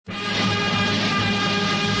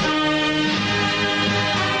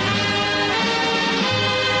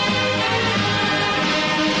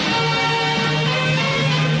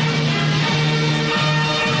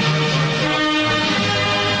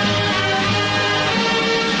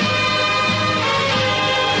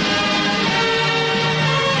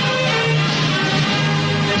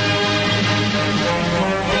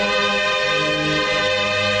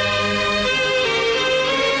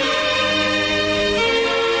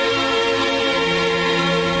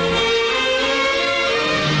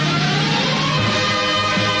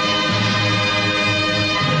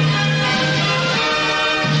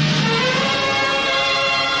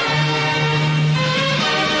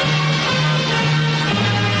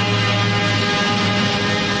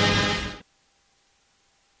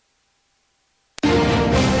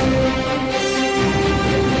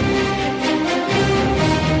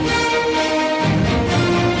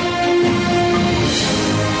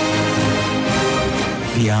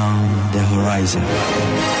beyond the horizon.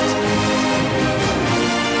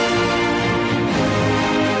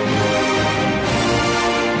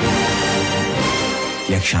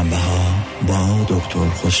 یک شنبه ها با دکتر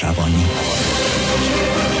خسروانی.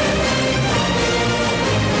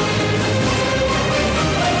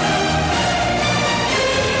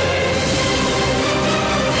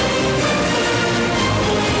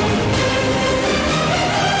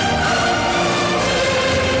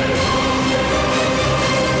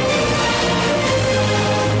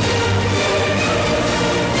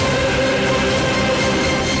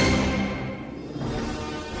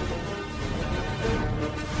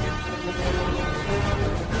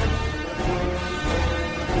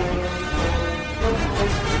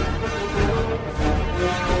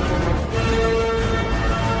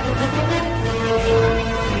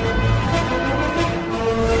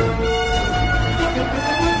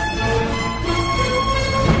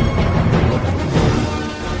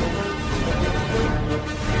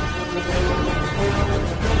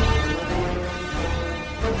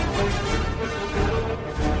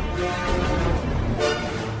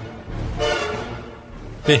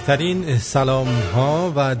 بهترین سلام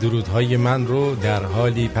ها و درود های من رو در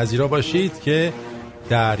حالی پذیرا باشید که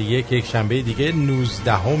در یک شنبه دیگه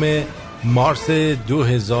 19 مارس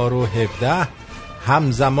 2017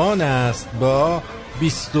 همزمان است با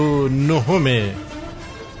 29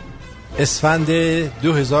 اسفند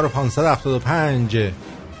 2575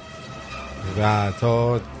 و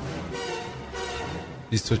تا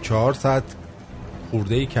 24 ساعت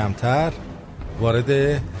خورده کمتر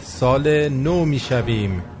وارد سال نو می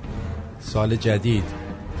شویم، سال جدید.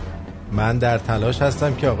 من در تلاش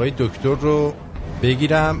هستم که آقای دکتر رو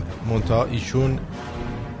بگیرم، منتها ایشون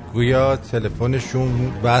گویا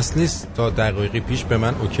تلفنشون وصل نیست. تا دقایقی پیش به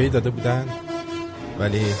من اوکی داده بودن،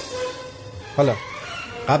 ولی حالا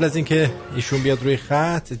قبل از اینکه ایشون بیاد روی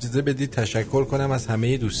خط اجازه بدید تشکر کنم از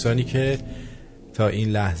همه دوستانی که تا این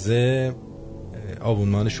لحظه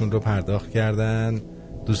آبونمانشون رو پرداخت کردن.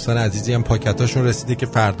 دوستان عزیزی هم پاکتاشون رسیده که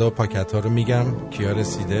فردا پاکت ها رو میگم کیا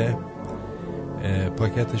رسیده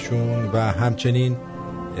پاکتشون، و همچنین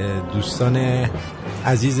دوستان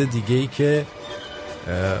عزیز دیگه‌ای که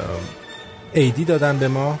عیدی دادن به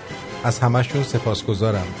ما، از همشون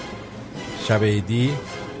سپاسگزارم. شب عیدی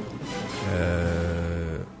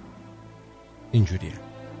اینجوریه،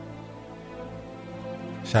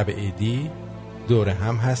 شب عیدی دور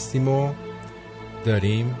هم هستیم و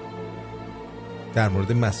داریم در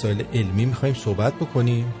مورد مسائل علمی میخوایم صحبت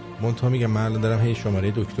بکنیم. منتها میگم من الان دارم هی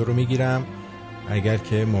شماره دکتر رو میگیرم، اگر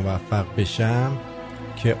که موفق بشم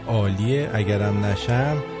که عالیه، اگرم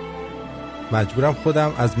نشم مجبورم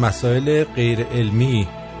خودم از مسائل غیر علمی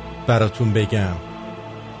براتون بگم.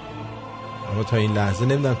 اما تا این لحظه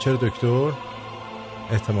نمیدونم چرا دکتر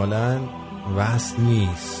احتمالاً وصل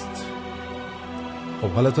نیست. خب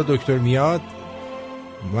حالا تا دکتر میاد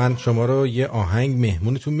من شما رو یه آهنگ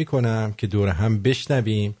مهمونتون میکنم که دور هم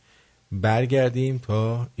بشنویم، برگردیم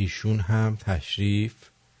تا ایشون هم تشریف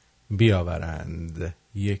بیاورند.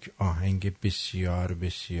 یک آهنگ بسیار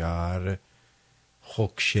بسیار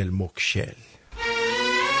خوکشل مکشل.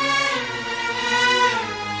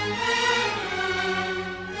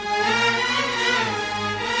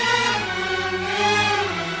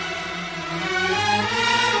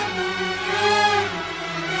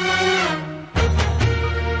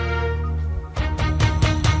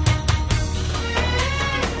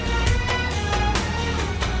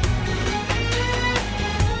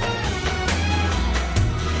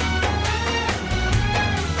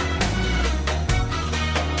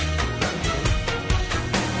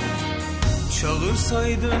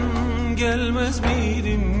 Çağırsaydın gelmez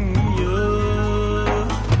miydim ya?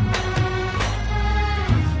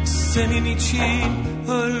 Senin için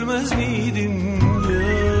ölmez miydim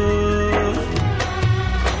ya?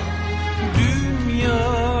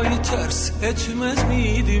 Dünyayı ters etmez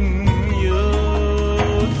miydim ya?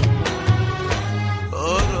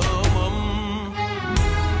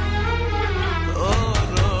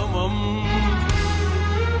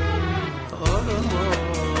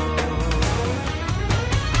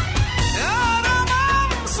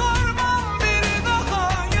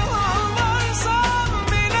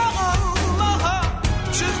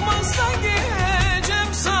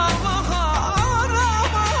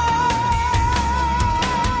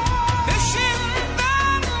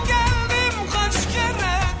 Peşimden gel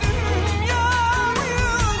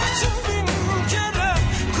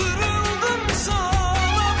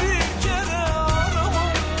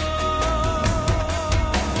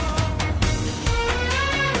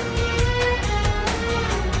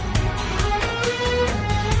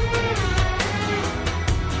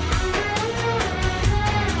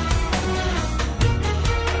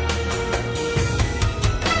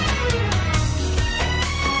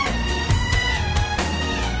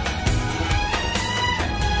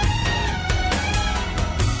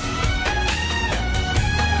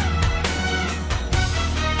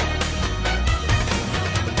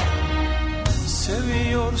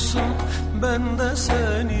ben de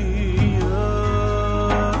seni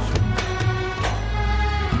yar.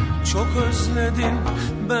 Çok özledim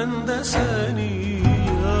ben de seni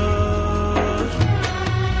yar.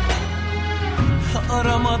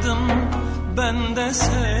 Aramadım ben de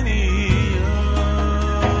seni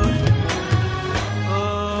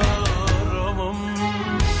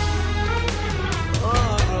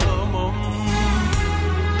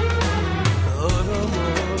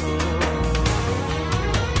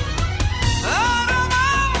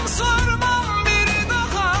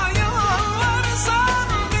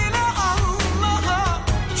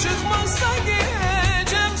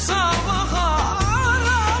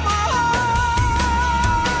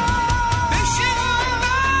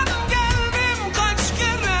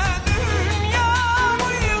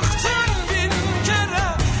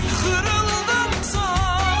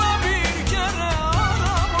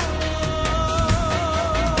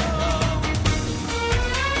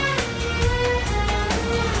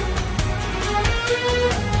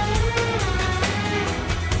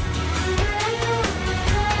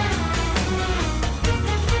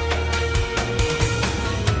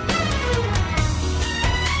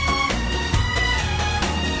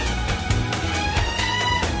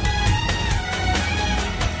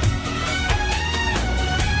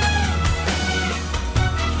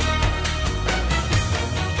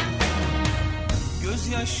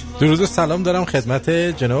درود و سلام دارم خدمت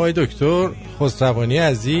جناب آقای دکتر خسروانی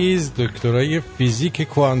عزیز، دکترای فیزیک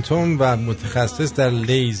کوانتوم و متخصص در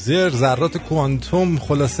لیزر ذرات کوانتوم،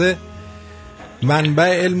 خلاصه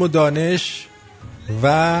منبع علم و دانش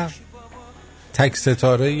و تک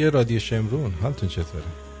ستاره رادیو شمرون. حالتون چطوره؟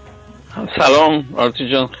 سلام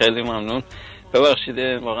آرتی جان، خیلی ممنون. ببخشید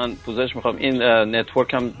واقعا پوزش میخوام، این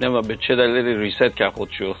نتورک هم نمیدونم به چه دلیلی ریست کرد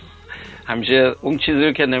خودشو. همیشه اون چیزی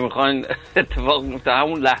رو که نمیخواین اتفاق میفته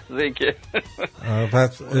همون لحظه که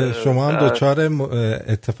پس شما هم دوچار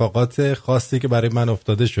اتفاقات خاصی که برای من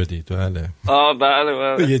افتاده شدی تو حاله؟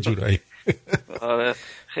 بله یه جورایی. آره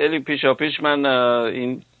خیلی پیشاپیش من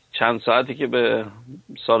این چند ساعتی که به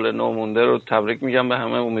سال نو مونده رو تبریک میگم به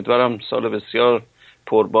همه. امیدوارم سال بسیار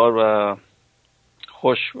پربار و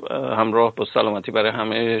خوش همراه با سلامتی برای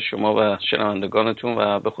همه شما و شنوندگانتون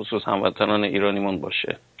و به خصوص هموطنان ایرانیمون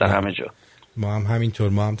باشه در همه جا. ما هم همینطور،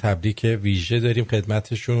 ما هم تبریک ویژه داریم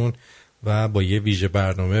خدمتشون و با یه ویژه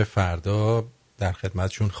برنامه فردا در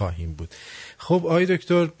خدمتشون خواهیم بود. خب آقای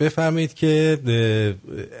دکتر بفرمایید که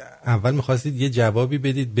اول می‌خواستید یه جوابی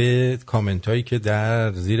بدید به کامنت هایی که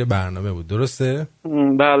در زیر برنامه بود، درسته؟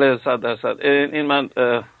 بله 100%. این من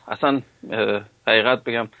اصلا حقیقت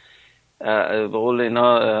بگم به قول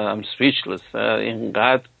اینا I'm speechless.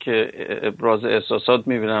 اینقدر که ابراز احساسات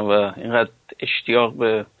میبینم و اینقدر اشتیاق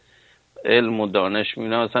به علم و دانش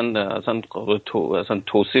میبینم اصلا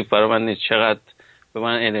توصیف برای من نیست. چقدر به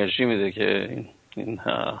من انرژی میده که این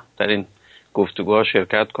در این گفتگوها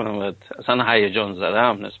شرکت کنم و اصلا هیجان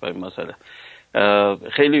زدم نسبت به مسئله.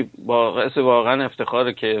 خیلی واقعا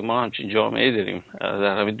افتخاره که ما همچین جامعه داریم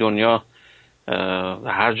در همین دنیا.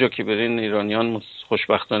 هر جا که برین ایرانیان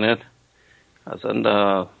خوشبختانه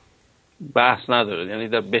اصلا بحث نداره، یعنی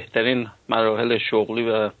در بهترین مراحل شغلی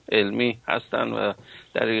و علمی هستن و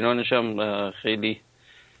در ایرانش هم خیلی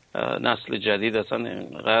نسل جدید اصلا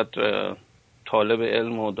اینقدر طالب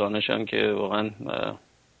علم و دانشن که واقعا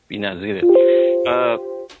بی‌نظیره.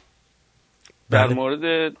 در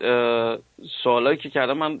مورد سوالایی که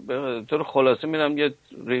کردم من به طور خلاصه میرم یه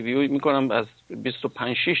ریویو میکنم از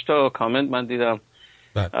 25-6 تا کامنت من دیدم.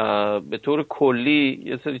 به طور کلی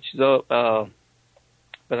یه سری چیزا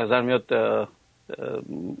به نظر میاد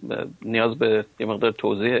نیاز به یه مقدار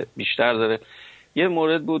توضیح بیشتر داره. یه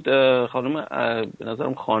مورد بود خانم، به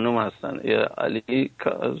نظرم خانم هستن، علی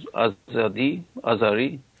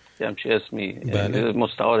آزاری همچی اسمی،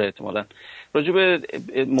 مستعار احتمالاً، راجع به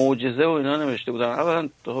معجزه و اینا نوشته بودن. اولا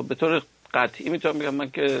به طور قطعی میتونم بگم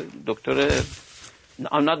من که دکتر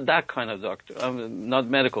I'm not that kind of doctor. I'm not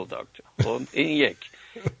medical doctor. این یک.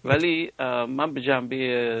 ولی من به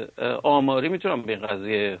جنبه آماری میتونم به این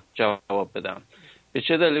قضیه جواب بدم. به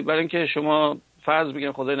چه دلیل؟ برای اینکه شما فرض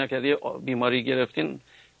بگیم خدای نکرده بیماری گرفتین،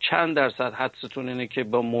 چند درصد حدستون اینه که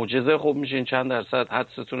با معجزه خوب میشین، چند درصد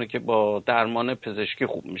حدستونه که با درمان پزشکی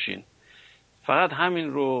خوب میشین. فقط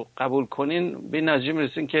همین رو قبول کنین به نتیجه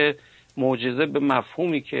میرسین که معجزه به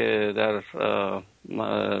مفهومی که در به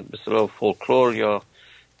اصطلاح فولکلور یا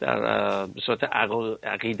در به صورت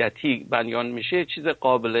عقیدتی بیان میشه چیز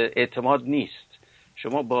قابل اعتماد نیست.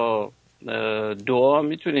 شما با دعا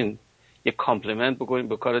میتونین یک کامپلیمنت بکنین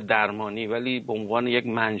به کار درمانی، ولی به عنوان یک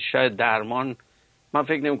منشأ درمان من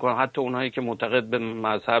فکر نمی کنم حتی اونایی که معتقد به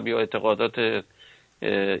مذهب یا اعتقادات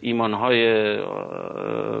ایمانهای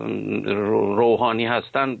روحانی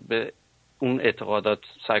هستن به اون اعتقادات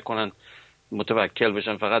سعی کنن متوکل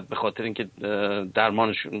بشن، فقط به خاطر اینکه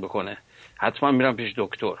درمانشون بکنه. حتما میرم پیش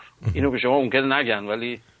دکتر. اینو به شما ممکنه نگن،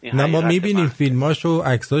 ولی نه، ما میبینیم فیلماش و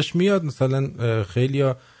عکساش میاد، مثلا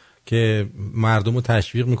خیلیا که مردم رو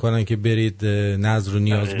تشویق میکنن که برید نظر و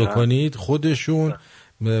نیاز بکنید، خودشون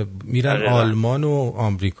میرن آلمان و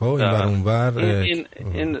آمریکا و اینور اونور.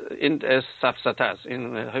 این سفسطه است،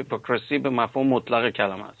 این هیپوکراسی به مفهوم مطلق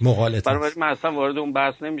کلمه است. مغالطه. برای من اصلا وارد اون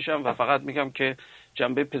بحث نمیشم و فقط میگم که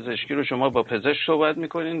جنبه پزشکی رو شما با پزشک صحبت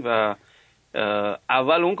میکنین و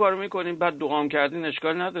اول اون کارو میکنین، بعد دعام کردین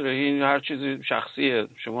اشکال نداره. این هر چیزی شخصیه.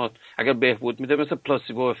 شما اگر بهبود میده مثل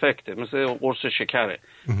پلاسیبو افکته، مثل قرص شکره.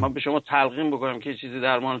 من به شما تلقین بکنم که چیزی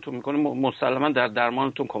درمانتون میکنه، مسلما در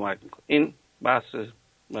درمانتون کمک میکنه. این بحث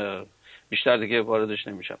بیشتر دیگه واردش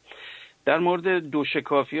نمیشم. در مورد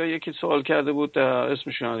دوشکافی ها یکی سوال کرده بود،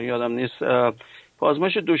 اسمشون یادم نیست.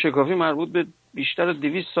 آزمایش دوشکافی مربوط به بیشتر از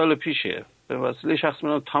 200 سال پیشه، به وسیله شخص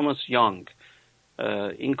نام تاماس یانگ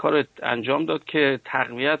این کار انجام داد که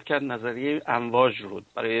تقویت کرد نظریه امواج رو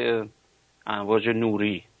برای امواج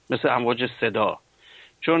نوری، مثل امواج صدا.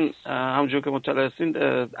 چون همونجور که مطلع هستین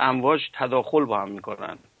امواج تداخل با هم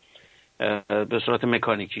میکنن به صورت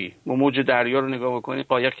مکانیکی. موج دریا رو نگاه بکنید،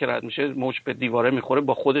 قایق که رد میشه موج به دیواره میخوره،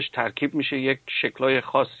 با خودش ترکیب میشه، یک شکلای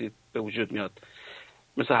خاصی به وجود میاد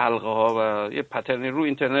مثل حلقه ها و یه پترنی رو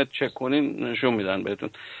اینترنت چک کنین نشون میدن بهتون.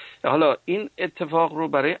 حالا این اتفاق رو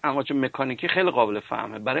برای امواج مکانیکی خیلی قابل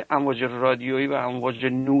فهمه. برای امواج رادیویی و امواج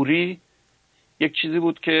نوری یک چیزی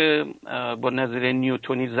بود که با نظریه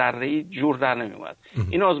نیوتنی ذره‌ای جور در نمیومد.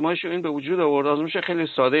 این آزمایش رو این به وجود آورد. آزمایش خیلی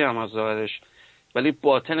ساده هم از ظاهرش، ولی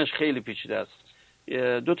باطنش خیلی پیچیده است.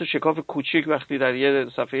 2 تا شکاف کوچیک وقتی در یه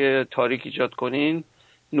صفحه تاریک ایجاد کنین،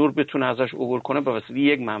 نور بتونه ازش عبور کنه به وسیله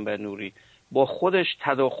یک منبع نوری، با خودش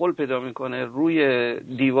تداخل پیدا میکنه روی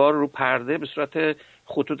دیوار، رو پرده، به صورت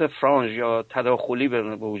خطوط فرانژ یا تداخلی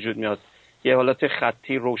به وجود میاد. یه حالت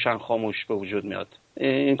خطی روشن خاموش به وجود میاد.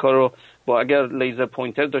 این کارو با اگر لیزر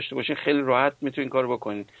پوینتر داشته باشین خیلی راحت میتونین کارو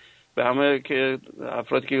بکنین. به همه که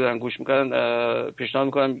افرادی که دارن گوش میکنن پیشنهاد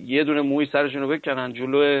میکنم یه دونه موی سرشون رو بکنن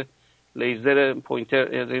جلو لیزر پوینتر،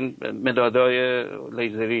 این مدادهای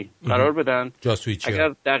لیزری قرار بدن.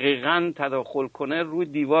 اگر دقیقاً تداخل کنه روی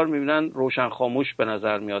دیوار میبینن روشن خاموش به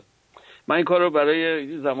نظر میاد. من این کار رو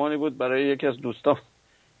برای زمانی بود برای یکی از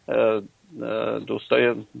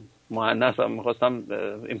دوستای مهندسم میخواستم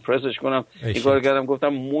ایمپرسش کنم، این کار کردم، گفتم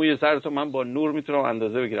موی سرتو من با نور میتونم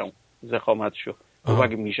اندازه بگیرم ضخامتشو،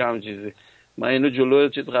 اگه میشه هم چیزی. من اینو جلو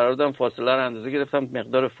چیز قرار دادم، فاصله رو اندازه گرفتم،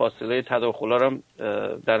 مقدار فاصله تداخلا رو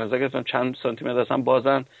در نظر گرفتم، چند سانتی متر هستن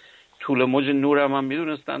بازن. طول موج نورم هم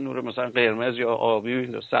میدونستن، نور مثلا قرمز یا آبی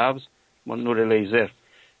یا سبز، ما نور لیزر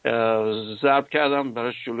ضرب کردم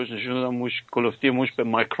براش، جلوش نشون دادم موش کلفتی موش به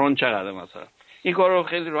مایکرون چقدر مثلا. این کار رو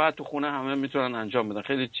خیلی راحت تو خونه همه میتونن انجام بدن،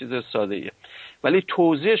 خیلی چیز ساده ایه، ولی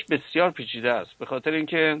توضیحش بسیار پیچیده است، به خاطر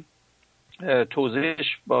اینکه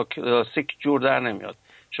توضیحش با کلاسیک جور در نمیاد.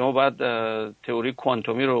 شما باید تئوری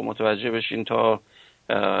کوانتومی رو متوجه بشین تا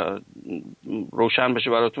روشن بشه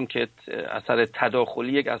براتون که اثر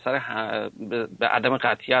تداخلی یک اثر به عدم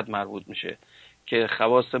قطعیت مربوط میشه، که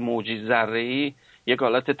خواص موجی ذره‌ای یک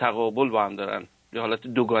حالت تقابل با هم دارن، یک حالت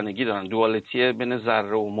دوگانگی دارن، دوالیتی بین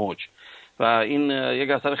ذره و موج، و این یک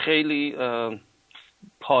اثر خیلی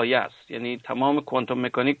پایه است. یعنی تمام کوانتوم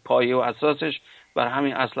مکانیک پایه و اساسش بر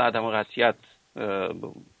همین اصل عدم قطعیت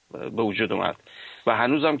به وجود اومد و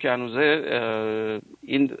هنوزم که هنوزه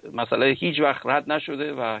این مسئله هیچ وقت رد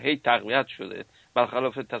نشده و هی تقویت شده،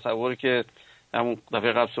 برخلاف تصوری که همون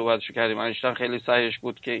دفعه قبل صحبتشو کردیم. اینشتین خیلی سعیش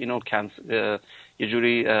بود که اینو یه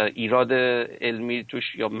جوری ایراد علمی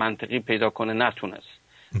توش یا منطقی پیدا کنه، نتونست.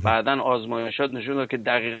 بعدن آزمایشات نشون داد که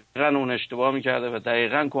دقیقاً اون اشتباه میکرده و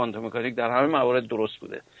دقیقاً کوانتوم مکانیک در همه موارد درست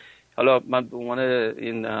بوده. حالا من به عنوان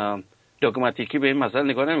این دogماتیکی به این مسئله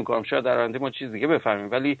نگاه نمی‌کنم، شاید در آینده ما چیز دیگه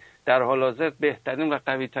بفهمیم، ولی در حال حاضر بهترین و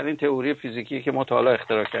قوی‌ترین تئوری فیزیکی که ما تا حالا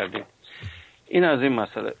اختراع کردیم. این از این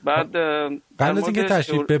مسئله. بعد قبل از اینکه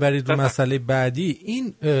تشریف ببرید رو مسئله بعدی،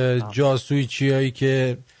 این جاسویچیایی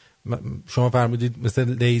که شما فرمودید مثل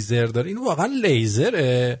لیزر داره، این واقعا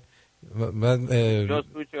لیزره؟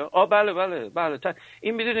 بله.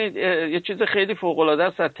 این میدونید یه چیز خیلی فوق‌العاده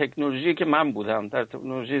است در تکنولوژی که من بودم، در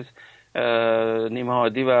تکنولوژی نیمه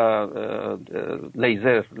هادی و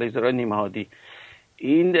لیزرهای نیمه هادی.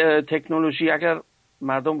 این تکنولوژی اگر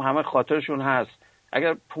مردم همه خاطرشون هست،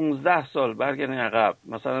 اگر 15 سال برگردین عقب،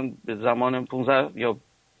 مثلا به زمان 15 یا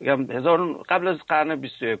قبل از قرن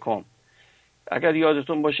 21، اگر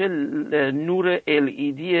یادتون باشه نور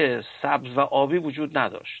LED سبز و آبی وجود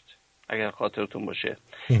نداشت. اگر خاطرتون باشه.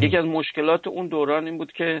 یکی از مشکلات اون دوران این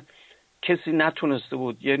بود که کسی نتونسته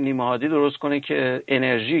بود یه نیمه هادی درست کنه که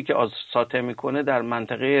انرژی که ساطع میکنه در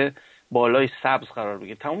منطقه بالای سبز قرار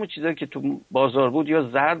بگیره. تمام چیزایی که تو بازار بود یا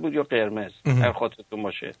زرد بود یا قرمز اگر خاطرتون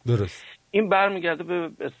باشه. درست. این برمیگرده به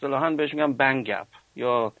اصطلاحاً بهش میگن بند گپ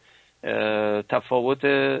یا تفاوت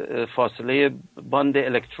فاصله باند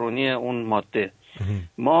الکترونی اون ماده.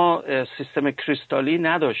 ما سیستم کریستالی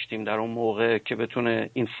نداشتیم در اون موقع که بتونه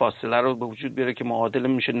این فاصله رو به وجود بیاره که معادل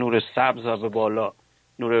میشه نور سبز و به بالا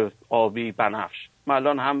نور آبی بنفش. من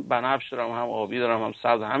الان هم بنفش دارم، هم آبی دارم، هم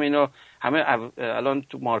سبز، همه الان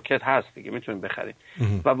تو مارکت هست دیگه، میتونیم بخریم.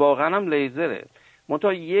 و واقعا هم لیزره.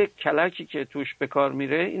 منتها یک کلکی که توش به کار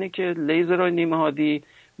میره اینه که لیزرهای نیمه هادی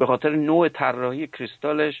به خاطر نوع طراحی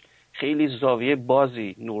کریستالش خیلی زاویه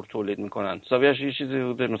بازی نور تولید میکنن. زاویهش یه چیزی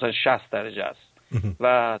بوده مثلا 60 درجه است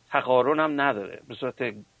و تقارن هم نداره، به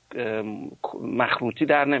صورت مخروطی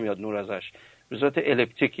در نمیاد نور ازش، به صورت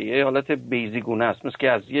الپتیکی، یه حالت بیزیگونه است، مثل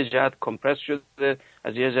که از یه جهت کمپرس شده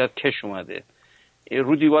از یه جهت کش اومده.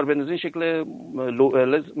 رو دیوار بندازین شکل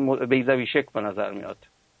بیضوی شکل به نظر میاد.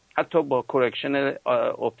 حتی با کرکشن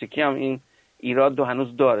اپتیکی هم این ایراد دو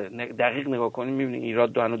هنوز داره. دقیق نگاه کنین میبینین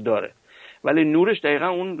ایراد دو هنوز داره، ولی نورش دقیقا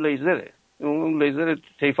اون لیزره. اون لیزر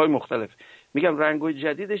طیفای مختلف. میگم رنگ‌های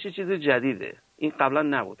جدیدش یه چیز جدیده، این قبلا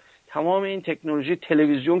نبود. تمام این تکنولوژی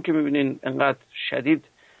تلویزیون که میبینین انقدر شدید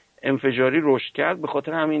انفجاری رشد کرد به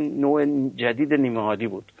خاطر همین نوع جدید نیمه هادی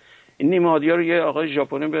بود. این نیمه هادی‌ها رو یه آقای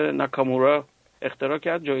ژاپنی به ناکامورا اختراع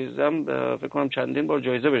کرد، جایزه هم فکر کنم چندین بار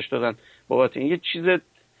جایزه بهش دادن بابت این. یه چیز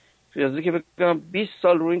فیزیکی که فکر کنم 20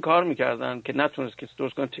 سال روی این کار می‌کردن که نتونست کسی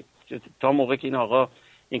درست کنه تا موقعی که این آقا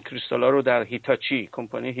این کریستالا رو در هیتاچی،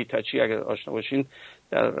 کمپانی هیتاچی اگر آشنا باشین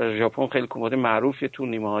در ژاپن خیلی کمپانی معروفیه تو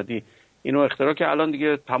نیمه هادی، اینو اختراع که الان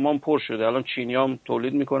دیگه تمام پر شده. الان چینیام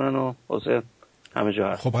تولید میکنن و واسه همه جا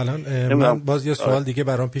هست. خب الان من باز یه سوال دیگه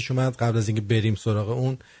برام پیش اومد قبل از اینکه بریم سراغ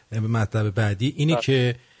اون مطلب بعدی، اینی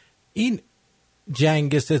که این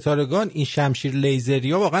جنگ ستارگان، این شمشیر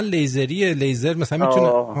لیزری ها واقعا لیزریه؟ لیزر مثلا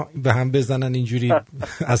میتونه به هم بزنن اینجوری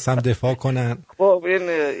از هم دفاع کنن؟ خب این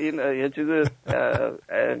یه چیز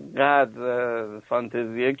قدر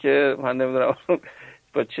فانتزیه که من نمیدونم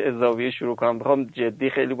با چه زاویه شروع کنم. بخوام جدی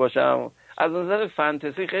خیلی باشم، از نظر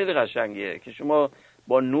فانتزی خیلی قشنگیه که شما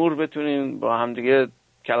با نور بتونین با هم دیگه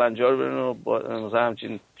کلنجار برین و مثلا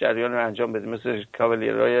همچین جریان رو انجام بدین، مثل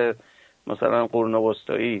کاولیرای مثلا قرون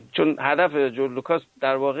وسطایی. چون هدف جورج لوکاس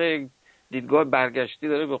در واقع دیدگاه برگشتی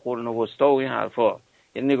داره به قرون وسطا و این حرفا.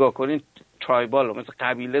 یعنی نگاه کنین ترایبال مثل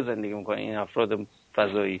قبیله زندگی میکنن این افراد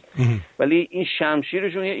فضایی، ولی این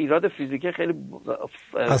شمشیرشون یه ایراد فیزیکی خیلی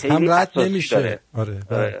از هم رد نمیشه. آره.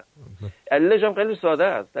 علتش هم خیلی ساده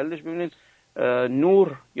است. علتش ببینید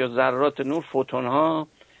نور یا ذرات نور، فوتون ها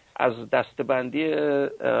از دسته‌بندی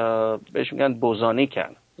بهش میگن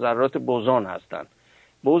بوزونیکن، ذرات بوزون هستن.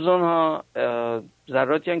 بوزون ها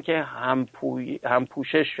ذراتی هستن که هم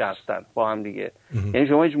پوشش هستن با هم دیگه. یعنی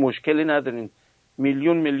شما هیچ مشکلی ندارین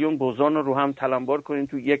میلیون بوزون رو هم تلمبار کنین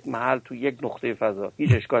تو یک محل، تو یک نقطه فضا،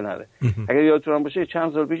 هیچ اشکال نداره. اگر یادتون باشه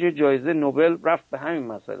چند سال پیش جایزه نوبل رفت به همین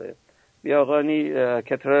مسئله. بیا آقانی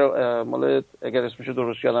کتر مال اگر اسمشو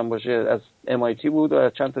درست یادم باشه از MIT بود و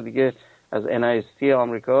چند تا دیگه از NIST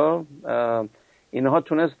آمریکا، اینها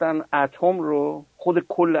تونستن اتم رو، خود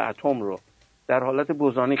کل اتم رو در حالت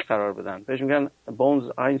بوزونیک قرار بدن. بهش میگن بونز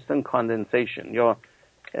آینستین کاندنسیشن یا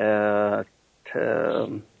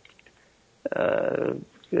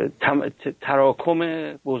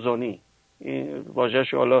تراکم بوزونی. این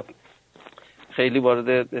واژه‌اش حالا خیلی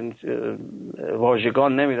وارد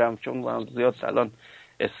واژگان نمیرم چون من زیاد الان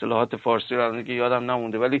اصطلاحات فارسی رو الان که یادم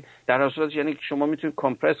نمونده، ولی در اصل یعنی که شما میتونید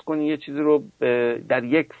کمپرس کنید یه چیزی رو در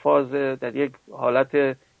یک فاز، در یک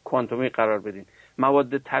حالت کوانتومی قرار بدین.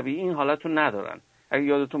 مواد طبیعی این حالت رو ندارن. اگه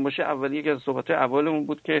یادتون باشه اولی یکی از صحبت‌های اولمون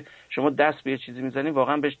بود که شما دست به یه چیزی میزنید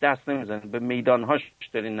واقعا بهش دست نمیزنید، به میدان‌هاش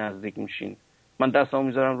دارین نزدیک میشین. من دستمو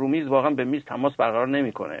میذارم رو میز، واقعا به میز تماس برقرار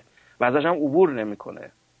نمیکنه و ازش هم عبور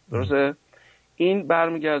نمیکنه. درسته؟ این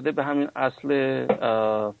برمیگرده به همین اصل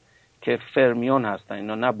که فرمیون هستن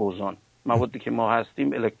اینا، نه بوزون. موادی که ما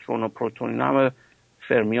هستیم الکترون و پروتون هم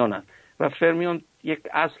فرمیونن و فرمیون یک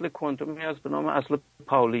اصل کوانتومی هست به نام اصل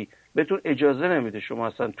پاولی. بهتون اجازه نمیده شما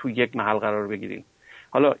اصلا تو یک محل قرار بگیرین.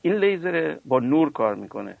 حالا این لیزر با نور کار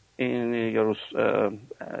میکنه، این یا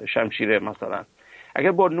شمشیره مثلا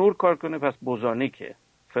اگر با نور کار کنه پس بوزونیکه،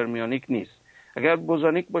 فرمیونیک نیست. اگر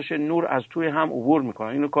بوزونیک باشه نور از توی هم عبور میکنه.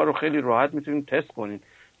 اینو کارو خیلی راحت میتونید تست کنین.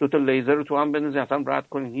 دو تا لیزر رو تو هم بندازین اصلا رد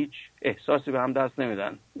کنین، هیچ احساسی به هم دست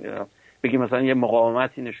نمیدن. بگی مثلا یه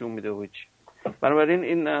مقاومتی نشون میده و هیچ. بنابراین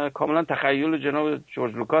این کاملا تخیل جناب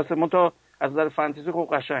جورج لوکاس. منتها از نظر فانتزی خب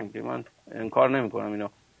قشنگه، من انکار نمی‌کنم اینو،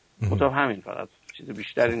 مطابق همین، فقط چیز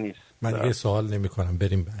بیشتری نیست. من دیگه سوال نمی‌کنم،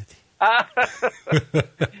 بریم بعدی.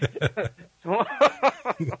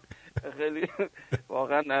 خیلی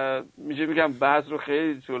واقعا میشه بگم بحث رو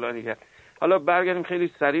خیلی طولانی کرد. حالا برگردیم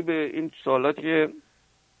خیلی سریع به این سوالاتی که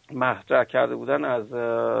مطرح کرده بودن از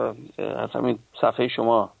همین صفحه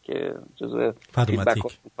شما که جزء فیدبک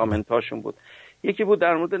کامنتاشون بود. یکی بود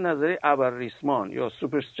در مورد نظریه ابرریسمان یا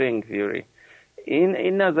سوپر استرینگ تئوری.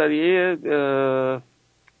 این نظریه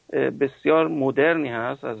بسیار مدرنی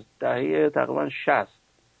هست، از دهه تقریبا 60،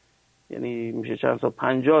 یعنی میشه چند سال،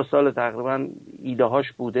 50 سال تقریبا ایده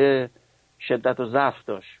هاش بوده، شدت و ضعف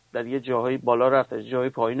داشت، در یه جاهایی بالا رفت، از جاهای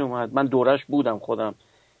پایین اومد. من دورش بودم خودم،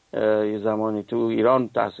 یه زمانی تو ایران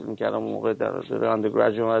تحصیل میکردم، اون موقع در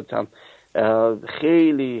اندرگراجویت هم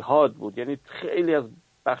خیلی حاد بود، یعنی خیلی از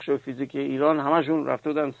بخشای فیزیک ایران همشون رفته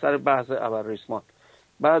بودن سر بحث ابرریسمان.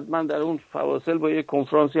 بعد من در اون فواصل با یه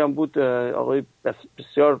کنفرانسی هم بود، آقای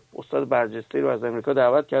بسیار استاد برجسته رو از امریکا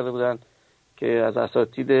دعوت کرده بودن که از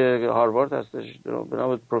اساتید هاروارد هستش، به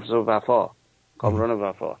نام پروفسور وفا، کامران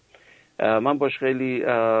وفا. من باش خیلی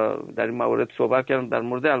در این موارد صحبت کردم. در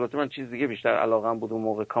مورد، البته من چیز دیگه بیشتر علاقم بود اون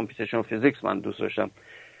موقع، کامپیوتیشن فیزیکس من دوست داشتم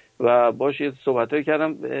و باش یه صحبتایی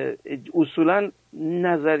کردم. اصولا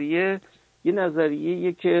نظریه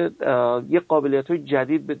که یه قابلیت‌های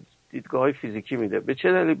جدید به دیدگاه‌های فیزیکی میده. به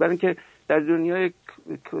چه دلیل؟ برای اینکه در دنیای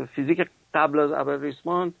فیزیک قبل از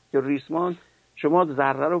ابرریسمان یا ریسمان شما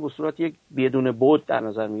ذره رو به صورت یک بدون بعد در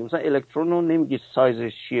نظر میگیرید. مثلا الکترون رو نمیگید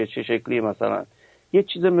سایزش چیه، چه شکلیه، مثلا یه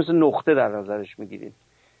چیز مثل نقطه در نظرش میگیرید.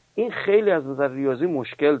 این خیلی از نظر ریاضی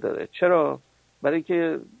مشکل داره. چرا؟ برای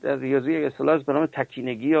که در ریاضی یک اصطلاح به نام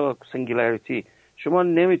تکینگی یا سینگولاریتی، شما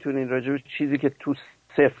نمیتونین راجع به چیزی که تو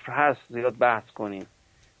صفر هست زیاد بحث کنین.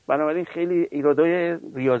 بنابراین خیلی ایرادای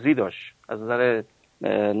ریاضی داشت از نظر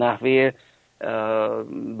نحوه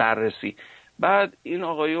بررسی. بعد این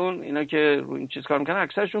آقایون، اینا که رو این چیز کار میکنن،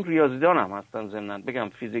 اکثرشون ریاضیدان هم هستن، ضمناً بگم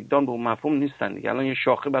فیزیکدان به اون مفهوم نیستن دیگه. الان یه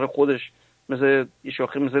شاخه برای خودش مثل یه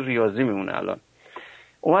شاخه مثل ریاضی میمونه. الان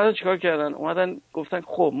اومدن چیکار کردن؟ اومدن گفتن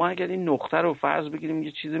خب ما اگر این نقطه رو فرض بگیریم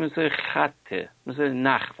یه چیزی مثل خطه، مثل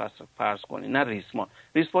نخ فرض کنیم، نه ریسمان.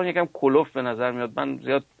 ریسمان یکم کلوف به نظر میاد، من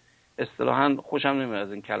زیاد اصطلاحاً خوشم نمیاد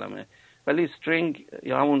از این کلمه، ولی استرینگ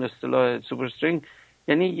یا همون اصطلاح سوپر استرینگ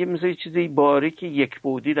یعنی یه مثل چیزی باریک یک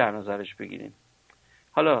بعدی در نظرش بگیریم.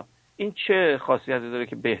 حالا این چه خاصیتی داره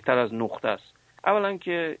که بهتر از نقطه است؟ اولا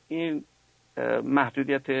که این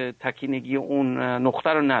محدودیت تکینگی اون نقطه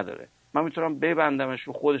رو نداره. من میتونم ببندمش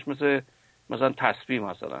رو خودش، مثلا تسبیح،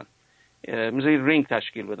 مثلا مثل رینگ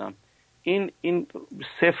تشکیل بدم. این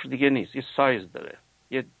صفر دیگه نیست، یه سایز داره،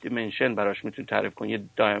 یه دیمنشن براش میتونی تعریف کنی،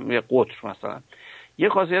 یه قطر مثلا. یه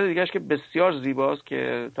خاصیت دیگه اش که بسیار زیباست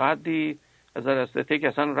که تا حدی از نظر استتیک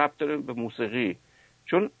اصلا ربط داره به موسیقی.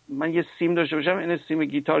 چون من یه سیم داشته باشم، این سیم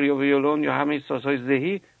گیتار یا ویولون یا همه سازهای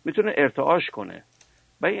ذهی میتونه ارتعاش کنه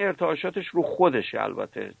و این ارتعاشاتش رو خودشه.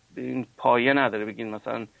 البته این پایه نداره بگین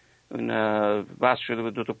مثلا این وصل شده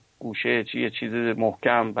به دو تا گوشه یه چیز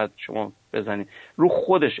محکم بعد شما بزنید، رو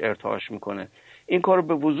خودش ارتعاش میکنه. این کارو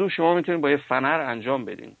به وضوح شما میتونید با یه فنر انجام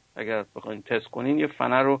بدین. اگر بخواید تست کنین، یه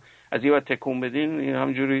فنر رو از یه ور تکون بدین، این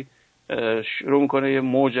همجوری شروع میکنه یه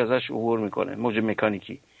موج ازش عبور میکنه، موج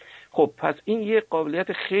مکانیکی. خب پس این یه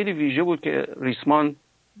قابلیت خیلی ویژه بود که ریسمان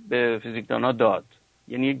به فیزیکدانا داد،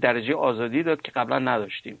 یعنی یک درجه آزادی داد که قبلا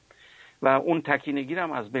نداشتیم و اون تکینگی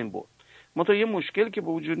هم از بین برد. منتها یه مشکل که به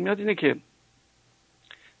وجود میاد اینه که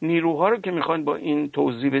نیروها رو که میخواین با این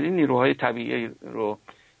توضیح بدین، نیروهای طبیعی رو،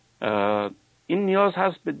 این نیاز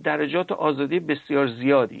هست به درجات آزادی بسیار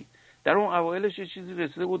زیادی. در اون اوایلش یه چیزی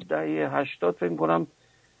رسیده بود دهه 80، فکر کنم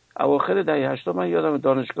اواخر دهه 80، من یادم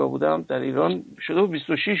دانشگاه بودم در ایران، شده بود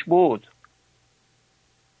 26 بود.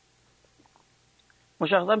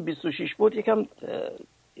 مشخصا 26 بود یکم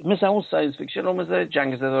مثل اون ساینس فیکشن و مثل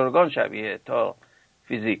جنگ ستارگان شبیه تا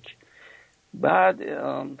فیزیک. بعد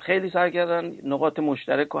خیلی سعی کردن نقاط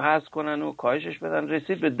مشترک رو حذف کنن و کاهشش بدن،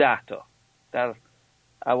 رسید به 10 تا در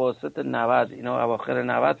اواسط 90، اینا اواخر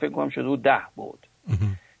 90 فکر کنم شده بود 10 بود.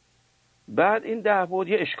 بعد این 10 بود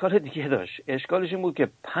یه اشکال دیگه داشت. اشکالش این بود که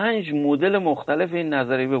 5 مدل مختلف این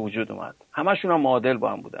نظریه به وجود اومد، همشون هم معادل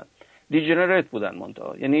با هم بودن، دیجنریت بودن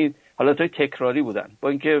منتها، یعنی حالتهای تکراری بودن، با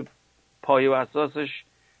اینکه پایه و اساسش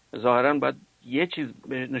ظاهرا باید یه چیز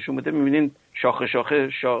نشون بده. می‌بینین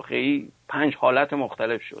شاخه‌ای 5 حالت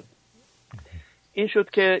مختلف شد. این شد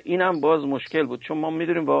که اینم باز مشکل بود، چون ما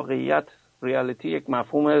می‌دونیم واقعیت، ریالیتی یک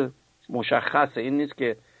مفهوم مشخصه. این نیست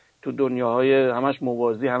که تو دنیاهای همش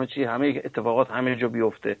موازی همه اتفاقات همه جا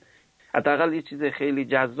بیفته. حداقل یه چیز خیلی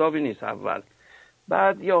جذابی نیست اول.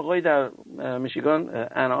 بعد یه آقای در میشیگان،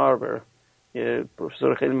 ان آربر، یه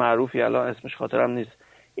پروفسور خیلی معروفی الان اسمش خاطرم نیست،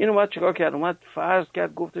 این اومد چیکار کرد؟ اومد فرض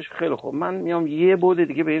کرد، گفتش خیلی خوب من میام یه بعد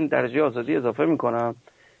دیگه به این درجه آزادی اضافه میکنم.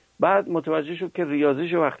 بعد متوجه شد که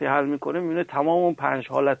ریاضیشو وقتی حل میکنه میبینه تمام اون 5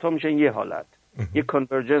 حالت ها میشن یه حالت، یه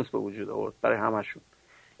کانورجنس به وجود آورد برای همشون.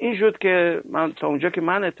 این شد که من تا اونجا که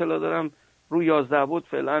من اطلاع دارم رو 11 بود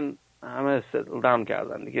فعلا همه داون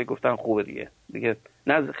کردن دیگه، گفتن خوبه دیگه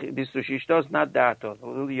نه 26 تاست نه 10 تا،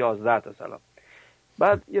 حدود 11 تا سلام.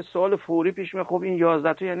 بعد یه سوال فوری پیش میاد، خب این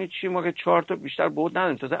 11 تا یعنی چی؟ ما که 4 تا بیشتر بعد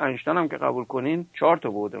نداریم، تازه اینشتین هم که قبول کنین 4 تا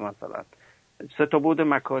بعد، مثلا 3 تا بعد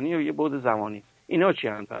مکانی و یه بعد زمانی. اینا چی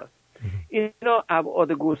هستن پس؟ اینا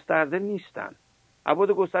ابعاد گسترده نیستن.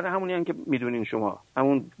 ابعاد گسترده همونی هستن که میدونین شما،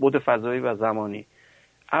 همون بعد فضایی و زمانی.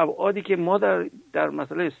 ابعادی که ما در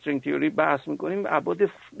مسئله استرینگ تئوری بحث میکنیم ابعاد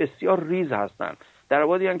بسیار ریز هستن، در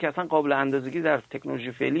ابعادی هستن که اصلا قابل اندازه‌گیری در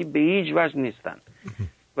تکنولوژی فعلی به هیچ وجه نیستن.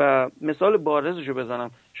 و مثال بارزشو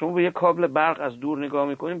بزنم، شما به یه کابل برق از دور نگاه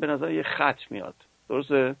میکنین به نظر یه خط میاد،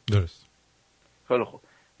 درسته؟ درست. خیلی خوب،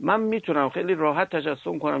 من میتونم خیلی راحت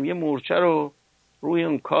تجسم کنم یه مورچه رو روی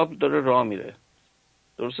اون کابل داره راه میره،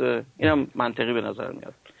 درسته؟ اینم منطقی به نظر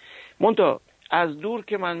میاد. منتها از دور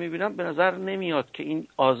که من میبینم به نظر نمیاد که این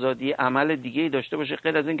آزادی عمل دیگه‌ای داشته باشه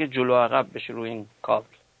غیر از اینکه جلو عقب بشه روی این کابل،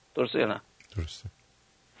 درسته یا نه؟ درسته.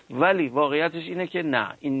 ولی واقعیتش اینه که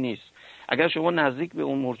نه، این نیست. اگر شما نزدیک به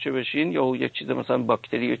اون مورچه بشین یا یک چیز مثلا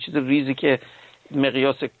باکتری یا چیز ریزی که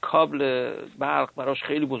مقیاس کابل برق براش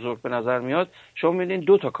خیلی بزرگ به نظر میاد، شما میبینین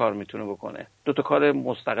 2 تا کار میتونه بکنه، 2 تا کار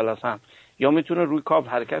مستقل از هم. یا میتونه روی کابل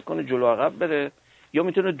حرکت کنه جلو عقب بره، یا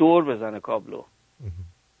میتونه دور بزنه کابلو،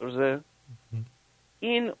 درسته؟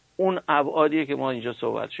 این اون ابعادیه که ما اینجا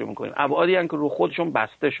صحبتشو میکنیم، ابعادی هستن که رو خودشون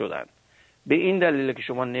بسته شدن. به این دلیله که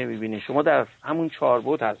شما نمیبینید، شما در همون 4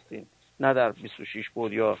 بعد هستین، نه در 26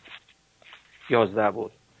 بعد یا 11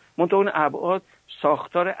 بعد. منتها اون ابعاد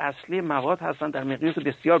ساختار اصلی مواد هستن در مقیاس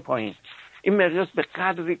بسیار پایین. این مقیاس به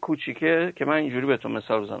قدری کوچیکه که من اینجوری بهتون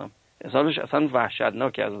مثال بزنم، مثالش اصلا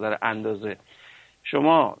وحشتناکه از نظر اندازه.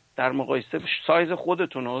 شما در مقایسه سایز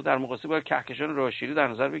خودتون رو در مقایسه با کهکشان راه-شیری در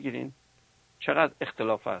نظر بگیرین، چقدر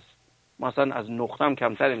اختلاف هست. مثلا از نقطه هم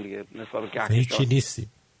کمتریم دیگه نسبت به کهکشان،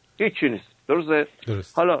 هیچی نیست، درسته؟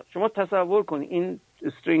 حالا شما تصور کنید این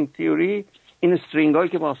استرینگ تئوری، این استرینگ هایی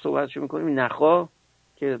که ما صحبتش میکنیم، این نخا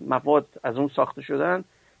که مواد از اون ساخته شدن،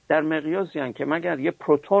 در مقیاسی هستن که مگر یه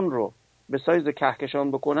پروتون رو به سایز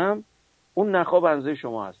کهکشان بکنم، اون نخا بنزه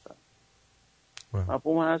شما هستن.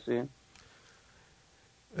 مفهوم هستین؟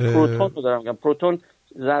 پروتون رو دارم میگم، پروتون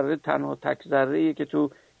ذره تنها تک ذره‌ایه که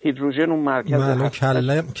تو هیدروژن اون مرکز من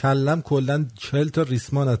کلم کلا 40 تا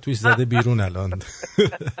ریسمان از توش زده بیرون الان.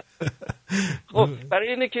 خب برای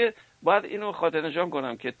اینه که باید اینو خاطر نشان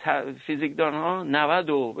کنم که فیزیکدان ها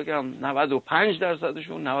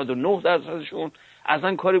 95%شون 99%شون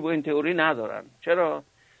اصلا کاری با این تئوری ندارن. چرا؟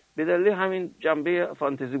 به دلیل همین جنبه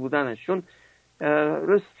فانتزی بودنش. چون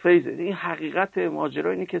این حقیقت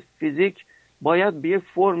ماجرا اینه که فیزیک باید به یه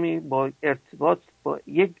فرمی با ارتباط با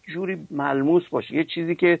یک جوری ملموس باشه، یه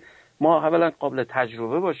چیزی که ما اولا قابل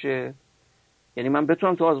تجربه باشه، یعنی من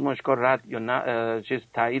بتونم تو آزمایشگاه رد یا نه چیز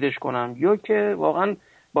تاییدش کنم، یا که واقعا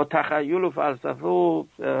با تخیل و فلسفه و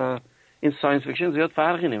این ساینس فیکشن زیاد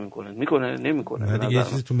فرقی نمیکنه. نه دیگه یه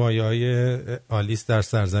چیزی تو مایه‌های آلیس در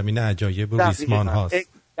سرزمین عجایب و ریسمان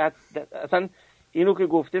هاست. اصلا اینو که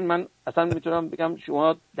گفتین من اصلا میتونم بگم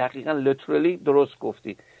شما دقیقاً لیترالی درست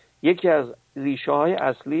گفتی. یکی از ریشه های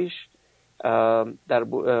اصلیش در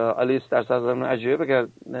آلیس در سرزمین عجایب اگر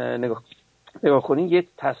نگاه کنین یه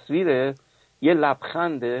تصویره، یه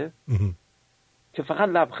لبخنده که فقط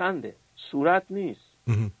لبخنده، صورت نیست،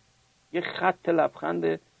 یه خط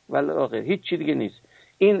لبخنده ولی هیچ چی دیگه نیست.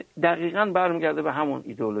 این دقیقاً برمیگرده به همون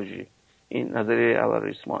ایدئولوژی، این نظریه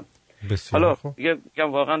اواریسمان. حالا دیگه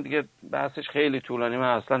واقعا دیگه بحثش خیلی طولانی،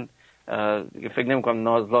 من اصلا دیگه فکر نمی‌کنم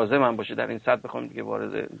لازم هم باشه در این سطح بخوام دیگه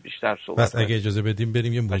وارد بیشتر صحبت. بس اگه اجازه بدیم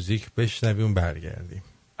بریم یه موزیک بشنویم برگردیم.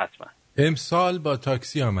 حتما. امسال با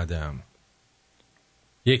تاکسی آمدم،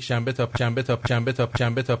 یک شنبه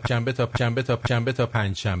تا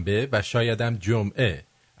پنجشنبه و شایدم جمعه،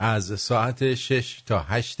 از ساعت 6 تا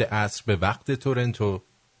 8 عصر به وقت تورنتو،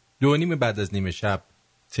 2:30 بعد از نیمه شب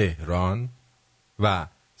تهران و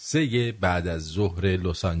 3 بعد از ظهر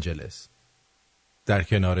لس آنجلس. در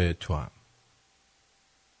کنار تو هم.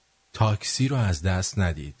 تاکسی رو از دست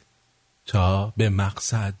ندید تا به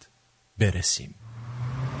مقصد برسیم.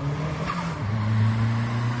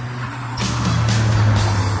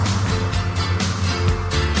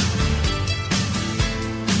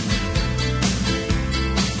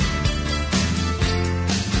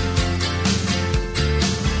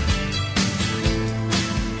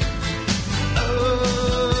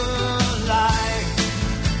 Oh,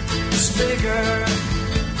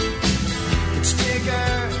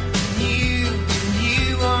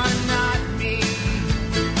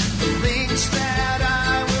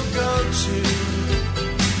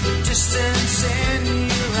 distance in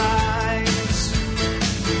your eyes.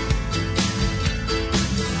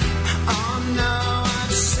 Oh no,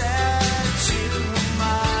 I've said too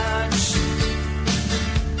much.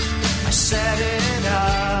 I set it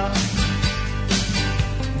up.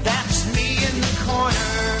 That's me in the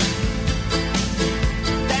corner.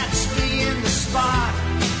 That's me in the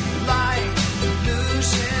spotlight,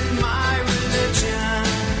 losing my religion,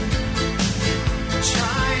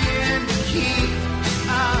 trying to keep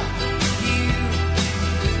up you,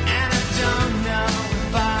 and I don't know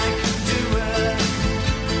if I can do it.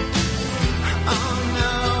 Oh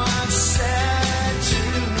no, I've said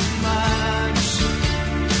too much.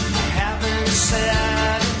 I haven't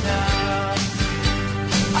said enough.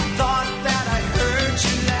 I thought that I heard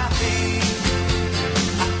you laughing.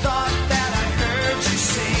 I thought that I heard you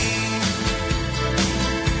sing.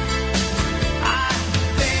 I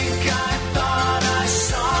think I thought I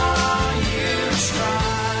saw you try.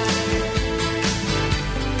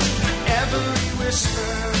 Every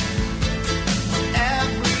whisper,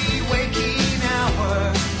 every waking hour,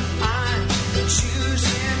 I'm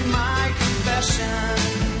choosing my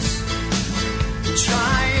confessions,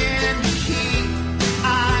 trying to keep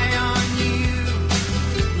eye on you,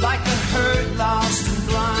 like a hurt, lost and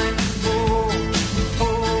blind. Oh,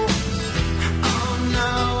 oh, oh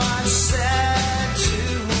no, I said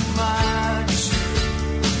too much.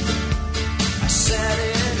 I set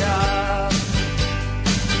it up.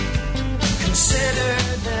 Consider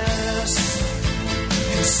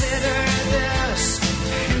this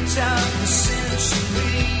hint of the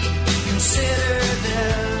century. Consider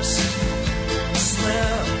this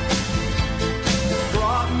slip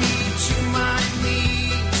brought me to my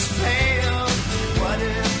knees, pale. What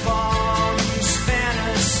if all these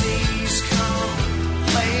fantasies come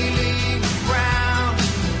flailing around?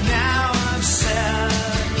 Now I've said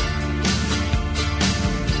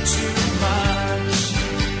too much.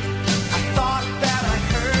 I thought that I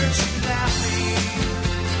heard you laughing.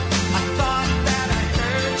 I thought that I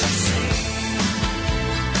heard you sing.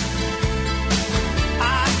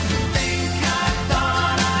 I think I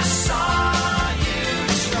thought I saw you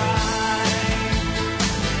try.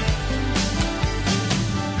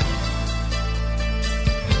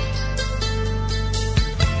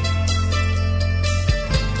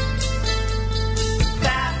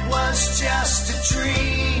 That was just a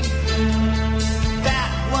dream.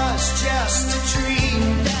 That was just a dream.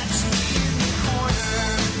 That's me in the corner.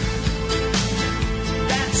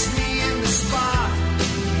 That's me in the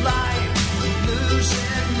spotlight,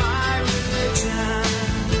 losing my religion,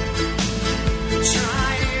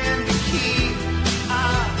 trying to keep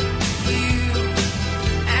up you,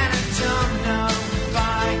 and I don't know if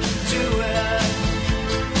I can do it.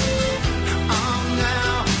 Oh no,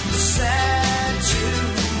 I said too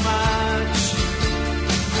much.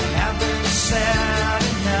 I haven't said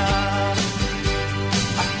enough.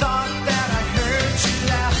 I thought that I heard you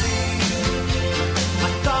laughing. I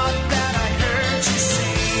thought that I heard you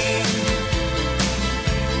sing.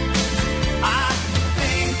 I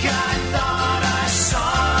think I thought I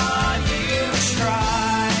saw you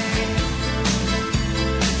try.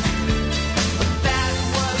 But that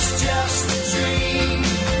was just a dream.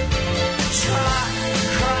 Try,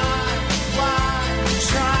 cry, why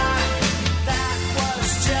try? That was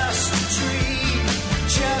just a dream.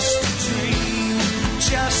 Just a dream.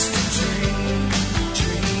 Just a dream.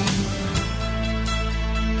 Dream.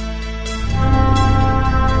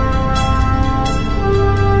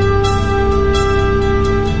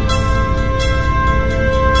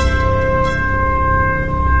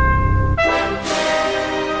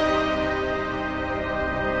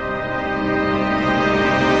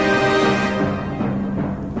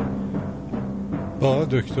 با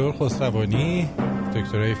دکتر خسروانی،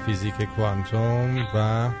 دکترای فیزیک کوانتوم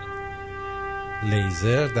و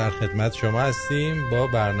لیزر در خدمت شما هستیم با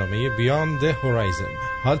برنامه Beyond the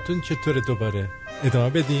Horizon. حالتون چطوره؟ دوباره ادامه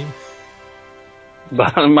بدیم؟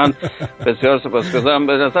 من بسیار سپاسگزارم.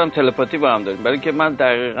 به نظرم تلپاتی با هم داریم، برای که من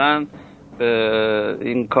دقیقاً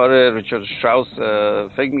این کار ریچارد شتراوس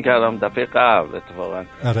فکر میکردم دفعه قبل اتفاقا.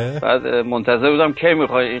 آره. بعد منتظر بودم کی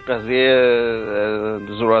میخوای این قضیه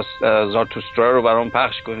زارتوسترا رو برام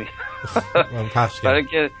پخش کنی. برای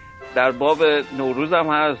که در باب نوروز هم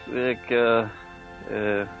هست یک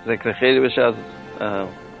ذکر خیلی بشه از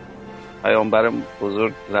پیامبر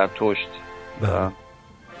بزرگ زرتشت.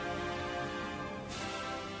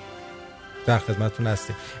 در خدمتتون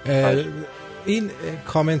هستیم. این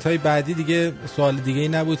کامنت های بعدی دیگه سوال دیگه ای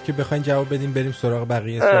نبود که بخواین جواب بدیم بریم سراغ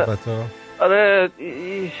بقیه صحبت ها؟ آره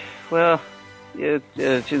یه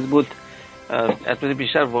چیز بود البته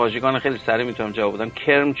بیشتر واژگان خیلی سریع میتونم جواب بدم.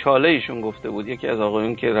 کرمچاله ایشون گفته بود، یکی از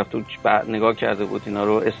آقایون که رفت و نگاه کرده بود اینا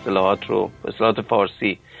رو، اصطلاحات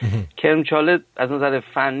فارسی. کرمچاله از نظر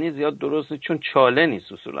فنی زیاد درست نیست، چون چاله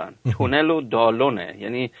نیست اصولا، تونل و دالونه،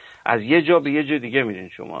 یعنی از یه جا به یه جا دیگه میرین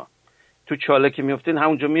شما. تو چاله که میافتین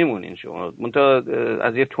همونجا میمونین شما، منتها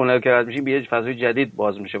از یه تونل که رد میشین به یه فضای جدید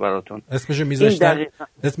باز میشه براتون. اسمشو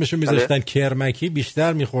میذاشتن کرمکی،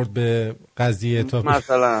 بیشتر میخورد به قضیه تا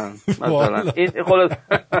مثلا این خلاص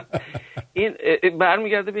این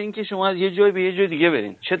برمیگرده به این که شما از یه جای به یه جای دیگه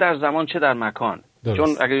برین، چه در زمان چه در مکان. درست. چون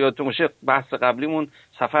اگه یادتون باشه بحث قبلیمون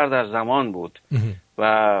سفر در زمان بود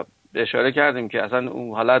و اشاره کردیم که اصلا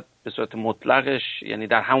اون حالت به صورت مطلقش، یعنی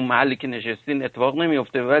در همون محلی که نشستین اتفاق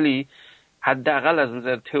نمیفته، ولی حداقل از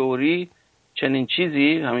نظر تئوری چنین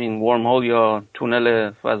چیزی، همین ورم هول یا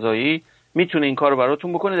تونل فضایی، میتونه این کارو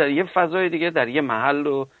براتون بکنه در یه فضای دیگه، در یه محل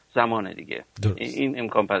و زمان دیگه. این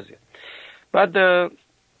امکان پذیره. بعد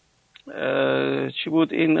چی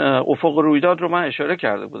بود این افق رویداد رو من اشاره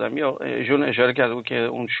کرده بودم، یا جون اشاره کرده بود که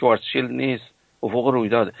اون شوارزشیلد نیست، افق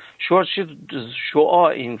رویداد. شوارزشیلد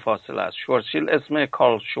شعاع این فاصله است. شوارزشیلد اسم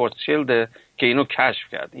کارل شوارزشیلد که اینو کشف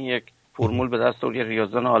کرد. این یک فرمول به دست آورد، یک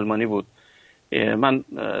ریاضیدان آلمانی بود. من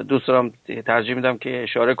دوست دارم ترجیح میدم که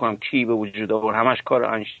اشاره کنم کی به وجود آورد، همش کار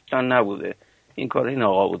اینشتین نبوده، این کار این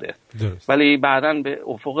آقا بوده. درست. ولی بعداً به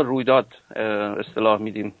افق رویداد اصطلاح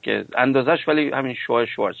میدیم که اندازش ولی همین شعاع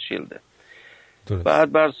شوارزشیلده.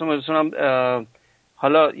 بعد برسونم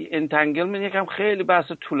حالا انتنگلمنت یکم خیلی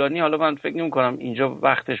بحث طولانی، حالا من فکر نمی‌کنم اینجا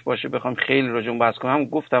وقتش باشه بخوام خیلی راجع به بحث کنم. هم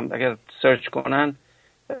گفتم اگر سرچ کنن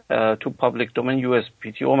تو پابلیک دومین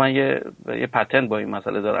USPTO من یه پتنت با این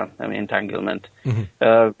مسئله دارم، همین انتنگلمنت.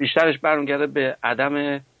 بیشترش برمیگرده به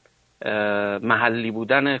عدم محلی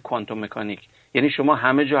بودن کوانتوم مکانیک، یعنی شما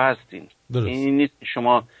همه جا هستین. این نیست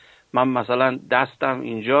شما من مثلا دستم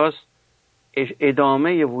اینجاست،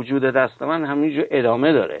 ادامه وجود دست من همینجا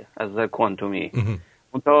ادامه داره از نظر کوانتومی.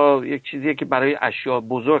 اون یک چیزیه که برای اشیاء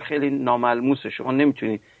بزرگ خیلی ناملموسه، شما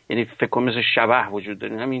نمیتونید، یعنی فکر کنم مثل شبح وجود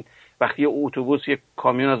دارین. همین وقتی یه اتوبوس یک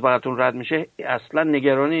کامیون از بغلتون رد میشه اصلا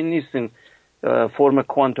نگرانی نیستین فرم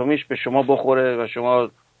کوانتومیش به شما بخوره و شما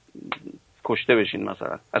کشته بشین،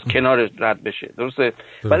 مثلا از کنار رد بشه. درسته؟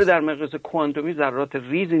 ولی در مقیاس کوانتومی ذرات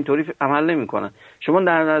ریز اینطوری عمل نمیکنن. شما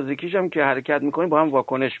در نزدیکیش هم که حرکت میکنین با هم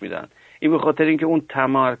واکنش میدن. این به خاطر اینکه اون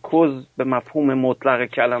تمرکز به مفهوم مطلق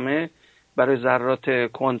کلمه برای ذرات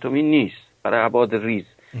کوانتومی نیست، برای ابعاد ریز.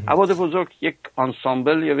 ابعاد بزرگ یک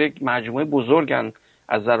انسامبل یا یک مجموعه بزرگن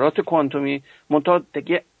از ذرات کوانتومی، منتها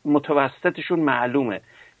دیگه متوسطشون معلومه.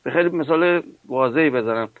 به خیلی مثال واضحی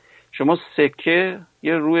بزنم، شما سکه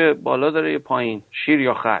یه روی بالا داره یه پایین، شیر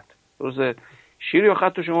یا خط. درسته؟ شیر یا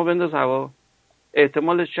خط رو شما بنداز هوا،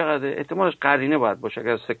 احتمالش چقدره؟ احتمالش قرینه باید باشه.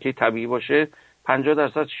 اگر سکه طبیعی باشه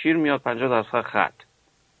 50% شیر میاد، 50% خط.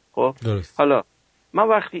 خب حالا من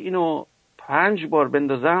وقتی اینو 5 بار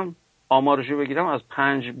بندازم، آمارشو بگیرم، از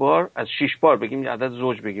 5 بار، از 6 بار بگیم، عدد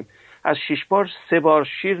زوج بگیم، از 6 بار 3 بار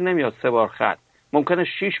شیر نمیاد، 3 بار خط. ممکنه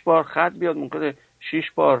 6 بار خط بیاد، ممکنه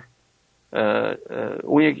 6 بار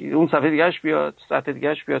اون صفحه دیگهش بیاد، سطح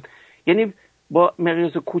دیگهش بیاد. یعنی با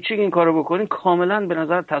مقیاس کوچیک این کارو بکنین کاملا به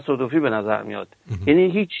نظر تصادفی به نظر میاد. یعنی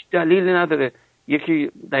هیچ دلیلی نداره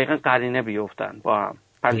یکی دقیقاً قرینه بیفتن با هم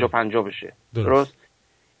 50-50 بشه. درست؟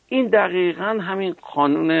 این دقیقاً همین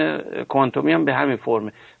قانون کوانتومی هم به همین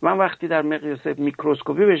فرمه. من وقتی در مقیاس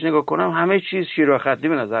میکروسکوپی بهش نگاه کنم همه چیز شیره خطی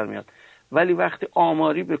به نظر میاد، ولی وقتی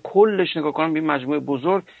آماری به کلش نگاه کنم، به مجموعه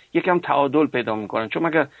بزرگ، یکم تعادل پیدا میکنن. چون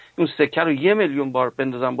اگر اون سکه رو 1 میلیون بار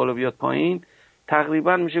بندازم بالا بیاد پایین،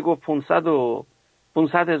 تقریبا میشه گفت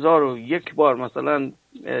 500,001 بار مثلا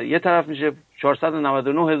یه طرف میشه،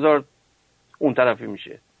 499,000 اون طرفی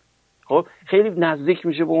میشه. خب خیلی نزدیک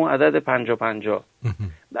میشه به اون عدد 50-50.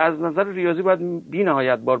 از نظر ریاضی باید بی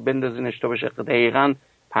نهایت بار بندازینش تا بشه دقیقاً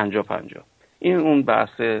 50-50. این اون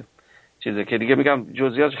بحث چیزه که دیگه میگم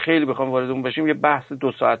جزئیات خیلی بخوام وارد اون بشیم یه بحث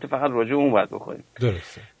 2 ساعته فقط راجع اون باید بکنیم.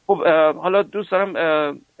 درسته. خب حالا دوست دارم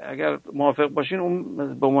اگر موافق باشین اون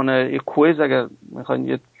به عنوان یه کویز اگر میخواین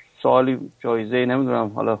یه سوالی جایزه نمیدونم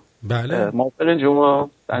حالا موافقین شما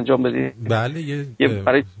انجام بدید؟ بله. یه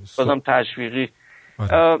برای بازم تشویقی.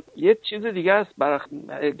 یه چیز دیگه است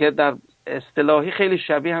که در اصطلاحی خیلی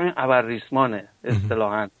شبیه همین ابرریسمانه.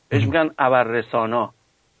 اصطلاحاً بهش میگن ابررسانا.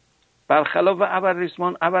 برخلاف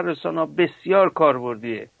ابررسانا بسیار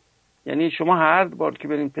کاربردیه. یعنی شما هر بار که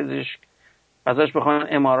برین پزشک ازش بخوان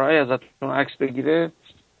MRI ازتون عکس بگیره،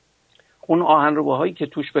 اون آهنرباهایی که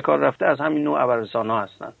توش به کار رفته از همین نوع ابررسانا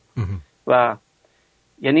هستن. و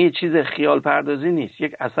یعنی یه چیز خیال پردازی نیست،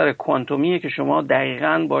 یک اثر کوانتومیه که شما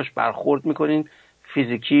دقیقاً باش برخورد میکنین،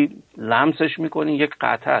 فیزیکی لمسش میکنین، یک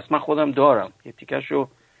قطعه است. من خودم دارم یه تیکشو،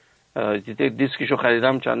 دیسکشو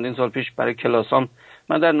خریدم چندین سال پیش برای کلاسام.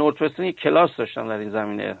 من در نورت وسترن یک کلاس داشتم در این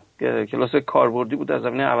زمینه، کلاس کاربردی بود در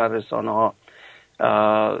زمینه خبررسانه ها.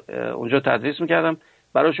 اونجا تدریس میکردم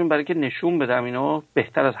براشون، برای که نشون بدم اینا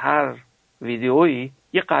بهتر از هر ویدیویی.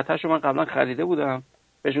 یه قطعهشو من قبلا خریده بودم،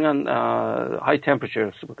 بهش میگن های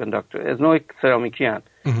تمپرچر سوپرکانداکتور، از نوع سرامیکی هن.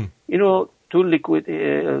 اینو تو لیکوید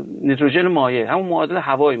نیتروژن مایع، همون معادل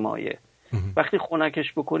هوای مایع، وقتی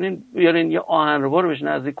خنکش بکنین بیارین یه آهنربا رو بهش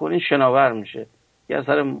نزدیک کنین، شناور میشه. یه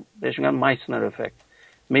اثر بهش میگن مایسنر افکت.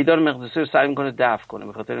 میدان مغناطیسی رو سعی میکنه دفع کنه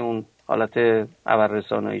به خاطر اون حالت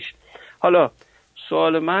خبررساناییش. حالا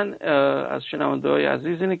سوال من از شنونده‌های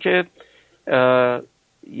عزیز اینه که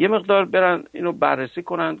یه مقدار برن اینو بررسی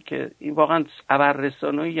کنن که این واقعا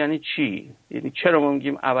خبررسانایی یعنی چی؟ یعنی چرا ما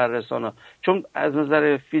میگیم خبررسانا؟ چون از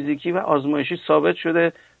نظر فیزیکی و آزمایشی ثابت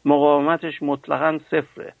شده مقاومتش مطلقاً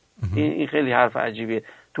صفره. این خیلی حرف عجیبیه.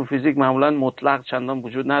 تو فیزیک معمولاً مطلق چندان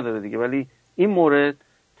وجود نداره دیگه، ولی این مورد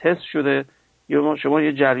تست شده. شما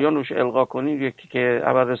یه جریان روش القا کنید، یکی که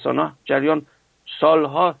خبررسانا، جریان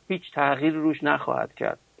سالها هیچ تغییر روش نخواهد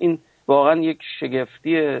کرد. این واقعا یک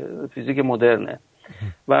شگفتی فیزیک مدرنه.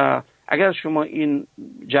 و اگر شما این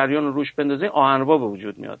جریان رو روش بندازین، آهنربا به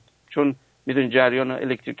وجود میاد، چون میدونید جریان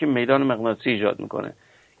الکتریکی میدان مغناطیسی ایجاد میکنه.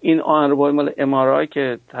 این آهنربای مال MRI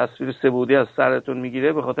که تصویر سه‌بعدی از سرتون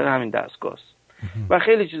میگیره به خاطر همین دستگاه است. و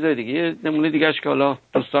خیلی چیزای دیگه. یه نمونه دیگه‌اش که حالا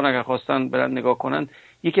دوستان اگر خواستن برن نگاه کنن،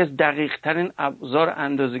 یکی از دقیق ترین ابزار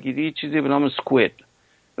اندازه‌گیری چیزی به نام سکوید،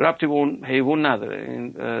 ربطی به اون حیوان نداره،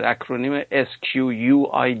 این اکرونیم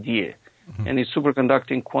SQUID، یعنی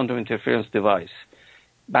Superconducting Quantum Interference Device.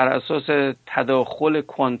 بر اساس تداخل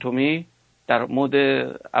کوانتومی در مود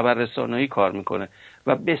خبررسانایی کار میکنه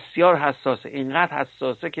و بسیار حساسه. اینقدر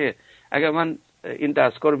حساسه که اگر من این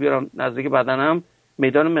دستگاه رو بیارم نزدیک بدنم،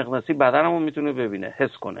 میدان مغناطیسی بدنمو میتونه ببینه،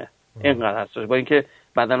 حس کنه. اینقدر حساسه، با اینکه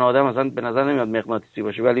بدن آدم مثلا به نظر نمیاد مغناطیسی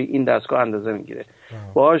باشه، ولی این دستگاه اندازه میگیره.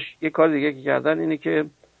 باهاش یه کار دیگه که کردن اینه که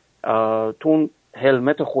تو اون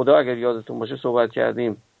هلمت خدا، اگر یادتون باشه صحبت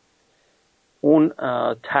کردیم، اون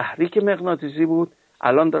تحریک مغناطیسی بود.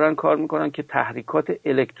 الان دارن کار میکنن که تحریکات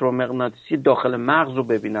الکترومغناطیسی داخل مغز رو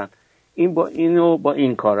ببینن. اینو با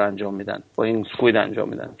این کار انجام میدن، با این سکوید انجام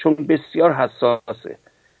میدن، چون بسیار حساسه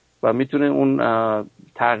و میتونه اون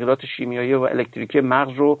تغییرات شیمیایی و الکتریکی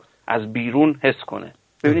مغز رو از بیرون حس کنه.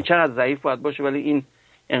 ببینید چقدر ضعیف باید باشه، ولی این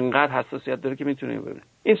انقدر حساسیت داره که میتونه ببینه.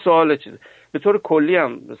 این سوال چیزه. به طور کلی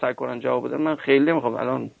هم سعی کنن جواب بدن. من خیلی نمیخوام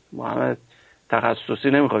الان محمد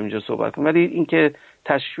تخصصی نمیخوام اینجا صحبت کنم، ولی این که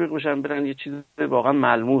تشویق بشن برن یه چیز واقعا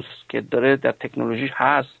ملموس که داره در تکنولوژی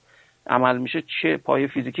هست، عمل میشه، چه پایه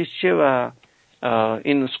فیزیکیش چیه، و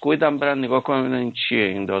این سکوید هم برن نگاه کنن این چیه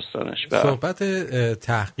این داستانش. صحبت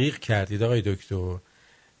تحقیق کردید آقای دکتر.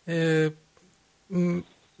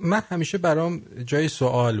 من همیشه برام جای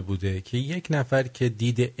سوال بوده که یک نفر که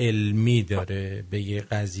دید علمی داره به یه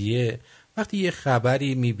قضیه، وقتی یه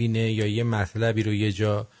خبری میبینه یا یه مطلبی رو یه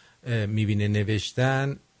جا میبینه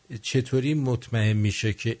نوشتن، چطوری مطمئن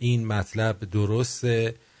میشه که این مطلب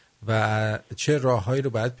درسته و چه راههایی رو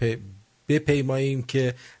باید بپیماییم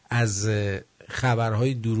که از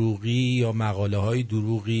خبرهای دروغی یا مقاله‌های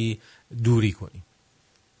دروغی دوری کنیم؟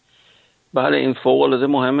 بله، این فوق‌العاده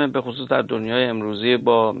مهمه، به خصوص در دنیای امروزی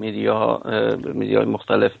با میدیاهای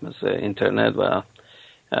مختلف مثل اینترنت و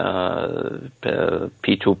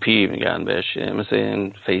P2P میگن بهش، مثل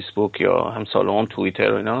این فیسبوک یا همسال اون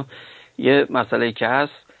توییتر و اینا. یه مسئله که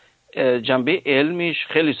هست، جنبه علمیش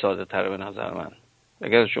خیلی ساده تره به نظر من.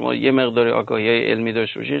 اگر شما یه مقداری آگاهی علمی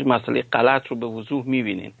داشته باشید، مسئله غلط رو به وضوح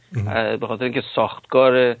میبینین، به خاطر اینکه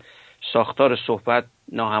ساختار صحبت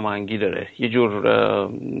ناهماهنگی داره، یه جور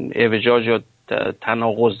اعوجاج یا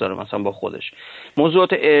تناقض داره مثلا با خودش. موضوعات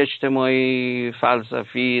اجتماعی،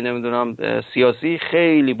 فلسفی، نمیدونم سیاسی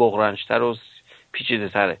خیلی بغرنج‌تر و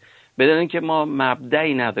پیچیده‌تره، بدون اینکه ما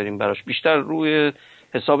مبدعی نداریم براش، بیشتر روی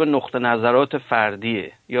حساب نقطه نظرات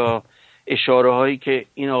فردیه یا اشاره هایی که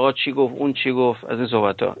این آقا چی گفت، اون چی گفت، از این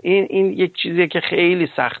صحبت ها. این یک چیزیه که خیلی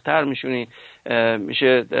سخت‌تر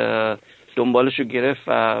میشه دنبالشو گرفت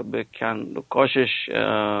و به کاشش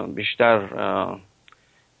بیشتر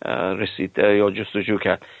رسید یا جستجو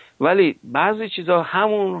کرد. ولی بعضی چیزا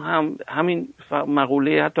همین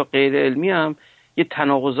مقوله حتی غیر علمی هم یه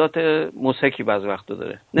تناقضات مضحکی بعضی وقتا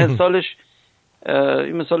داره.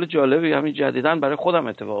 این مثال جالبی همین جدیداً برای خودم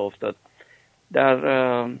اتفاق افتاد.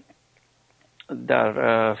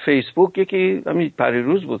 در فیسبوک یکی همین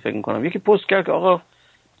پریروز بود فکر می‌کنم، یکی پست کرد که آقا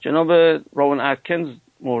جناب روان اتکینز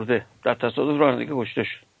مرده، در تصادف رانندگی کشته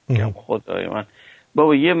شد. خدای من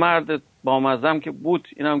بابا، یه مرد با مزم که بود،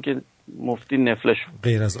 اینم که مفتی نفلش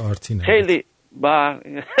غیر از آرتین خیلی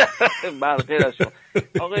غیر از شما.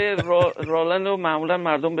 آقای رولند رو معمولا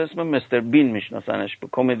مردم به اسم مستر بین میشناسنش، به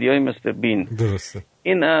کمدیای مستر بین. درسته.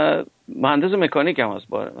 این مهندس مکانیک هم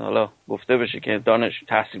هست، حالا گفته بشه که دانش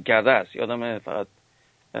تحصیل کرده است، یادم فقط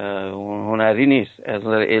هنری نیست، از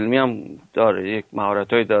نظر علمی هم داره، یک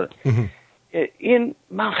مهارتایی داره. این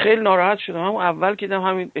من خیلی ناراحت شدم. همون اول که دیدم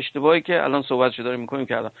همین اشتباهی که الان صحبتشو داریم میکنیم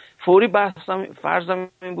کردم، فوری بحثم فرضم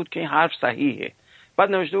این بود که این حرف صحیحه.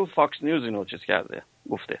 بعد نوشته بود فاکس نیوز اینو چیز کرده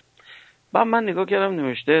گفته. بعد من نگاه کردم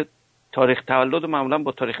نوشته تاریخ تولد معمولا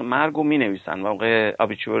با تاریخ مرگو مینویسن، موقع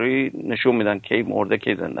ابیچوری نشون میدن کی مرده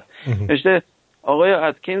کی زنده. نوشته آقای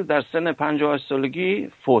اتکینز در سن 58 سالگی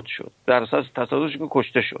فوت شد در اساس تصادفی که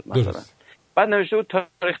کشته شد مثلا. بعد نوشته بود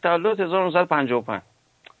تاریخ تولد 1955.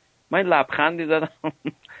 من لبخندی زدم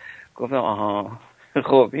گفتم آها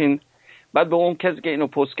خب این. بعد به اون کسی که اینو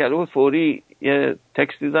پست کرده بود فوری یه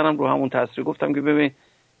تکستی زدم رو همون تصویر، گفتم که ببین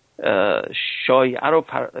شایعه رو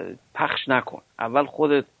پخش نکن، اول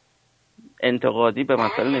خودت انتقادی به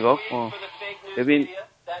مسئله نگاه کن ببین.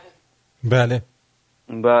 بله.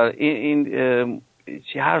 و این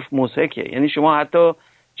چی حرف موسیقیه، یعنی شما حتی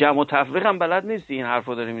جمع و تفریق هم بلد نیستی این حرف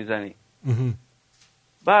رو داری میزنی.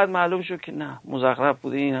 بعد معلوم شد که نه مزخرف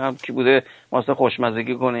بوده، این هم کی بوده واسه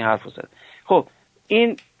خوشمزگی کنه این حرف رو زد. خب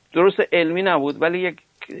این درست علمی نبود ولی یک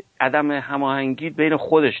عدم هماهنگی بین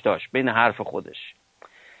خودش داشت، بین حرف خودش.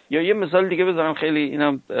 یا یه مثال دیگه بزنم، خیلی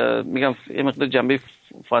اینم میگم یه مقدار جنبه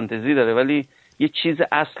فانتزی داره ولی یه چیز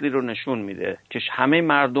اصلی رو نشون میده که همه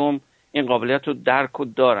مردم این قابلیت رو درک و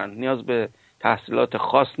دارن، نیاز به تحصیلات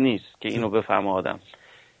خاص نیست که اینو بفهمه آدم.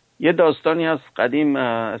 یه داستانی از قدیم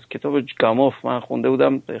از کتاب گاموف من خونده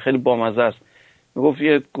بودم، خیلی بامزه است. میگفت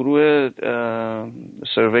یه گروه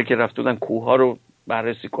سروی که رفته بودن کوه ها رو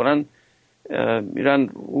بررسی کنن، میرن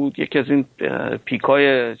رو یکی از این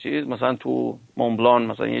پیکای چیز مثلا تو مونبلان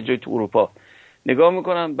مثلا یه جای تو اروپا نگاه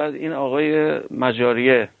میکنن. بعد این آقای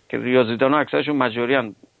مجاریه که ریاضیدانا اکثرشون مجاری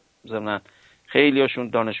هم زمنن، خیلی هاشون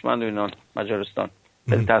دانشمند و اینان مجارستان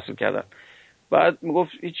خیلی تحصیل کردن. بعد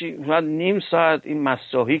میگفت هیچی، بعد نیم ساعت این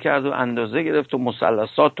مساحی کرد و اندازه گرفت و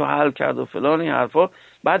مثلثات رو حل کرد و فلان این حرفا.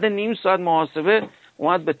 بعد نیم ساعت محاسبه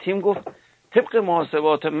اومد به تیم گفت طبق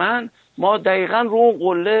محاسبات من ما دقیقاً رو اون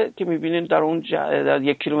قله که میبینین در اون در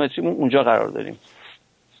 1 کیلومتری اونجا قرار داریم.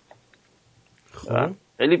 خب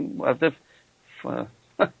خیلی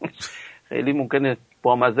خیلی ممکنه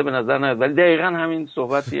بامزه به نظر نیاد ولی دقیقاً همین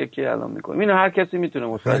صحبتیه که الان میکنیم. اینو هر کسی میتونه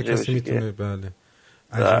متوجه بشه. میتونه. بله.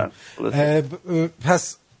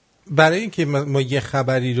 پس برای اینکه ما یه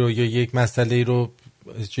خبری رو یا یک مسئله رو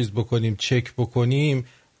چیز بکنیم، چک بکنیم،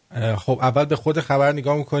 خب اول به خود خبر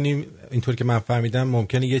نگاه میکنیم. اینطور که من فهمیدم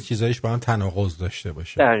ممکنه یه چیزایش با هم تناقض داشته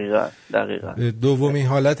باشه. دقیقاً. دومین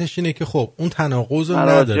حالتش اینه که خب اون تناقض رو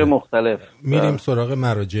نداره، مختلف میریم سراغ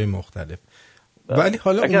مراجع مختلف. ولی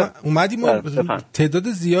حالا اومدیم تعداد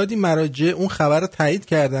زیادی مراجع اون خبر رو تایید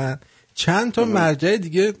کردن، چند تا مرجع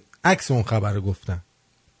دیگه عکس اون خبر رو گفتن.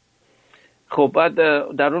 خب بعد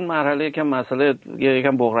در اون مرحله که مسئله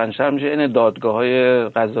یکم بحران‌تر میشه، این دادگاه‌های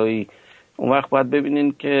قضایی. اون وقت باید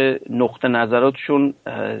ببینین که نقطه نظراتشون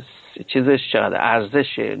چیزش چقدر،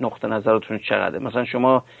 ارزش نقطه نظراتشون چقدره. مثلا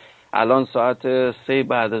شما الان ساعت 3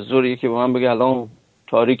 بعد از ظهر که به من بگه الان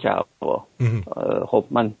تاریک هوا، خب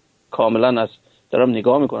من کاملا دارم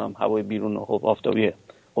نگاه میکنم هوای بیرون، خب آفتابیه،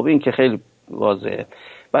 خب این که خیلی واضحه.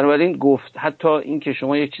 بنابراین گفت حتی این که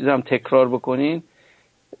شما یک چیز هم تکرار بکنین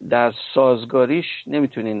در سازگاریش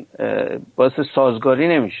نمیتونین، باعث سازگاری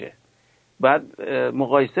نمیشه. بعد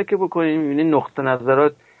مقایسه که بکنین میبینین نقطه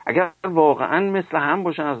نظرات اگر واقعا مثل هم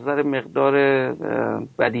باشن از نظر مقدار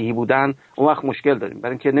بدیهی بودن، اون وقت مشکل داریم،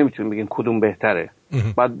 برای اینکه نمیتونیم بگیم کدوم بهتره.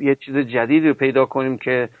 بعد یه چیز جدیدی رو پیدا کنیم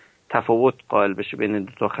که تفاوت قائل بشه بین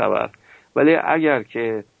دو تا خبر. ولی اگر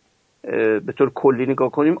که به طور کلی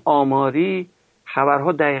نگاه کنیم، آماری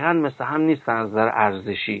خبرها دقیقاً مثل هم نیستن از نظر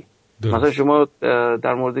ارزشی. مثلا شما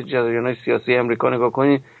در مورد جریان‌های سیاسی امریکا نگاه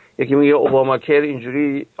کنید، یکی میگه اوباما کر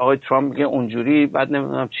اینجوری، آقای ترامپ میگه اونجوری، بعد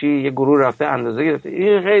نمیدونم چی، یه گروه رفته اندازه گرفته.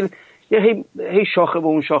 این خیلی هی شاخه به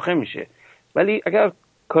اون شاخه میشه. ولی اگر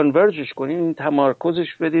کانورجش کنین،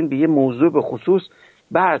 تمرکزش بدین به یه موضوع به خصوص،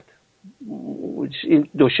 بعد این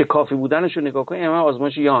دو شکافی بودنش رو نگاه کنین، همه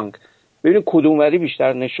آزمایش یانگ، ببینید کدوم وری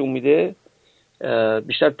بیشتر نشون میده،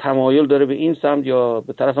 بیشتر تمایل داره به این سمت یا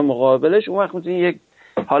به طرف مقابلش. اون وقت میتونین یک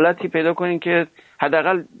حالتی پیدا کنین که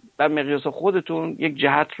حداقل در مقیاس خودتون یک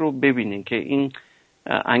جهت رو ببینین که این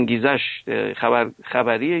انگیزش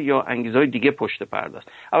خبریه یا انگیزهای دیگه پشت پرده است.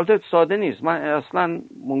 البته ساده نیست، من اصلا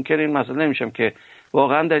منکر این مسئله نمیشم که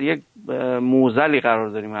واقعا در یک معضلی قرار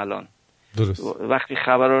داریم الان. درست. وقتی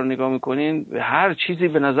خبرها رو نگاه میکنین هر چیزی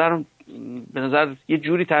به نظر به نظر یه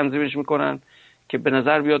جوری تنظیمش میکنن که به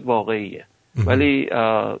نظر بیاد واقعیه، ولی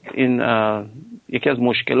این یکی از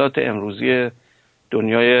مشکلات امروزی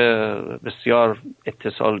دنیای بسیار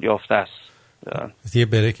اتصال یافته است. یه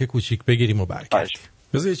بریک کوچیک بگیریم و برگردیم.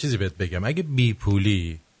 بذار یه چیزی بهت بگم، اگه بی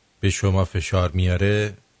پولی به شما فشار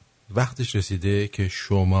میاره، وقتش رسیده که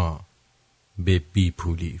شما به بی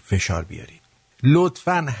پولی فشار بیارید.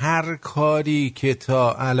 لطفاً هر کاری که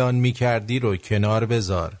تا الان میکردی رو کنار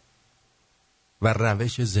بذار و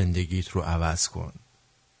روش زندگیت رو عوض کن،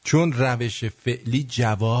 چون روش فعلی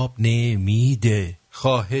جواب نمیده.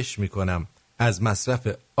 خواهش میکنم از مصرف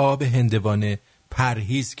آب هندوانه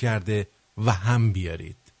پرهیز کرده و هم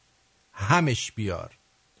بیارید. همش بیار.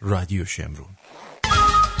 رادیو شمرون.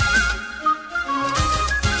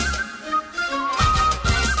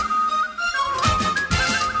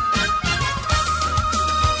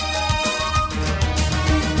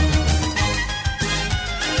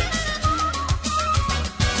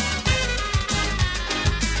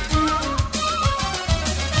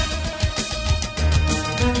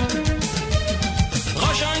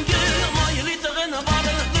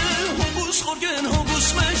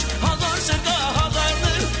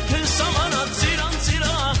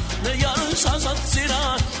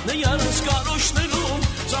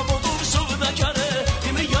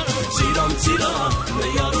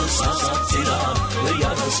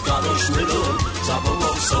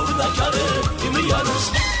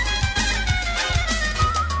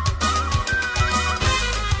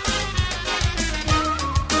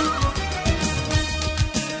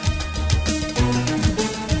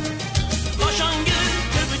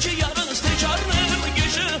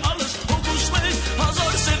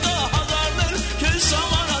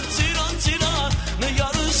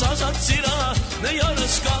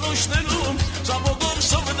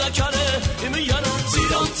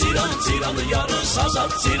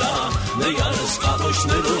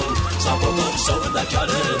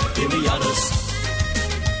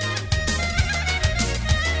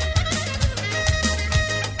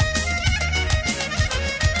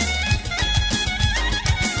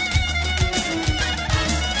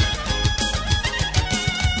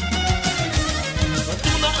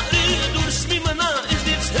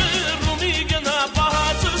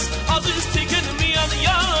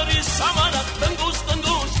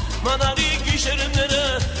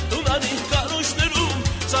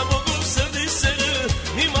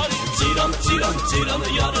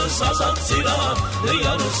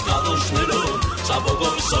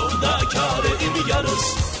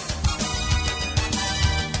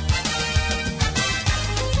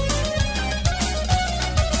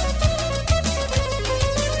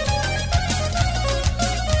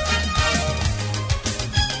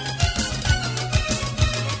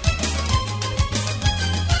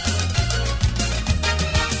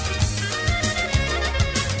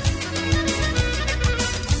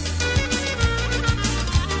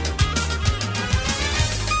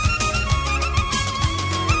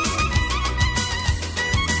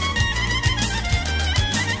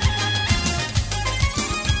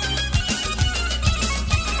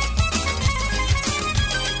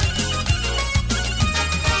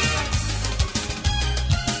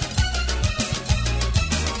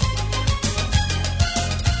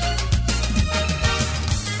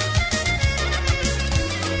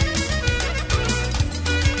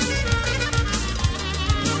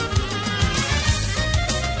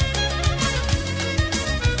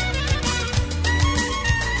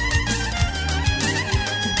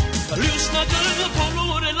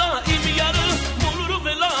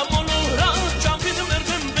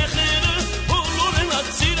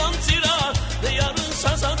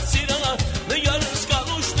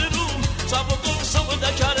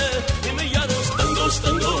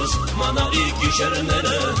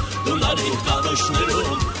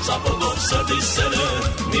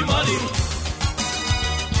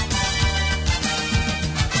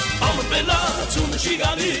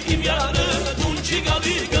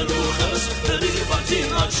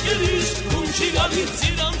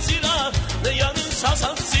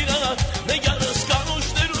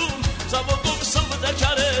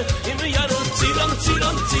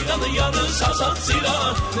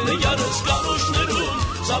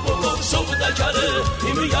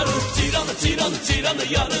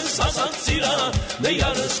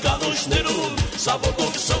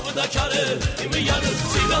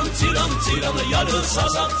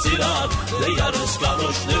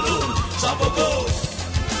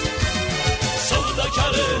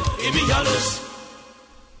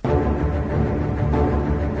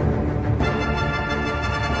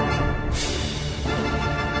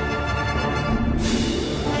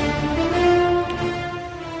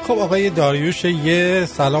 خب آقای داریوش یه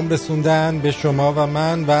سلام رسوندن به شما و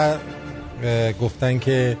من و گفتن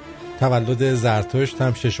که تولد زرتشت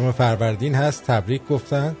هم 6 فروردین هست، تبریک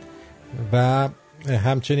گفتن و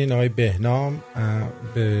همچنین آقای بهنام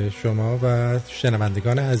به شما و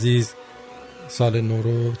شنوندگان عزیز سال نو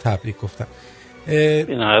رو تبریک گفتن.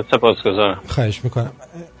 نهایت سپاسگزارم. خواهش میکنم.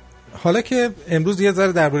 حالا که امروز یه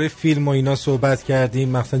ذره درباره فیلم و اینا صحبت کردیم،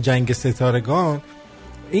 مثلا جنگ ستارگان،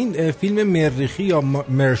 این فیلم مریخی یا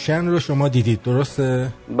مرشن رو شما دیدید درسته؟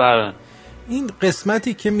 بله. این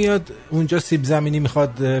قسمتی که میاد اونجا سیب زمینی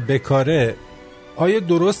میخواد بکاره آیا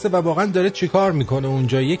درسته و واقعا داره چیکار میکنه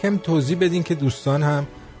اونجا؟ یکم توضیح بدین که دوستان هم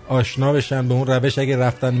آشنا بشن به اون روش، اگه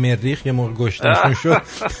رفتن مریخ یه موقع گشتنشون شد.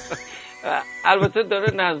 البته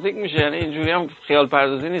داره نزدیک میشه، یعنی اینجوری هم خیال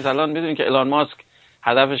پردازی نیست. الان میدونین که ایلان ماسک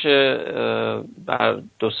هدفش بر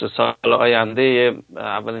 2-3 سال آینده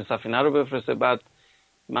اولین سفینه رو بفرسته. بعد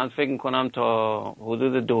من فکر میکنم تا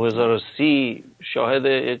حدود 2030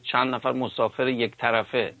 شاهد چند نفر مسافر یک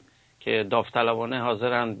طرفه که داوطلبانه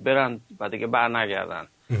حاضرن برن و دیگه بر نگردن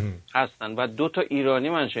هستن. و 2 ایرانی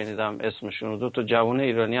من شنیدم اسمشون، 2 جوان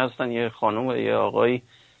ایرانی هستن، یه خانم و یه آقایی،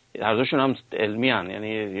 هر دوشون هم علمی هن، یعنی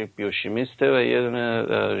یک بیوشیمیسته و یه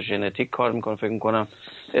دونه ژنتیک کار میکنه. فکر میکنم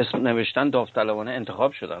اسم نوشتن داوطلبانه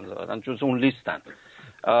انتخاب شدن، ظاهرا جز اون لیستن.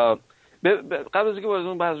 قبل از اینکه وارد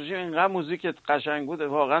اون بحث بشیم، اینقدر موزیک قشنگ بود،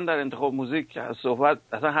 واقعا در انتخاب موزیک صحبت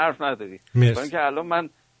اصلا حرف نداری. چون که الان من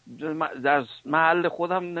در محل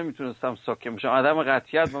خودم نمیتونستم ساکن بشم، عدم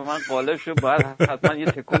قطعیت و من غالب شد، باید حتما یه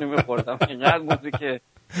تکونی میخوردم. اینقدر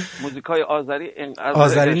موزیکای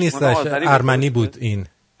آذری نیستش، ارمنی بود. این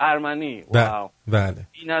ارمنی، واو، بله،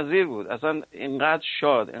 بی‌نظیر بود. اصلا اینقدر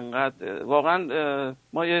شاد، اینقدر واقعا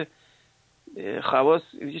ما یه خواص،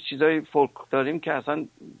 یه چیزای فولک داریم که اصلا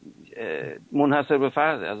منحصر به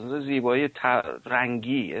فرد، از زیبایی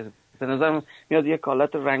رنگی به نظر میاد، یک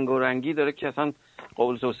حالت رنگ و رنگی داره که اصلا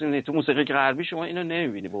قابل توصیف نیست. تو موسیقی غربی شما اینو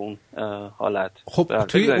نمیبینی به اون حالت. خب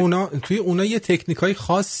توی اونا یه تکنیکای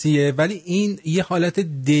خاصیه، ولی این یه حالت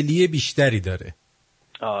دلی بیشتری داره.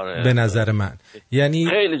 آره، به نظر من یعنی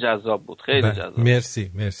خیلی جذاب بود، خیلی جذاب.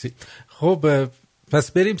 مرسی. خب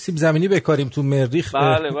پس بریم سیب زمینی بکاریم تو مریخ.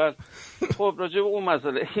 بله. خب راجع به اون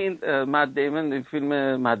مسئله، این مد دیمن، این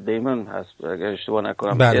فیلم مد دیمن هست اگر اشتباه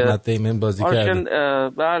نکنم. بله، مد دیمن بازی کرده.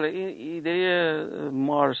 بله، این ایده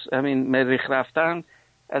مارس، همین مریخ رفتن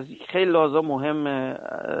از خیلی لحاظا مهمه.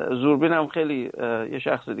 زوربین هم خیلی، یه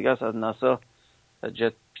شخص دیگه است از ناسا،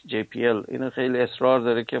 JPL، اینو خیلی اصرار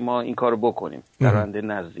داره که ما این کارو بکنیم در آینده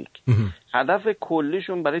نزدیک. هدف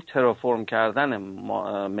کلیشون برای ترافورم کردن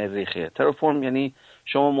مریخه. ترافورم یعنی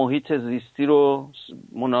شما محیط زیستی رو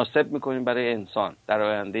مناسب میکنین برای انسان در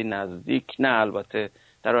آینده نزدیک، نه البته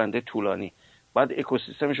در آینده طولانی. بعد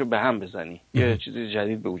اکوسیستمش رو به هم بزنی، یه چیزی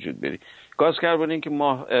جدید به وجود بیاری. گاز کربونی که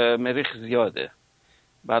مریخ زیاده،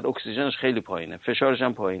 بعد اکسیژنش خیلی پایینه، فشارش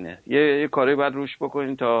هم پایینه. یه کاری بعد روش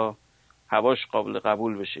بکنین تا هواش قابل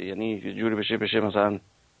قبول بشه، یعنی یه جوری بشه مثلا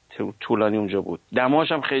طولانی اونجا بود.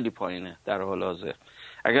 دماش هم خیلی پایینه در حال حاضر.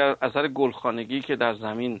 اگر اثر گلخانگی که در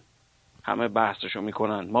زمین همه بحثشو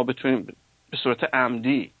میکنن ما بتونیم به صورت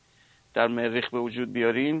عمدی در مریخ به وجود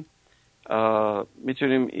بیاریم،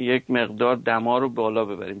 میتونیم یک مقدار دما رو بالا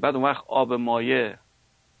ببریم. بعد اون وقت آب مایع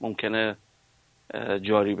ممکنه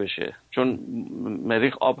جاری بشه، چون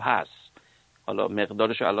مریخ آب هست. حالا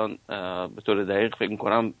مقدارش الان به طور دقیق فکر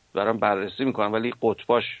میکنم دارم بررسی میکنم، ولی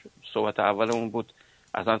قطباش صحبت اولمون بود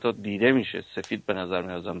اصلا تا دیده میشه، سفید به نظر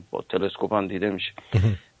میاد، با تلسکوپ هم دیده میشه.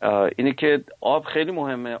 اینه که آب خیلی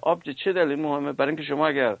مهمه. آب چه دلیل مهمه؟ برای اینکه شما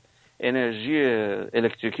اگر انرژی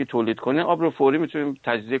الکتریکی تولید کنین، آب رو فوری میتونیم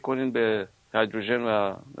تجزیه کنین به هیدروژن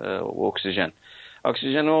و اکسیژن.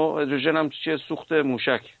 اکسیژن و هیدروژن هم چیه؟ سوخت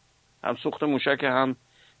موشک، هم سوخت موشک، هم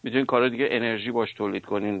میتونین کار دیگه انرژی باش تولید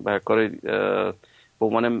کنین. برای کار به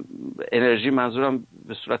عنوان انرژی منظورم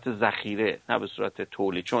به صورت ذخیره، نه به صورت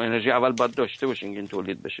تولید، چون انرژی اول باید داشته باشین که این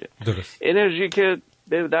تولید بشه. درست. انرژی که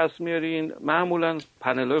به دست میارین معمولا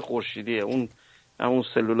پنل‌های خورشیدیه، اون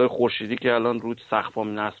سلولای خورشیدی که الان رو سقف‌ها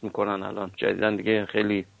نصب میکنن، الان جدیدن دیگه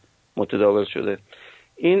خیلی متداول شده.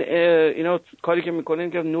 اینا کاری که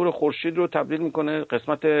میکنن که نور خورشید رو تبدیل میکنه،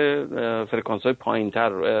 قسمت فرکانس‌های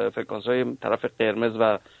پایین‌تر، فرکانس‌های طرف قرمز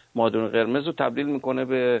و مادون قرمز رو تبدیل میکنه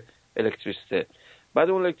به الکتریسیته. بعد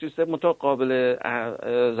اون الکتریسیته مطابق قابل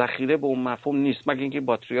ذخیره به اون مفهوم نیست، مگه اینکه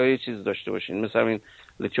باتریای چیز داشته باشین، مثلا این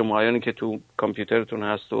لیتیوم آیونی که تو کامپیوترتون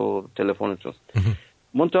هست و تلفنتون.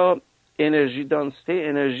 منتها انرژی دانسته،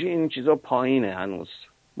 انرژی این چیزا پایینه. هنوز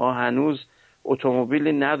ما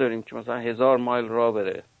اتومبیلی نداریم که مثلا 1000 مایل راه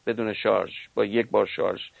بره بدون شارژ، با یک بار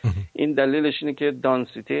شارژ. این دلیلش اینه که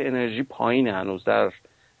دانسیته انرژی پایینه هنوز. در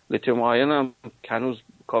لیتیوم آیون هم هنوز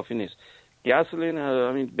کافی نیست. گاسولین،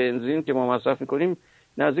 همین بنزین که ما مصرف میکنیم،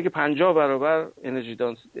 نزدیک 50 برابر انرژی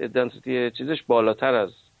دنسیتی چیزش بالاتر از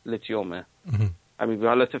لیتیومه، همین به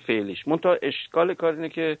حالت فعلیش. منتها اشکال کار اینه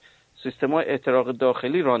که سیستم‌های احتراق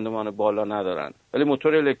داخلی راندمان بالا ندارن، ولی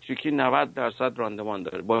موتور الکتریکی 90% راندمان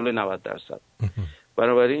داره، بالای 90%.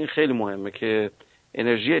 بنابراین این خیلی مهمه که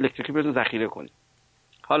انرژی الکتریکی بتونید ذخیره کنید.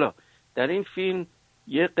 حالا در این فیلم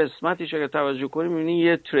یه قسمتیش اگر توجه کنیم می‌بینید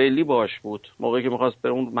یه تریلی باش بود، موقعی که می‌خواست به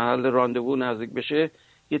اون محل راندوو نزدیک بشه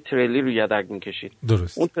یه تریلی رو یدک می‌کشید.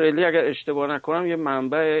 درست. اون تریلی اگر اشتباه نکنم یه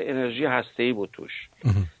منبع انرژی هسته‌ای بود توش.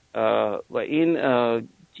 و این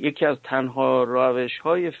یکی از تنها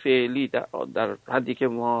روش‌های فعلی در حدی که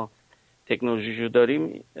ما تکنولوژیشو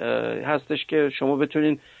داریم هستش که شما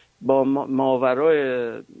بتونین با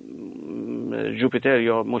ماورای جوپیتر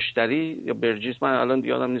یا مشتری یا برجیس، من الان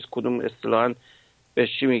یادم نیست کدوم اصطلاحاً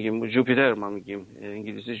بهش چی میگیم، جوپیتر ما میگیم،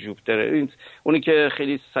 انگلیسی جوپیتر، اونی که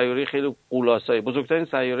خیلی سیاره خیلی قولاسایی، بزرگترین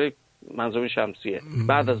سیاره منظومه شمسیه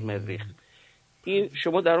بعد از مریخ. این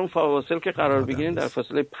شما در اون فواصل که قرار بگیرین، در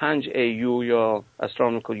فاصله 5 AU یا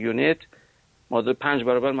استرونومیکال یونیت، ماده 5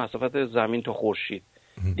 برابر مسافت زمین تا خورشید،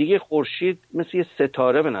 دیگه خورشید مثل یه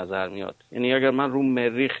ستاره به نظر میاد. یعنی اگر من رو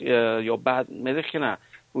مریخ یا بعد مریخ که نه،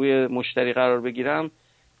 روی مشتری قرار بگیرم،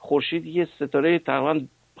 خورشید یه ستاره تقریبا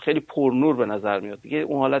خیلی پرنور به نظر میاد. دیگه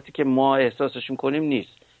اون حالتی که ما احساسش میکنیم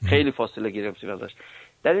نیست، خیلی فاصله گرفتیم ازش.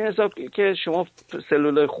 در این حساب که شما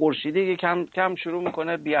سلولای خورشیدی کم کم شروع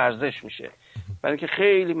میکنه بی ارزش میشه، برای اینکه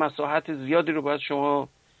خیلی مساحت زیادی رو باید شما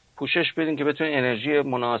پوشش بدین که بتونین انرژی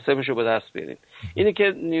مناسبش رو به دست بیارین. اینه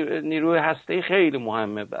که نیروی هسته‌ای خیلی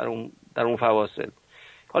مهمه در اون فواصل.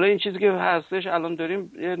 حالا این چیزی که هستش الان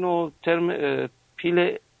داریم یه نوع ترم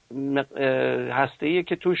پیل هسته‌ایه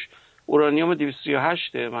که توش اورانیوم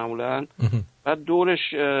 238 معمولاً، بعد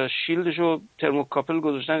دورش شیلدش رو ترموکاپل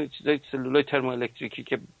گذاشتن، چیزای سلولای ترموالکتریکی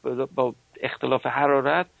که با اختلاف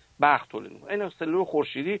حرارت برق تولید میکنه. این سلول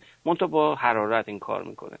خورشیدی منتها با حرارت این کار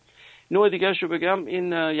میکنه. نوع دیگه‌شو بگم،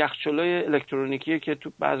 این یخچالای الکترونیکیه که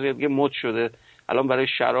تو بعضی دیگه مد شده الان برای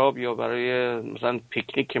شراب یا برای مثلا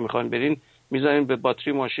پیکنیک که میخواین برین، میذارین به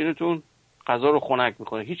باتری ماشینتون، غذا رو خنک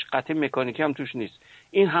میکنه، هیچ قطعه مکانیکی هم توش نیست.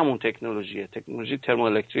 این همون تکنولوژی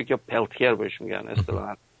ترموالکتریک یا پلتیر بهش میگن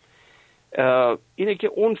اصطلاحاً. اینه که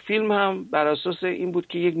اون فیلم هم بر اساس این بود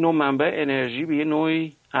که یک نوع منبع انرژی به یه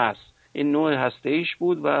نوعی هست، این نوع هسته‌ایش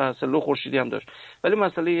بود و سلول خورشیدی هم داشت. ولی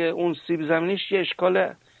مسئله اون سیب زمینیش یه اشکال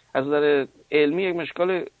از نظر علمی، یک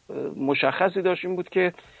مشکل مشخصی داشت، این بود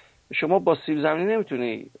که شما با سیب زمینی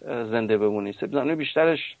نمیتونی زنده بمونی. سیب زمینی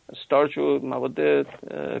بیشترش استارچ و مواد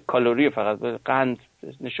کالری فقط به قند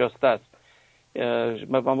نشسته است.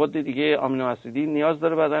 مواد دیگه آمینو اسیدی نیاز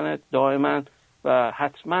داره بدنت دائما، و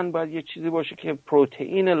حتما باید یه چیزی باشه که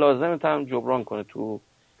پروتئین لازمت هم جبران کنه تو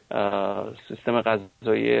سیستم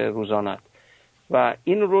غذایی روزانت. و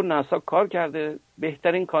این رو ناسا کار کرده.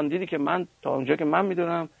 بهترین کاندیدی که من تا اونجا که من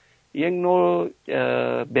میدونم یک نوع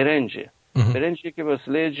برنجی که به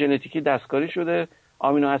وسیله ژنتیکی دستکاری شده،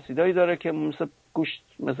 آمینو اسیدایی داره که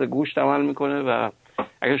مثل گوشت عمل میکنه و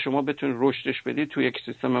اگر شما بتونید رشدش بدید تو یک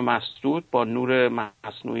سیستم مسدود با نور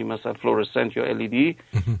مصنوعی مثلا فلورسنت یا LED،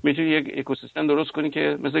 میتونید یک اکوسیستم درست کنی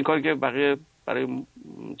که مثل این کاری که بقیه برای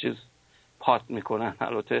چیز پات میکنن.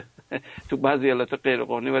 البته تو بعضی ایالات غیر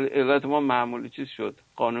قانونی، ولی ایالت ما معمولی چیز شد،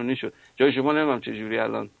 قانونی شد. جای شما نمیدونم چه جوری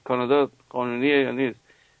الان، کانادا قانونیه یا نیست؟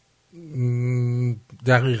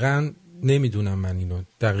 دقیقاً نمیدونم، من اینو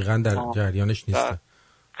دقیقاً در جریانش نیستم.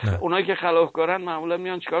 اونایی که خلافکارن معمولا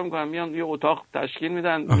میان چیکار میکنن؟ میان یه اتاق تشکیل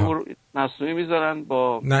میدن، نور مصنوعی میذارن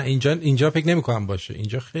با نه اینجا فکر نمیکنم باشه،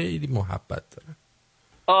 اینجا خیلی محبت دارن.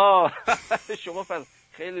 شما پس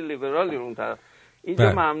خیلی لیبرالی اون طرف.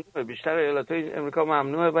 اینجا ممنوعه، بیشتر ایالت‌های امریکا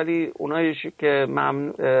ممنوعه، ولی اونایش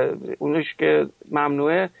که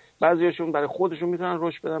ممنوعه بعضیاشون برای خودشون میتونن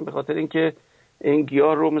رشد بدن، به خاطر اینکه این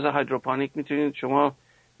گیاه رو مثل هایدروپونیک میتونید شما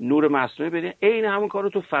نور مصنوعی بدین. عین همون کارو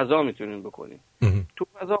تو فضا میتونین بکنین. تو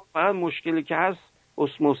فضا فقط مشکلی که هست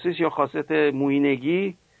اسموسیس یا خاصیت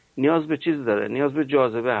موینگی نیاز به چیز داره، نیاز به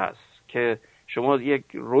جاذبه هست که شما یک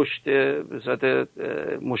رشد به صورت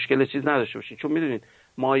مشکل چیز نداشته باشین، چون میدونید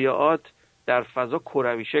مایعات در فضا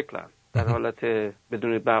کروی شکلن در حالت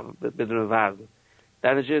بدون وزن،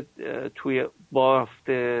 در نتیجه توی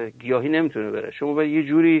بافت گیاهی نمیتونه بره. شما باید یه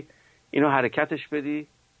جوری اینو حرکتش بدی،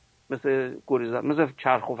 مثل گریزه، مثل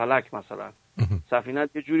چرخ و فلک مثلا. سفینه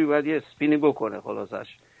یه جوری باید یه اسپینی بکنه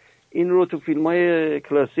خلاصش. این رو تو فیلم‌های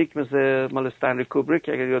کلاسیک مثل مال استنلی کوبریک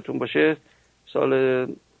اگر یادتون باشه سال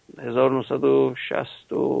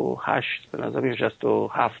 1968 به نظر میاد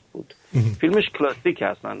 67 بود. فیلمش کلاسیک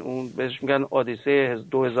هستن، اون بهش میگن آدیسه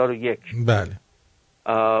 2001. بله.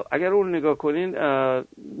 اگر اون نگاه کنین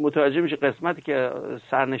متوجه میشه قسمتی که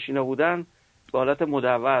سرنشینا بودن به حالت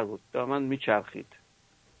مدور بود، دائما میچرخید.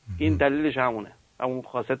 این دلیلش همونه، همون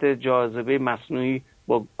خاصیت جاذبه مصنوعی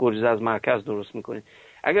با گریز از مرکز درست میکنین.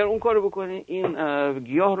 اگر اون کارو بکنین این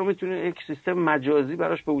گیاه رو میتونین یک سیستم مجازی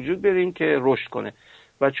براش به وجود بیارین که رشد کنه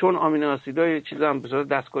و چون آمینو اسیدای چیزا هم به صورت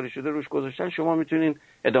دستکاری شده روش گذاشتن، شما میتونین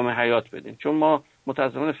ادامه حیات بدین. چون ما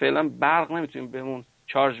متأسفانه فعلا برق نمیتونیم بهمون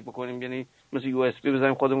چارج بکنیم، یعنی مثل یو اس بی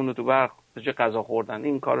بزنیم خودمون رو تو برق به جای غذا خوردن.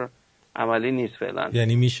 این کار عملی نیست فعلا.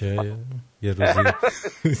 یعنی میشه یه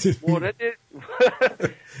روزی مورد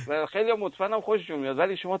و خیلی مطمئنم خوششون میاد،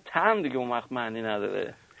 ولی شما طعم دیگه اون وقت معنی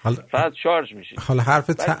نداره، فقط شارژ میشید. حالا حرف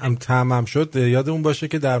طعم شد، یادمون باشه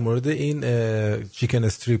که در مورد این چیکن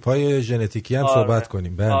استریپ های ژنتیکی هم صحبت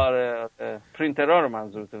کنیم. بله. آره پرینترها رو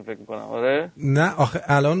منظورتون فکر می‌کنم. آره نه آخه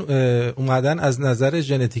الان اومدن از نظر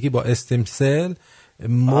ژنتیکی با استم سل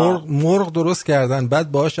مرغ درست کردن،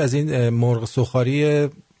 بعد باش از این مرغ سوخاری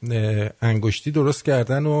انگشتی درست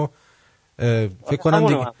کردن و فکر کنم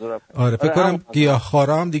دیگه فکر کنم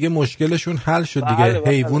گیاهخوارا هم دیگه مشکلشون حل شد دیگه.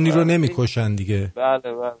 حیوانی رو نمیکشن دیگه.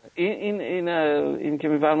 بله این که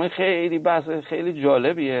میفرمایید خیلی بحث خیلی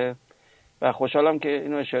جالبیه و خوشحالم که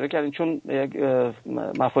اینو اشاره کردین، چون یک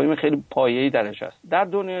مفاهیم خیلی پایه‌ای درش هست. در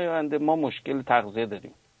دنیای آینده ما مشکل تغذیه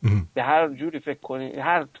داریم. به هر جوری فکر کنیم،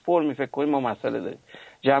 هر فرمی فکر کنیم، ما مسئله داریم.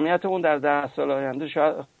 جمعیتمون در 10 سال آینده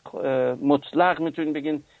شاید مطلق میتونین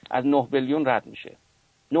بگین از 9 بیلیون رد میشه.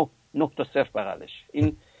 9 تا 0 بغلش.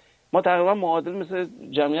 این ما تقریبا معادل مثل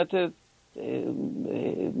جمعیت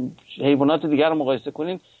حیوانات دیگر رو مقایسه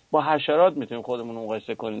کنین با حشرات میتونیم خودمون رو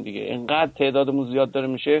مقایسه کنیم دیگه. اینقدر تعدادمون زیاد داره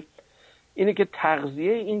میشه. اینه که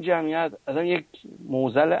تغذیه این جمعیت اصلا یک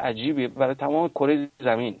معضل عجیبیه برای تمام کره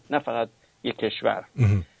زمین، نه فقط یک کشور.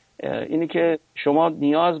 اینه که شما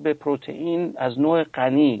نیاز به پروتئین از نوع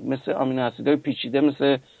غنی مثل آمینو اسیدهای پیچیده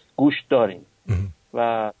مثل گوشت دارین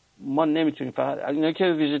و ما نمیتونیم. فقط اینا که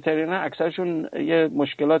ویژیتریان اکثرشون یه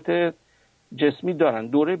مشکلات جسمی دارن،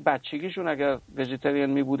 دوره بچگیشون اگر ویژیتریان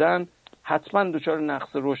میبودن حتما دچار نقص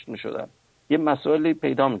رشد میشدن، یه مسائلی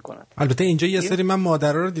پیدا میکنن. البته اینجا یه سری من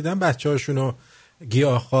مادرها رو دیدم بچه‌هاشونو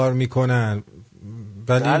گیاهخوار میکنن،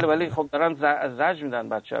 ولی خب دارن زجر میدن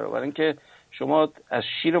بچه رو، برای اینکه شما از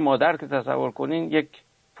شیر مادر که تصور کنین یک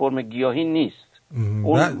فرم گیاهی نیست.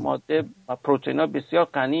 اون ماده پروتئینا بسیار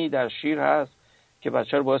غنی در شیر هست که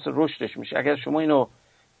بچه رو باعث رشدش میشه. اگر شما اینو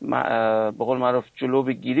به قول معروف جلو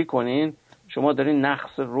بگیری کنین، شما دارین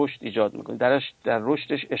نقص رشد ایجاد میکنین، در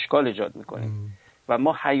رشدش اشکال ایجاد میکنین و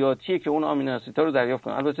ما حیاتیه که اون آمینو اسیدها رو دریافت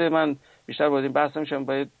کنیم. البته من بیشتر باید این بحث میشم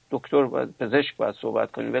باید دکتر پزشک باید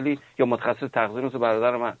صحبت کنیم، ولی یا متخصص تغذیه مثل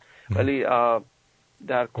برادر من، ولی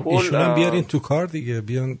در کل ایشون بیارین تو کار دیگه،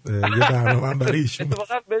 بیان یه برنامه برای ایشون.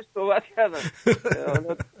 فقط بهش صحبت کردم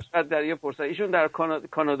حالا شاید در یه فرصت. ایشون در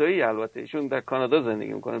کانادایی، البته ایشون در کانادا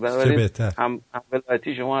زندگی میکنه، بنابراین هم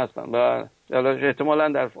ولایتی شما هستن و حالا احتمالاً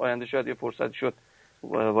در آینده شاید یه فرصتی شد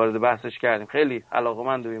وارد بحثش کردیم. خیلی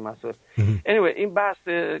علاقه‌مند به این مسئله. anyway این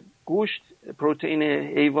بحث گوشت پروتئین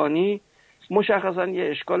حیوانی مشخصا یه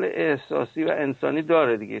اشکال احساسی و انسانی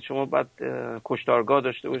داره دیگه. شما باید کشتارگاه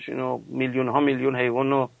داشته باشین و میلیون حیوان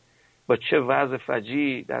رو با چه وضع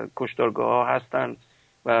فجیعی در کشتارگاه ها هستن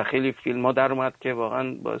و خیلی فیلم ها در اومد که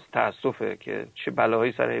واقعا باعث تاسفه که چه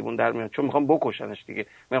بلاهایی سر حیوان در میاد، چون میخوام بکشنش دیگه.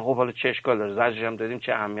 من خب حالا چه اشکال داره، زجرش هم دادیم،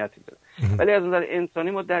 چه اهمیتی داره. ولی از نظر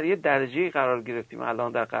انسانی ما در یه درجه‌ای قرار گرفتیم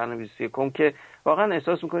الان در قرن 21 که واقعا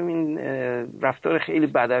احساس میکنیم این رفتار خیلی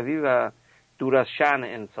بدوی و دور از شأن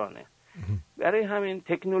انسانه. برای همین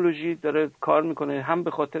تکنولوژی داره کار میکنه، هم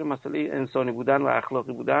به خاطر مسئله انسانی بودن و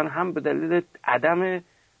اخلاقی بودن، هم به دلیل عدم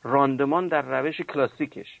راندمان در روش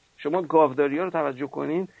کلاسیکش. شما گاوداری‌ها رو توجه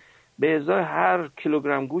کنین، به ازای هر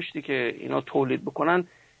کیلوگرم گوشتی که اینا تولید بکنن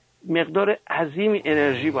مقدار عظیمی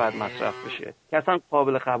انرژی باید مصرف بشه که اصلا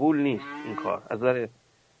قابل قبول نیست این کار از نظر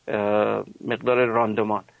مقدار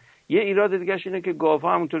راندمان. یه ایراد دیگه‌اش اینه که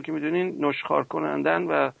گاوها همونطور که میدونین نشخوار کنندن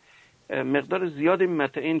و مقدار زیاد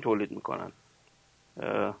متئین تولید میکنن.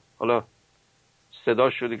 حالا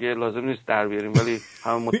صداش شده که لازم نیست در بیاریم، ولی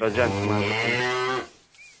همه متوجه هستیم منظورم.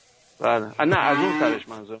 بله نه از اون سرش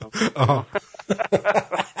منظورم.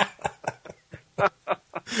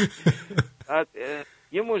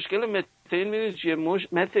 یه مشکل متئین میدونید چیه؟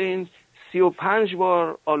 متئین 35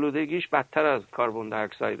 بار آلودگیش بدتر از کربن دی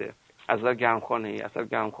اکسایده. از نظر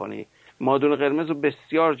گرمخانه‌ای مادون قرمز رو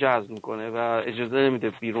بسیار جذب میکنه و اجازه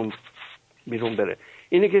نمیده بیرون بره.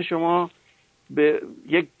 اینه که شما به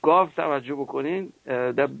یک گاو توجه بکنین،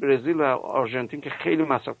 در برزیل و آرژانتین که خیلی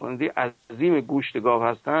مصرف کننده عظیم گوشت گاو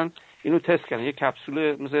هستن، اینو تست کردن، یک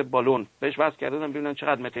کپسول مثل بالون بهش وصل کردن ببینن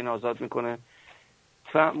چقدر متئین آزاد میکنه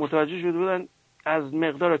و متوجه شده بودن از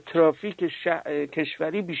مقدار ترافیک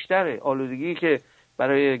کشوری بیشتره. آلودگی که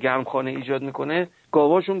برای گرمخانه ایجاد میکنه،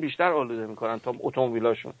 گاواشون بیشتر آلوده میکنن تا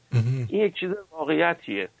اتومبیلاشون. این یک چیز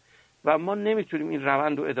واقعیتیه و ما نمیتونیم این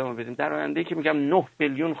روند رو ادامه بدیم. در آینده که میگم 9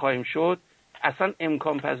 بیلیون خواهیم شد، اصلا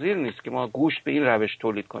امکان پذیر نیست که ما گوشت به این روش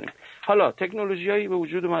تولید کنیم. حالا تکنولوژیایی به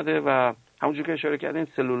وجود اومده و همونجور که اشاره کردین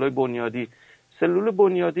سلولای بنیادی. سلول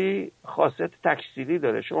بنیادی خاصیت تکثیری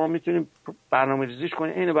داره. شما میتونید برنامه‌ریزیش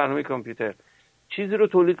کنید، عین برنامه کامپیوتر چیزی رو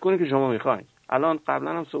تولید کنید که شما میخواین. الان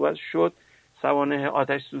قبلا هم صحبت شد سوانح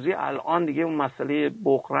آتش سوزی الان دیگه اون مسئله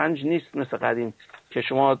بغرنج نیست مثل قدیم که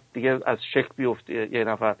شما دیگه از شک بیفته یه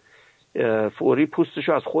نفر فوری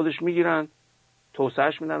پوستشو از خودش میگیرن،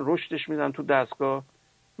 توسعهش میدن، رشدش میدن تو دستگاه،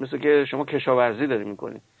 مثل که شما کشاورزی داری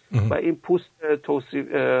میکنید و این پوست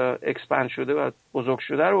اکسپند شده و بزرگ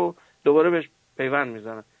شده رو دوباره بهش پیوند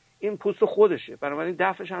میزنن. این پوست خودشه، بنابراین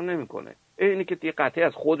دفعش هم نمیکنه. اینی که یه قطعه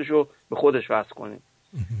از خودشو به خودش وصل کنید.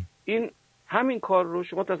 این همین کار رو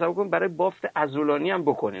شما تصور کنید برای بافت عضلانی هم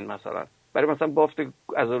بکنین، برای مثلا بافت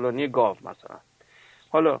عضلانی گاو مثلا.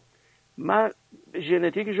 حالا من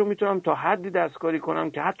ژنتیکشو میتونم تا حدی دستکاری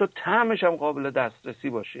کنم که حتی طعمش هم قابل دسترسی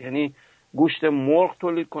باشه. یعنی گوشت مرغ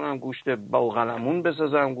تولید کنم، گوشت بوقلمون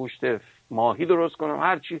بسازم، گوشت ماهی درست کنم،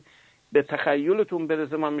 هر چی به تخیلتون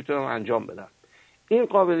برسه من میتونم انجام بدم. این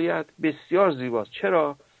قابلیت بسیار زیباست.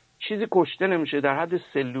 چرا؟ چیزی کشته نمیشه، در حد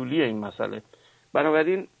سلولی این مسئله.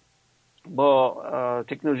 بنابراین با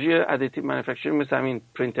تکنولوژی ادیتیو مانیفکتچرینگ مثل همین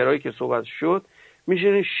پرینترهایی که صحبت شد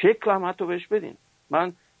میشه شکل هم حتی بهش بدین.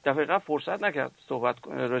 من دقیقاً فرصت نکرد صحبت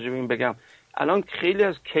راجع به این بگم. الان خیلی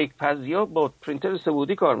از کیک پزیا با پرینتر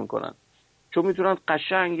سه‌بعدی کار میکنن، چون میتونن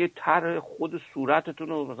قشنگ یه طرح خود صورتتون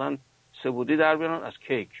رو مثلا سه‌بعدی در بیارن از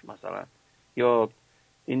کیک مثلا، یا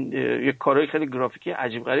این یک کارهای خیلی گرافیکی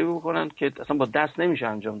عجیب غریب بکنن که اصلا با دست نمیشه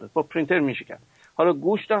انجام داد، با پرینتر میشه کرد. حالا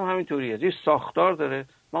گوشت هم همینطوریه، یه ساختار داره،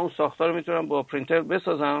 من اون ساختار رو میتونم با پرینتر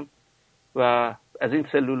بسازم و از این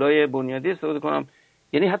سلولای بنیادی استفاده کنم.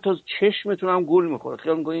 یعنی حتی چشمتون هم گول میخوره،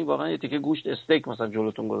 خیال میکنین واقعا یه تیکه گوشت استیک مثلا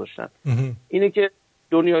جلوتون گذاشتن. اینه که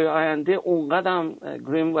دنیای آینده اونقدرم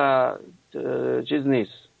گریم و چیز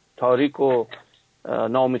نیست، تاریک و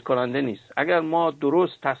ناامید کننده نیست. اگر ما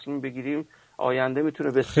درست تصمیم بگیریم آینده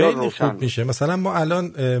میتونه بسیار خیلی روشن خوب میشه. مثلا ما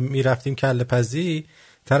الان میرفتیم کله پزی،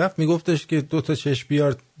 طرف میگفتش که 2 تا چش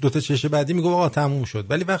بیار، 2 تا چش بعدی میگفت آقا تموم شد.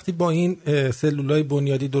 ولی وقتی با این سلولای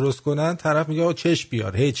بنیادی درست کنن، طرف میگه آقا چش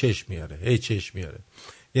بیار، هی چش میاره، هی چش میاره.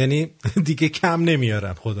 یعنی دیگه کم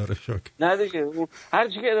نمیارن، خدا رو شکر. نه دیگه هر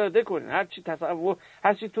چی که اراده کنین، هر چی تصور،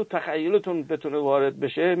 هر چی تو تخیلتون بتونه وارد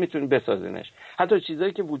بشه میتونین بسازینش. حتی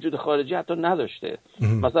چیزایی که وجود خارجی حتی نداشته.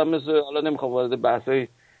 مثلا مثل حالا نمیخوام وارد بحثای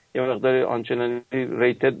یه مقدار آنچنانی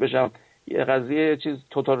ریتد بشم، یه قضیه چیز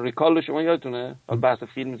توتال ریکال رو شما یادتونه؟ بحث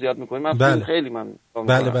فیلم زیاد میکنیم، من فیلم خیلی من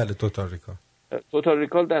بله توتال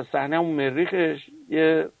ریکال در صحنه اون مریخش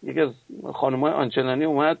یکی از خانم‌های آنچنانی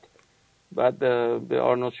اومد، بعد به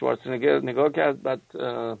آرنولد شوارزنگر نگاه کرد، بعد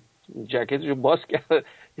جکتشو باز کرد،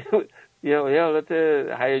 یه حالت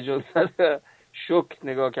هیجان زده شوک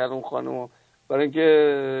نگاه کرد اون خانمو، برای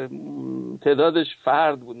اینکه تعدادش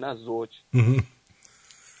فرد بود نه زوج.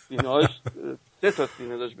 سینه‌اش 3 تا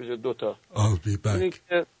سینه داشت بشه 2 تا. I'll be back.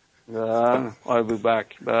 I'll be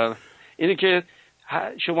back. اینی که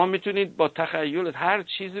شما میتونید با تخیلت هر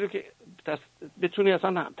چیزی رو که بتونی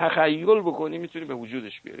اصلا تخیل بکنی میتونی به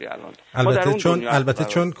وجودش بیاری. البته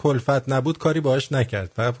چون کلفت نبود کاری باهاش نکرد،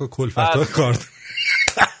 فقط کلفت‌ها کار.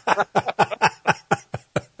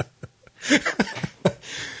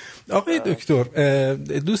 آقای دکتر،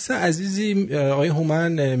 دوست عزیزی آقای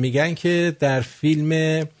هومن میگن که در فیلم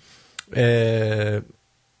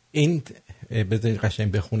این بذارید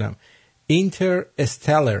قشنگ بخونم، اینتر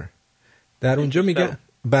استلر، در اونجا میگن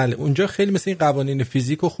بله اونجا خیلی مثل این قوانین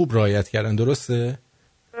فیزیک رو خوب رعایت کردن، درسته؟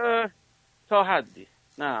 تا حدی.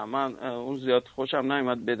 نه من اون زیاد خوشم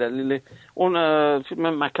نمیاد به دلیل اون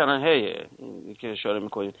فیلم مکنهیه که اشاره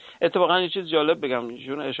میکنید. اتفاقا یه چیز جالب بگم،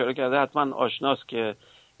 ایشون اشاره کرده حتما آشناست که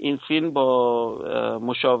این فیلم با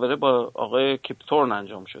مشاوره با آقای کیپتورن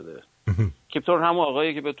انجام شده. کیپتورن همون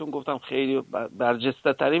آقایی که بهتون گفتم خیلی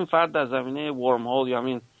برجسته ترین فرد در زمینه ورم هول یا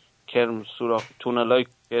همین کرم سوراخ تونلای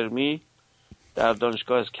کرمی در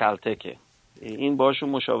دانشگاه از کلتکه. این باشون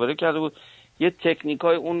مشاوره کرده بود. یه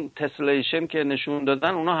تکنیکای اون تسلیشن که نشون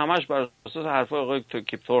دادن اونا همش بر اساس حرفای آقای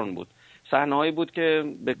کیپتورن بود. صحنه‌هایی بود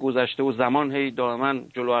که به گذشته و زمان هی دائما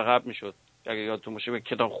جلو عقب میشد. اگه یادتون باشه به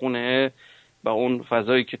کتابخونه و اون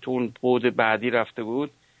فضایی که تو اون بعد بعدی رفته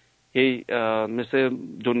بود، هی مثل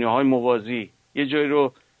دنیاهای موازی یه جایی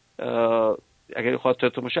رو اگر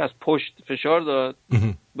خاطرتون باشه از پشت فشار داد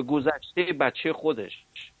به گذشته بچه خودش.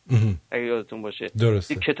 اگه یادتون باشه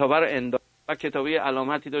درسته. کتابه رو انداخت، و کتابی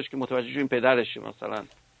علامتی داشت که متوجه شدیم پدرش مثلا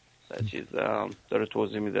چیز داره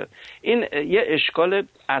توضیح میده. این یه اشکال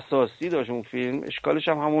اساسی داشت اون فیلم، اشکالش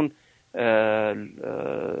هم همون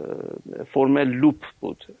فرم لوپ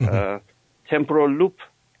بود. تمپورال لوپ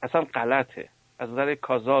اصلا غلطه، از نظر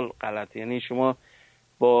کازال غلطه، یعنی شما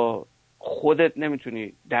با خودت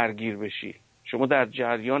نمیتونی درگیر بشی، شما در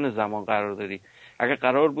جریان زمان قرار داری. اگر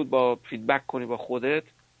قرار بود با فیدبک کنی با خودت،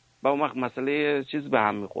 با اون وقت مسئله چیز به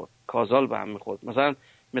هم میخورد، کازال به هم میخورد. مثلا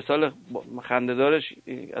مثال خنده‌دارش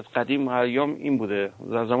از قدیم ایام این بوده،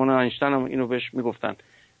 در زمان اینشتین هم اینو بهش میگفتن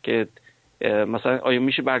که مثلا آیا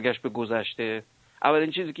میشه برگشت به گذشته؟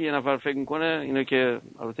 اولین چیزی که یه نفر فکر میکنه اینه که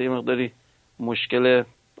البته یه مقداری مشکل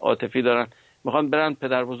عاطفی دارن، میخوان برن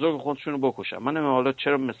پدر بزرگ خودشونو بکشن. من نمیدونم حالا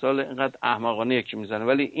چرا مثال اینقدر احمقانه یکی میزنه،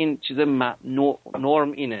 ولی این چیز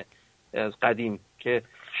نرم اینه از قدیم که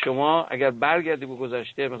شما اگر برگردی به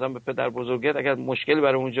گذشته، مثلا به پدر بزرگت، اگر مشکلی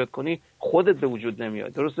برای اون ایجاد کنی، خودت به وجود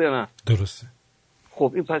نمیاد. درسته یا نه؟ درسته.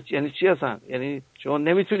 خب این پس یعنی چی اصلا؟ یعنی شما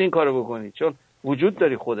نمیتونی این کارو بکنی چون وجود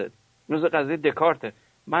داری خودت. مثل قضیه دکارت،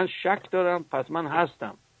 من شک دارم پس من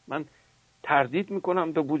هستم، من تردید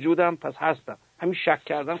میکنم به وجودم پس هستم. همین شک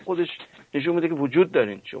کردن خودش نشون میده که وجود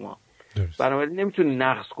دارین شما. بنابراین نمیتونی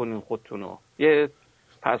نقص کنین خودتونو. یه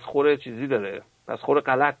پسخور چیزی داره، پسخور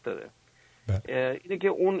غلط داره. اینه که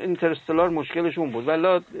اون اینترستلار مشکلشون بود.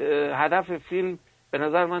 ولی هدف فیلم به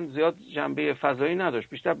نظر من زیاد جنبه فضایی نداشت،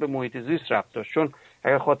 بیشتر به محیط زیست ربط داشت. چون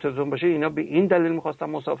اگر خاطرتون باشه اینا به این دلیل میخواستن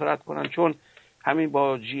مسافرت کنن چون همین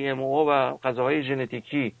با GMO و غذاهای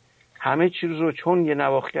ژنتیکی همه چیز رو چون یه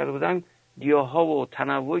نواخت کرده بودن، گیاها و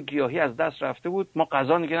تنوع گیاهی از دست رفته بود، ما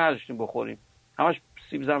غذا دیگه نداشتیم بخوریم، همش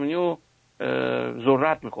سیب زمینی و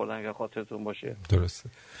ذرت میخوردن اگر خاطرتون باشه. درسته.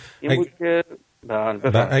 این بود که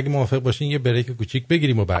اگه موافق باشین یه بریک کوچیک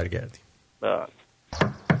بگیریم و برگردیم.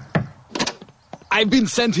 I've been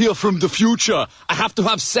sent here from the future. I have to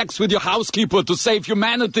have sex with your housekeeper to save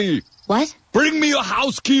humanity. What? Bring me your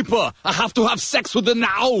housekeeper. I have to have sex with her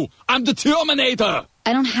now. I'm the Terminator.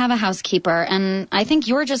 I don't have a housekeeper, and I think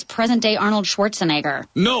you're just present-day Arnold Schwarzenegger.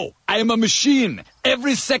 No, I am a machine.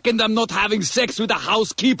 Every second I'm not having sex with a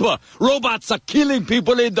housekeeper, robots are killing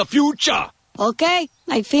people in the future. Okay,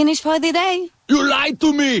 I finished for the day. You lied to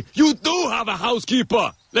me. You do have a housekeeper.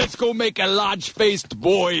 Let's go make a large-faced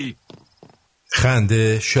boy.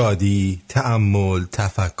 خنده، شادی، تأمل،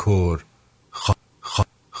 تفکر،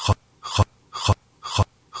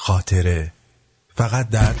 خاطره، فقط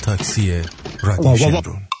در تاکسی رادیو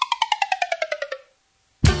شمرون.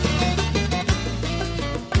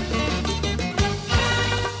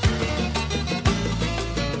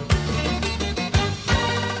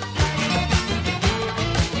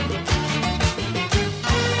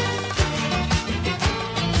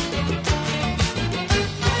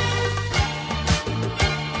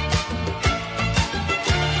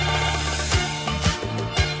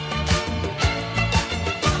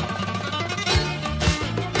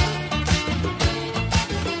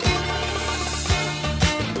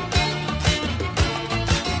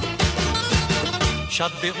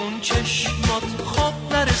 شب به اون چشمات خواب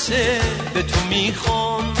نرسه، به تو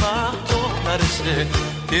میخوام مهتاب نرسه،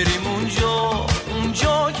 بریم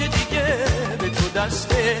اونجا که دیگه به تو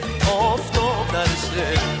دست آفتاب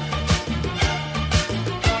نرسه.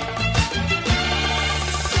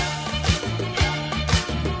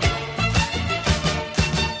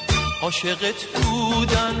 عاشقت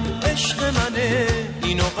بودن عشق منه،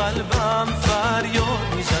 اینو قلبم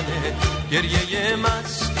فریاد میزنه، گریه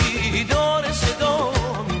مستی داره صدا،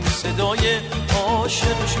 صدای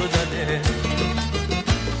عاشق شدنه.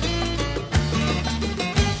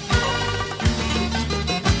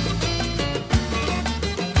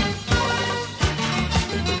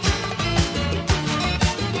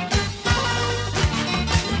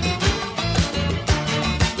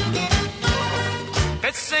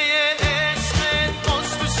 قصه عشق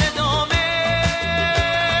باز تو صدامه،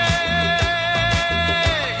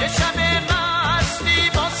 یه شب مستی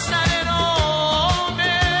با سر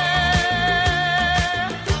رامه،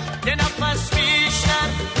 یه نفس بیشتر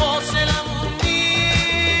فاصلمون نیست،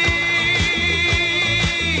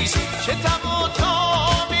 شتم و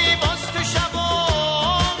تابی باز تو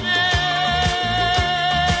شبامه،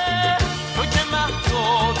 تو که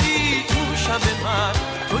مهتابی تو شب من،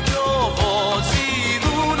 تو که آوازی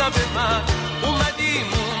به من اومدی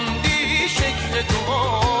موندی شکل تو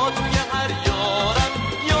توی هر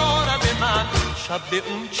یارم من. شب به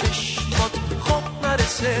اون چشمات خواب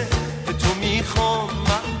نرسه، به تو میخوام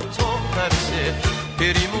مهتاب نرسه،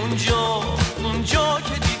 بریم اونجا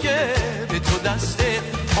که دیگه به تو دست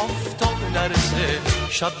آفتاب نرسه.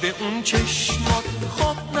 شب به اون چشمات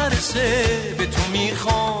خواب نرسه، به تو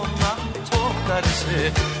میخوام مهتاب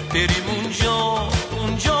نرسه، بریم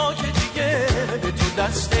اونجا که دیگه به تو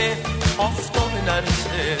دست آفتاب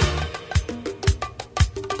نرسه.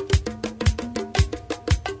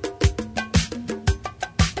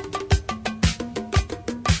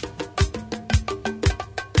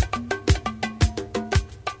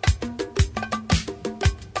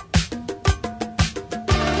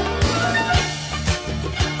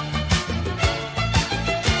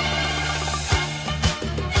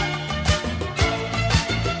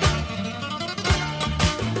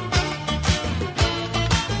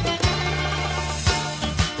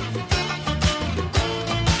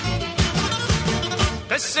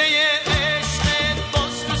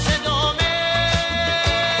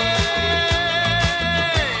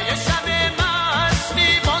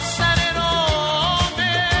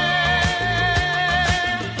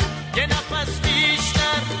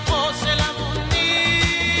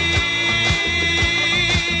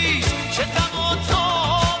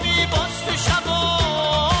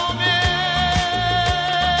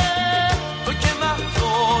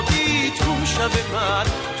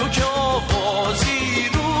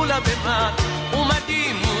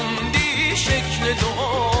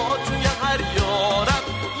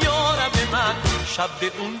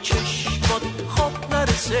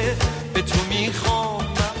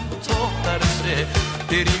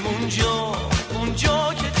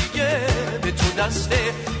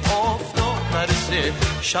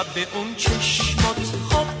 شب به اون چشمات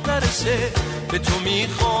خواب نرسه، به تو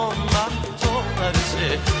میخوام مهتاب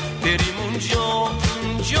نرسه، بریم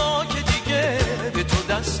اونجا که دیگه به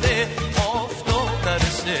تو دست آفتاب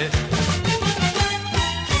نرسه.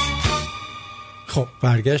 خب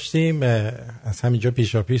برگشتیم از همینجا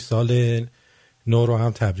پیشاپیش سال نو رو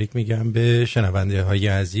هم تبریک میگم به شنونده های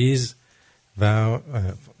عزیز و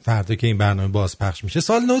فردا که این برنامه بازپخش میشه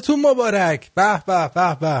سال نوتون مبارک. به به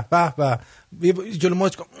به به به به. جلو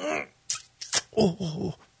ماچ کن.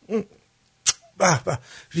 به به.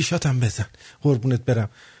 ریشاتم بزن قربونت برم.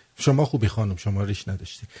 شما خوبی خانم، شما ریش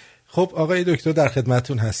نداشتی. خب آقای دکتر در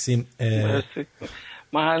خدمتون هستیم. مرسی.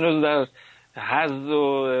 من هنوز در حظ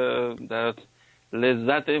و در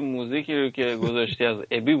لذت موزیکی رو که گذاشتی از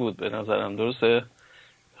ابی بود به نظرم. درسته؟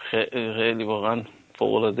 خیلی واقعا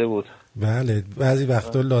فوق‌العاده بود. بله بعضی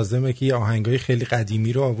وقتا لازمه که یه آهنگای خیلی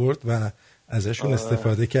قدیمی رو آورد و ازشون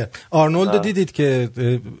استفاده کرد. آرنولد رو دیدید که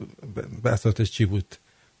بساطش چی بود؟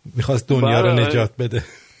 میخواست دنیا رو نجات بده.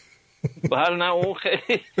 بله نه اون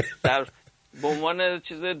خیلی در به عنوان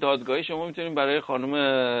چیز دادگاهی شما میتونین برای خانم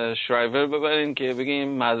شرایور ببرین که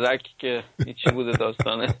بگین مدرک که چی بوده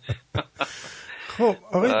داستانه. خب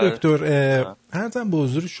آقای دکتر عرضم به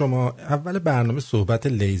حضور شما، اول برنامه صحبت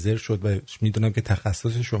لیزر شد و میدونم که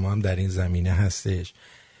تخصص شما هم در این زمینه هستش.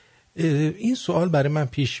 این سوال برای من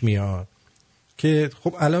پیش میاد که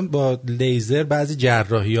خب الان با لیزر بعضی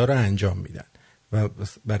جراحی ها رو انجام میدن و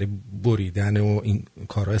برای بریدن و این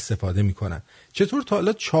کارها استفاده میکنن. چطور تا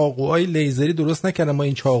حالا چاقوهای لیزری درست نکردن ما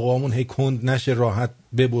این چاقوهامون هی کند نشه راحت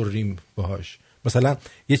ببریم باهاش؟ مثلا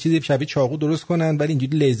یه چیزی شبیه چاقو درست کنن ولی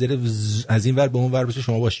اینجوری لیزر از این ور به اون ور بشه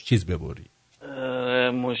شما باش چیز ببری.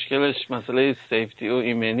 مشکلش مسئله سیفتی و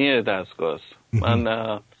ایمنی دستگاه است.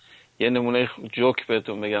 من یه نمونه جوک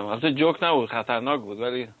بهتون بگم. البته جوک نبود، خطرناک بود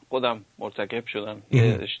ولی خودم مرتکب شدم.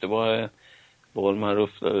 یه اشتباه به قول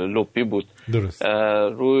معروف لپی بود. درست.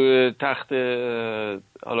 روی تخت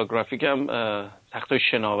هولوگرافیک هم تختای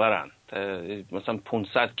شناورن، مثلا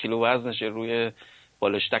 500 کیلو وزنشه، روی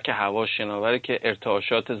بالشتک هوا شناوره که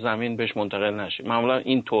ارتعاشات زمین بهش منتقل نشه. معمولا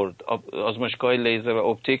اینطور آزمایشگاه لیزر و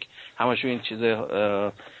اپتیک همشون این چیز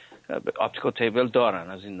اپتیکال تیبل دارن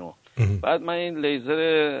از این نوع. بعد من این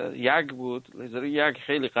لیزر یک بود، لیزر یک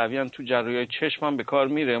خیلی قوی تو جراحی چشمم به کار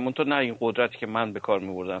میره، منتها نه این قدرتی که من به کار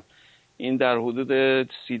میبردم. این در حدود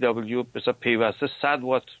CW بسا پیوسته 100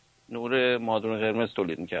 وات نور مادون قرمز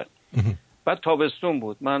تولید میکرد. بعد تابستون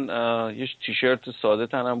بود، من یه تیشرت ساده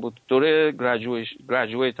تنم بود، دوره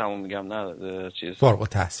گریجویت همون میگم، نه چیز فارغ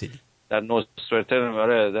التحصیلی، در نوسترتن،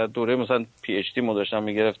 در دوره مثلا PhD مو داشتم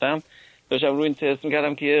میگرفتم، داشتم روی این تست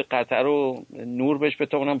میکردم که یه قطعه رو نور بهش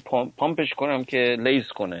بتونم پامپش کنم که لیز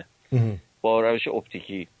کنه با روش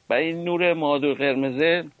اپتیکی. بعد این نور مادون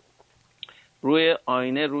قرمزه روی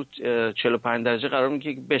آینه رو 45 درجه قرار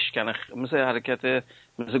میگیره که بشکنه، مثل حرکت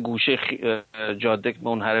مثل گوشه جاده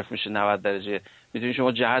منحرف میشه 90 درجه. میتونید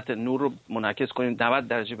شما جهت نور رو منعکس کنید 90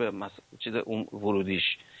 درجه به چیز اون ورودیش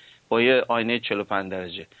با یه آینه 45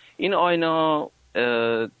 درجه. این آینه ها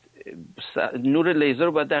نور لیزر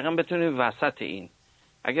رو باید دقیقا بتونید وسط این،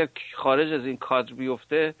 اگر خارج از این کادر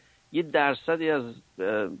بیفته یه درصدی از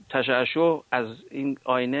تشعشع از این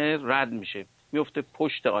آینه رد میشه، میفته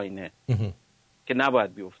پشت آینه که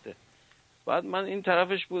نباید بیفته. بعد من این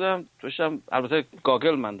طرفش بودم، داشتم البته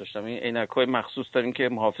گاگل من داشتم، این عینک‌های مخصوص داریم که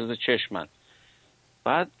محافظ چشمن.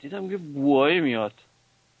 بعد دیدم یه بوایی میاد،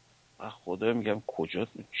 خدا میگم کجا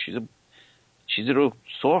چیزی رو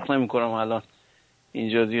سرخ نمی‌کنم الان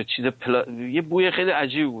اینجا دیگه، یه بوی خیلی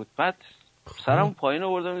عجیب بود. بعد سرم پایین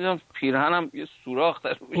آوردم دیدم پیرهنم یه سوراخ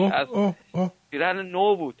در روش هست، پیرهن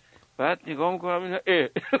نو بود. بعد نگاه میکنم اینا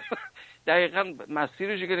دقیقاً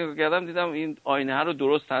مسیرشو که نگاه کردم دیدم این آینه ها رو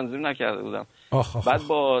درست تنظیم نکرده بودم. بعد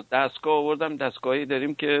با دستگاه آوردم، دستگاهی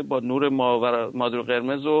داریم که با نور مادر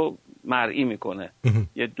قرمز رو مرئی میکنه،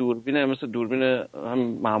 یه دوربین مثل دوربین هم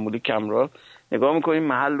معمولی کامرا، نگاه میکنین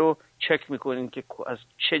محل رو چک میکنین که از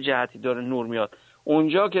چه جهتی داره نور میاد.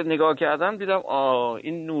 اونجا که نگاه کردم دیدم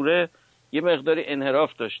این نوره یه مقداری انحراف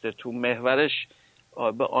داشته، تو محورش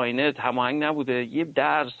به آینه هماهنگ نبوده، یه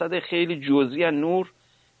درصد خیلی جزئی از نور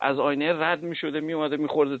از آینه رد میشده میومده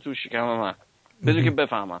میخورده تو شکم من بدون که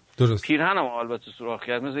بفهمم. پیرهنم البته سوراخ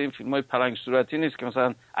کرد، مثل این فیلم‌های پلنگ صورتی نیست که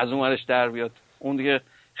مثلا از اون ورش در بیاد، اون دیگه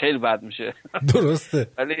خیلی بد میشه. درسته.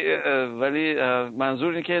 ولی منظور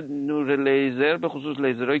اینه که نور لیزر، به خصوص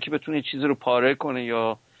لیزرهایی که بتونه چیزی رو پاره کنه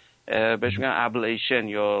یا بهش میگن ابلیشن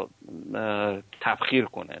یا تبخیر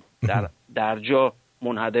کنه، در جا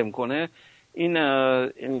منهدم کنه،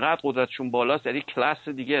 اینقدر قدرتشون بالاست، یعنی کلاس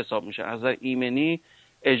دیگه حساب میشه. از ایمنی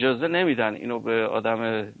اجازه نمیدن اینو به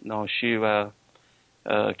آدم ناشی و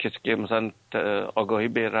کسی که مثلا آگاهی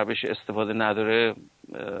به روش استفاده نداره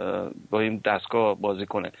با این دستگاه بازی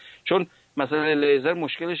کنه. چون مثلا لیزر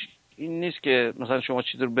مشکلش این نیست که مثلا شما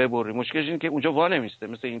چیزی رو ببری، مشکلش اینه که اونجا وا نمیسته،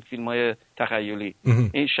 مثل این فیلم‌های تخیلی.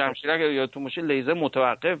 این شمشیر اگر یادتون باشه لیزر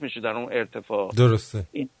متوقف میشه در اون ارتفاع. درسته.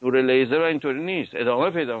 این نور لیزر اینطوری نیست، ادامه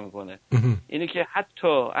پیدا میکنه. اینه که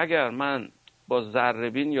حتی اگر من با ذره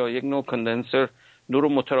بین یا یک نوع کاندنسر نور رو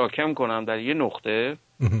متراکم کنم در یه نقطه،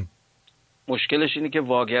 مشکلش اینه که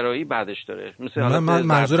واگرایی بعدش داره. مثلا من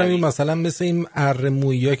منظورم این مثلا مثل این اره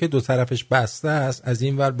مویی که دو طرفش بسته است، از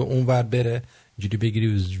این ور به اون ور بره اینجوری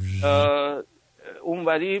بگیری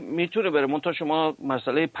اونوری میتونه بره، منتها شما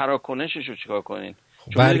مسئله پراکنشش رو چیکار کنین؟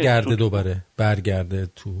 برگرده دوباره برگرده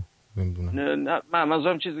تو نمیدونم. نه من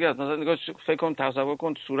منظورم چیز دیگه است. مثلا نگاه فکر کن، تصور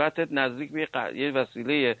کن صورتت نزدیک به یه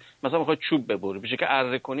وسیله، مثلا میخوای چوب ببری، بشه که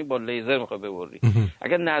اره کنی با لیزر میخوای ببری.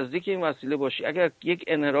 اگر نزدیک این وسیله باشی، اگر یک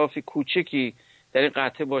انحرافی کوچکی در این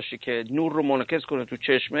قطعه باشه که نور رو منعکس کنه تو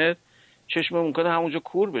چشم ممکنه همونجا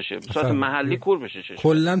کور بشه، به صورت محلی کور بشه چشم.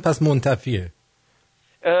 کلا پس منتفیه.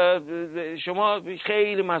 شما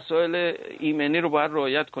خیلی مسائل ایمنی رو باید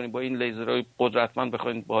رعایت کنید با این لیزرهای قدرتمند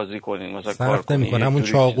بخواید بازی کنین، مثلا کار کنین. نمی‌کنه همون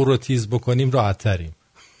چاقو رو تیز بکنیم راحت تریم.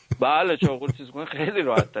 بله چاقو رو تیز کنین خیلی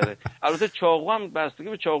راحت تره. البته چاقو هم بستگی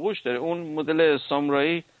به چاقوش داره. اون مدل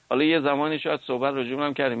سامورایی، حالا یه زمانی شاید صحبت راجع به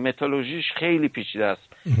هم کردیم، متالورژیش خیلی پیچیده است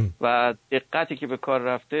و دقتی که به کار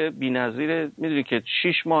رفته بی‌نظیره. میدونی که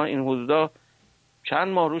 6 ماه این حدودا چند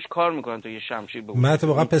ماه روش کار میکنن تا یه شمشیر بگیرن. من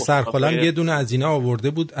واقعا پسر خالم یه دونه از اینا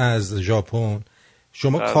آورده بود از ژاپن.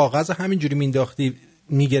 شما کاغذ همینجوری مینداختی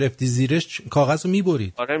میگرفتی زیرش، کاغذ رو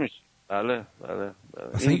میبرید. آره میشه. بله.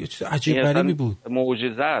 اصلا یه چیز عجیب غریبی بود.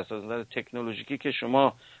 معجزه است از نظر تکنولوژیکی که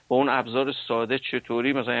شما با اون ابزار ساده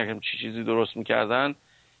چطوری مثلا یک چیزی درست میکردن،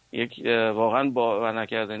 یک واقعا باور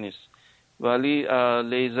نکرده نیست. ولی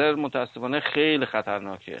لیزر متاسفانه خیلی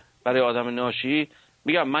خطرناکه برای آدم ناشی.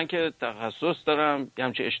 میگم من که تخصص دارم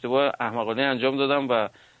همچه اشتباه احمقانه انجام دادم و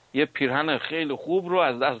یه پیرهن خیلی خوب رو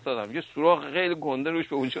از دست دادم، یه سوراخ خیلی گنده روش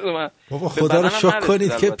به وجود من. بابا خدا رو شکر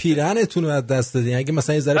کنید که پیرهنتون رو از دست دادین. اگه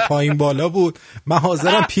مثلا یه ذره پایین بالا بود من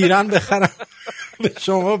حاضرم پیرهن بخرم به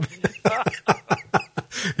شما.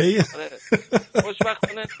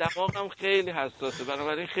 خوشبختانه دماغم خیلی حساسه،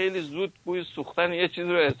 بنابراین خیلی زود بوی سوختن یه چیز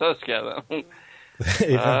رو احساس کردم.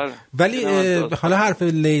 ولی حالا حرف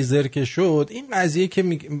لیزر که شد، این قضیه که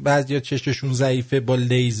بعضیا چشمشون ضعیفه با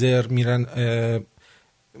لیزر میرن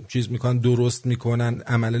چیز میکنن، درست میکنن،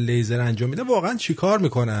 عمل لیزر انجام میدن، واقعا چیکار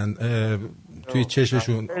میکنن توی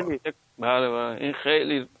چشمشون؟ بله این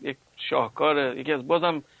خیلی یک شاهکاره. یکی از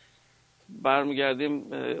بازم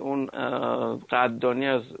برمیگردیم اون قدردانی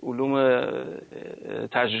از علوم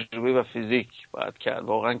تجربی و فیزیک باید کرد،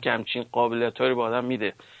 واقعا که همچین قابلیت‌هایی رو به آدم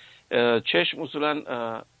میده. چشم اصولا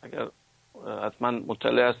اگر حتما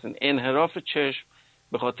مطلع هستین، انحراف چشم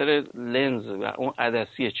به خاطر لنز و اون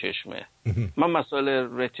عدسی چشمه. من مسائل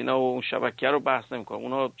رتینا و اون شبکیه رو بحث نمی کنم،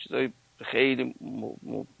 اونا چیزای خیلی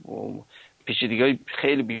پیچیدگی‌های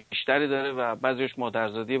خیلی بیشتری داره و بعضیش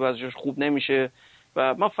مادرزادیه، بعضیش خوب نمیشه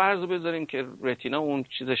و ما فرض بذاریم که رتینا اون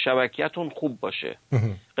چیز شبکیه‌تون خوب باشه،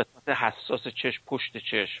 قسمت حساس چشم، پشت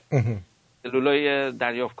چشم، سلولای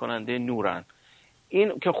دریافت کننده نورن،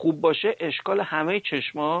 این که خوب باشه، اشکال همه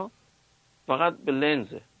چشما فقط به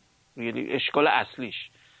لنزه. یعنی اشکال اصلیش.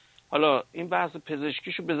 حالا این بحث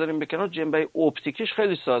پزشکیشو بذاریم به کنار، جنبه اپتیکیش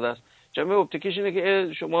خیلی ساده است. جنبه اپتیکیش اینه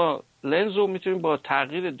که شما لنز رو میتونید با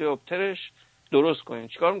تغییر دیوپترش درست کنین.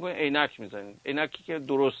 چیکار میکنین؟ عینک میزنین، عینکی که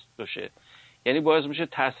درست بشه، یعنی باعث میشه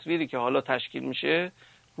تصویری که حالا تشکیل میشه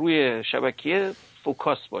روی شبکیه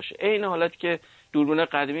فوکاس باشه. این حالتی که دوربین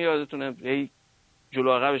قدیمی یادتونه هی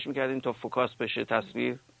جلو عقبش میکردین تا فوکاس بشه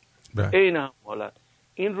تصویر، این هم حالت.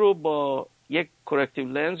 این رو با یک کورکتیو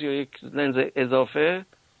لنز یا یک لنز اضافه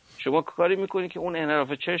شما کاری میکنی که اون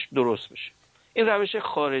انحراف چشم درست بشه. این روش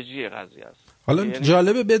خارجی قضیه است. حالا یعنی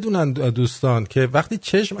جالبه بدونن دوستان که وقتی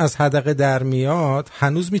چشم از حدقه در میاد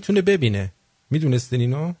هنوز میتونه ببینه. میدونستین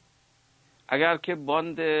اینو؟ اگر که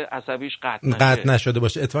باند عصبیش قطع نشده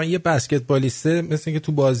باشه. اتفاقا یه بسکتبالیسته مثل که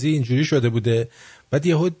تو بازی اینجوری شده بوده، بعد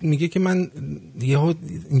یهو میگه که من یهو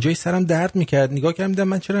اینجای سرم درد میکرد، نگاه کردم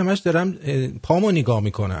من چرا همش دارم پامو نگاه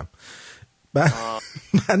میکنم، بعد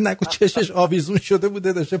نگو چشش آویزون شده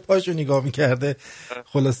بوده داشته پاشو نگاه میکرده.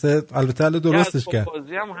 خلاصه البته درستش کرد.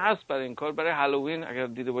 بازی هم هست برای این کار، برای هالووین اگر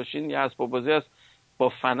دیده باشین یه اسباب بازی هست با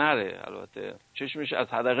فنره، البته چشمش از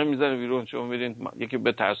حدقه میزنه بیرون، شما میرین یکی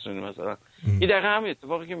بترسونید مثلا. این دقیقاً هم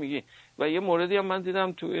اتفاقی که میگی. و یه موردی هم من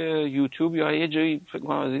دیدم تو یوتیوب یا یه جایی فکر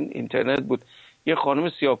کنم از این اینترنت بود، یه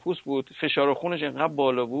خانم سیاه‌پوست بود، فشار خونش اینقدر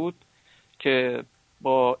بالا بود که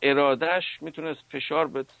با ارادهش میتونست فشار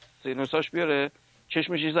به سینوساش بیاره،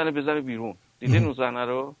 چشمش یه بزنه بیرون. دیدین اون زنه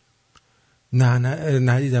رو؟ نه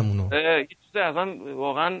ندیدم اونو. یه چیز اصلا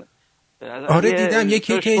واقعا آره دیدم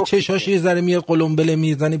یکی که چشاش یه ذره میاد قلمبله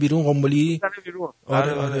میزنه بیرون، قنبلی.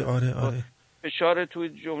 آره. فشار توی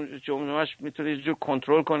جمجمه‌اش میتونه یه جور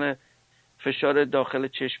کنترل کنه، فشار داخل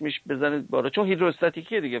چشمیش بزنه بالا، چون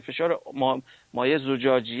هیدروستاتیکیه دیگه. فشار مایع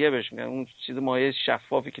زجاجیه بهش میگن، اون چیز مایع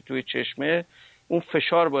شفافی که توی چشمه، اون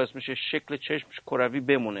فشار باعث میشه شکل چشمش کروی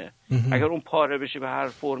بمونه. اگر اون پاره بشه به هر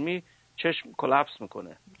فرمی چشم کلاپس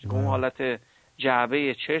میکنه، اون حالت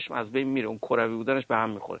جعبه چشم از بین میره، اون کروی بودنش به هم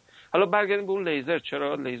میخوره. حالا برگردیم به اون لیزر،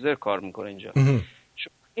 چرا لیزر کار میکنه اینجا؟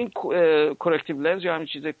 این کورکتیو لنز یا همین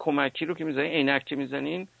چیز کمکی رو که میزنین، عینک که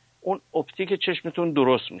میزنین، اون اپتیک چشمتون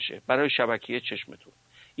درست میشه برای شبکیه چشمتون.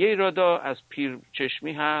 یه ایرادا از پیر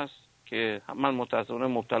چشمی هست که من متأسفانه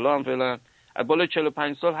مبتلا هم فعلا، از بالای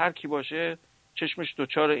 45 سال هر کی باشه چشمش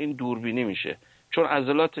دچار این دوربینی میشه، چون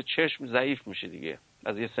عضلات چشم ضعیف میشه دیگه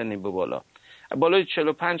از یه سنی به بالا. بالای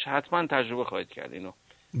 45 حتما تجربه خواهید کرد اینو،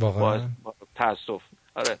 واقعا تاسف.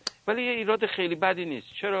 آره، ولی یه ایراد خیلی بدی نیست.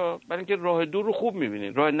 چرا؟ برای اینکه راه دور رو خوب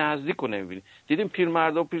میبینین، راه نزدیک رو نمیبینین. دیدیم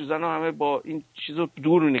پیرمردا و پیرزنا همه با این چیزو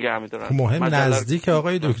دور رو نگه می‌دارن. مهم نزدیک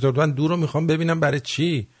آقای دکتر، من دور رو میخوام ببینم برای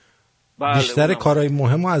چی؟ بیشتر کارهای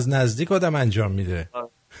مهمو از نزدیک آدم انجام میده.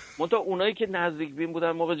 منتها اونایی که نزدیک بین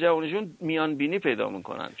بودن موقع جوانیشون میان بینی پیدا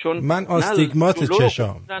میکنن، چون من آستیگمات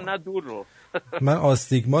چشام، نه دور رو من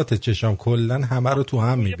آستیگمات چشام کلا همه رو تو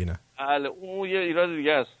هم میبینم. بله، اون یه ایراد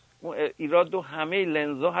دیگه است. اون ایراد رو همه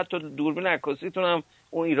لنزها، حتی دوربین عکاسیتون هم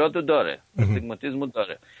اون ایراد رو داره، استیگماتیسم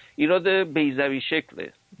داره. ایراد بیضوی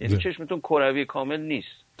شکله، یعنی چشمتون کروی کامل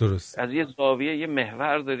نیست. درست. از یه زاویه یه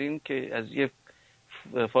محور دارین که از یه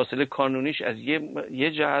فاصله کانونیش از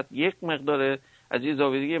یه جهت یک مقداره، از یه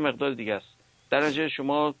زاویه دیگه مقدار دیگه است. در نتیجه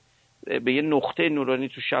شما به یه نقطه نورانی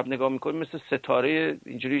تو شب نگاه میکنید، مثل ستاره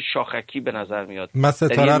اینجوری شاخکی به نظر میاد. من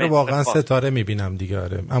ستاره رو واقعا ستاره میبینم دیگه.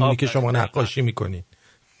 آره، همونی که شما نقاشی میکنید.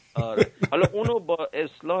 آره. حالا اونو با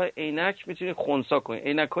اصلاح عینک میتونید خنثی کنید.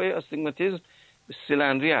 عینک‌های استیگماتیسم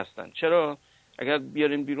سیلندری هستن. چرا؟ اگر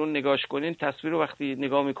بیارین بیرون نگاش کنین، تصویر رو وقتی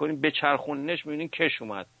نگاه میکنین بچرخونینش میبینین کش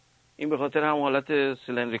اومد. این به خاطر هم حالت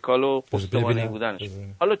سیلندریکال و استوانه‌ای بودنش.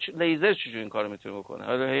 حالا لیزر چجوری این کارو میتونه بکنه؟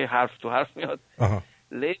 حالا هی حرف تو حرف میاد.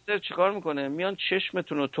 لیزر چیکار میکنه؟ میان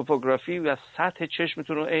چشمتون رو توپوگرافی و سطح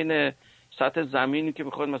چشمتون رو عین سطح زمینی که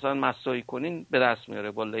میخواید مثلا مساوی کنین به دست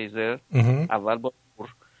میاره با لیزر. اول با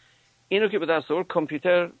اینو که به دست آورد،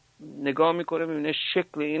 کامپیوتر نگاه میکنه میبینه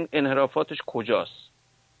شکل این انحرافاتش کجاست.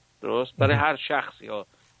 درست؟ برای هر شخصی ها،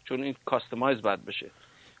 چون این کاستمایز باید بشه.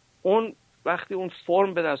 اون وقتی اون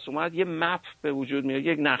فرم به دست اومد، یه مپ به وجود میاد،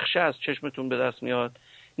 یک نقشه از چشمتون به دست میاد،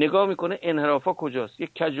 نگاه میکنه انحرافا کجاست.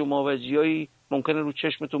 یک کج و ماوجیایی ممکنه رو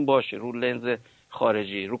چشمتون باشه، رو لنز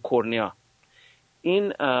خارجی، رو کورنیا.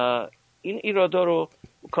 این ایرادا رو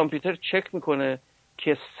کامپیوتر چک میکنه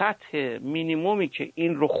که سطح مینیمومی که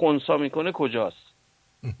این رو خنثی میکنه کجاست.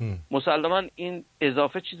 مسلماً این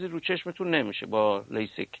اضافه چیزی رو چشمتون نمیشه با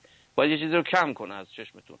لیسیک، باید یه چیزی رو کم کنه از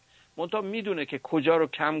چشمتون. منتها میدونه که کجا رو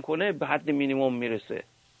کم کنه به حد مینیمم میرسه.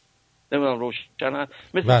 نمیدونم روشن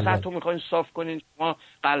مثل سطح رو میخواین صاف کنین، شما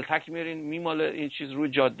قلتک میارین میماله این چیز روی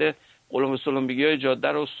جاده، قلم سلمبگی های جاده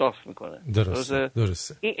رو صاف میکنه. درسته.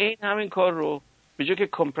 این همین کار رو به جای که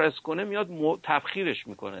کمپرس کنه میاد تبخیرش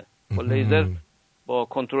میکنه. با لیزر با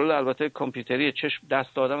کنترل البته کامپیوتری چشم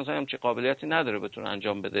دست آدم مثلا همچین قابلیتی نداره بتونه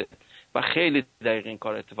انجام بده و خیلی دقیق این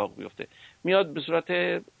کار اتفاق بیفته. میاد به صورت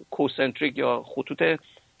کوسنتریک یا خطوط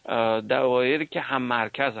دوایری که هم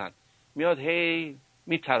مرکزن، میاد هی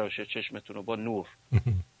میتراشه چشمتون رو با نور.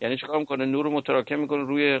 یعنی چیکار میکنه؟ نور رو متراکم میکنه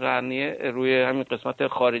روی قرنیه، روی همین قسمت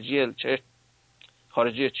خارجی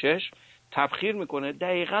چشم تبخیر میکنه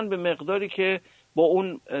دقیقاً به مقداری که با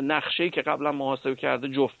اون نقشه‌ای که قبلا محاسبه کرده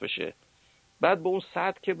جفت بشه. بعد به اون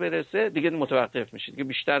سطح که برسه دیگه متوقف میشه، دیگه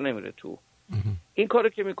بیشتر نمیره تو. این کارو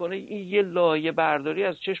که میکنه این یه لایه برداری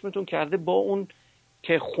از چشمتون کرده با اون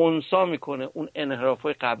که خنثی میکنه اون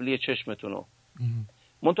انحرافای قبلی چشمتون رو.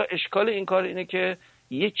 منتها اشکال این کار اینه که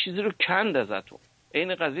یه چیزی رو کند ازتون.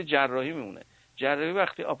 این قضیه جراحی میمونه. جراحی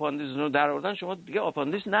وقتی آپاندیس رو در آوردن شما دیگه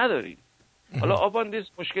آپاندیس ندارید. حالا آپاندیس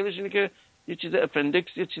مشکلش اینه که یه چیز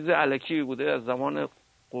اپندیکس، یه چیز الکی بوده از زمان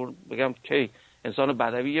بگم کی انسان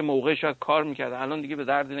بدوی یه موقع شاید کار میکرده، الان دیگه به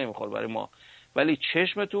دردی نمیخوره برای ما. ولی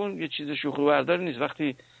چشمتون یه چیز شوخی برداری نیست.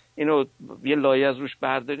 وقتی اینو یه لایه از روش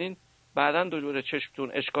بردارین بعداً دوباره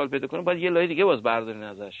چشمتون اشکال پیدا کنه باید یه لایه دیگه باز بردارین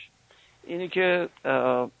ازش. اینی که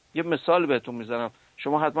یه مثال بهتون میزنم،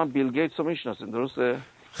 شما حتما بیل گیتس رو میشناسین درسته؟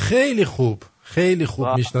 خیلی خوب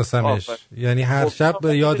میشناسمش، یعنی هر شب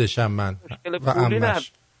یادشم من و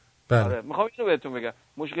عمش. بله میخوام اینو بهتون بگم،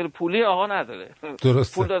 مشکل پولی آقا نداره.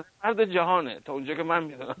 درسته. پول داره مرد جهانه تا اونجا که من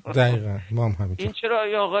میدونم. دقیقاً ما هم همینطور. این چرا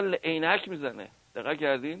این آقا عینک میزنه؟ دقیق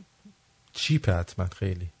کردین؟ چیپه حتما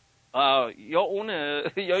خیلی. یا اونه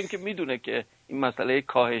یا اینکه میدونه که این مسئله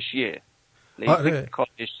کاهشیه. آره.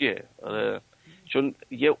 کاهشیه. آره. چون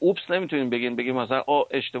یه اوپس نمیتونین بگین مثلا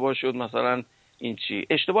اشتباه شد، مثلا این چی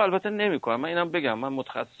اشتباه البته نمیکنم. من اینم بگم، من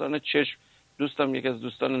متخصصان چشم دوستم، یکی از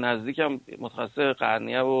دوستان نزدیکم متخصص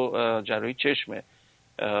قرنیه و جراحی چشمه،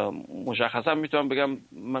 مشخصا میتونم بگم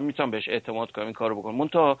من میتونم بهش اعتماد کنم این کارو بکنم.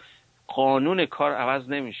 منتها قانون کار عوض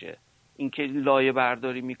نمیشه. اینکه لایه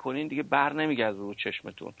برداری میکنین دیگه بر نمیگرده رو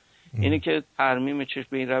چشمتون. اینه که ترمیم چشم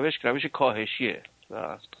به این روش کاهشیه.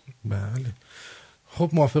 بله. خب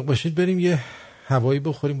موافق باشید بریم یه هوایی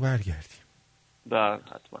بخوریم برگردیم. بله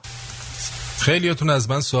حتما. خیلیاتون از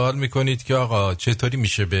من سوال میکنید که آقا چطوری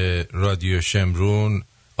میشه به رادیو شمرون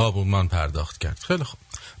آبونمان پرداخت کرد. خیلی خوب،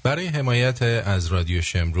 برای حمایت از رادیو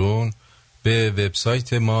شمرون به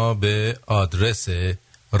وبسایت ما به آدرس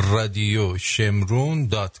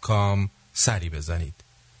radioshemrun.com سری بزنید.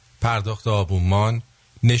 پرداخت آبونمان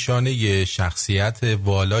نشانه شخصیت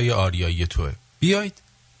والای آریایی توه. بیایید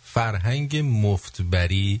فرهنگ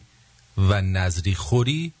مفتبری و نظری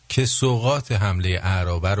خوری که سوغات حمله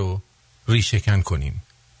اعرابه رو ریشه‌کن کنیم.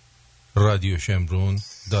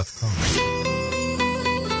 radioshemrun.com.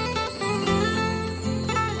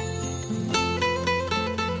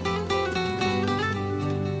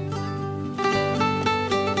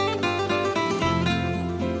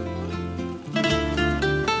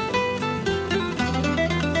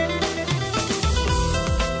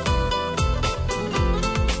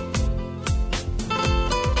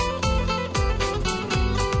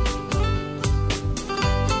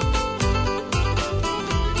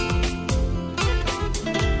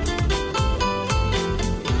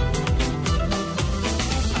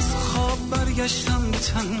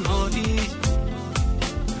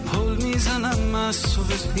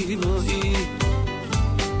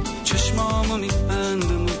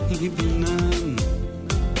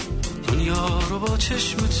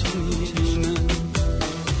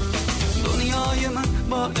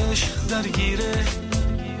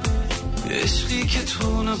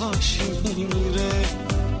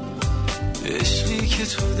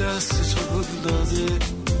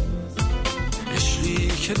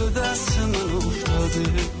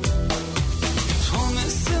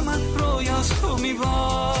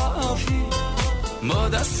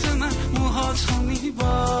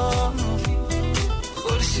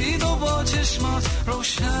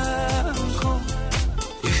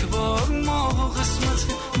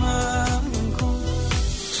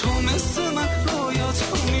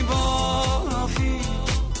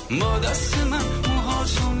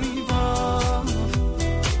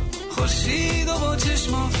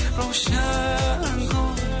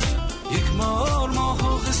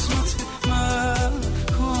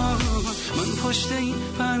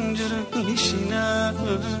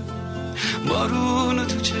 بارون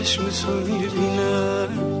تو چشم تو میبینه،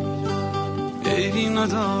 عیبی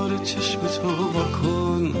نداره چشم تو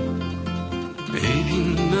بکن، عیبی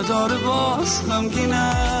نداره باز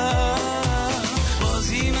غمگینه،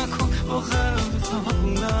 بازی نکن با قلب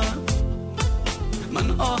تابونم،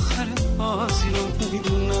 من آخر بازی رو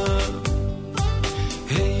میدونم،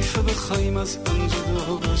 حیفه بخوایم از هم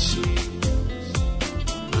جدا باشی،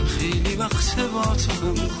 من خیلی وقت با تو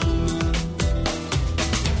هم خونه.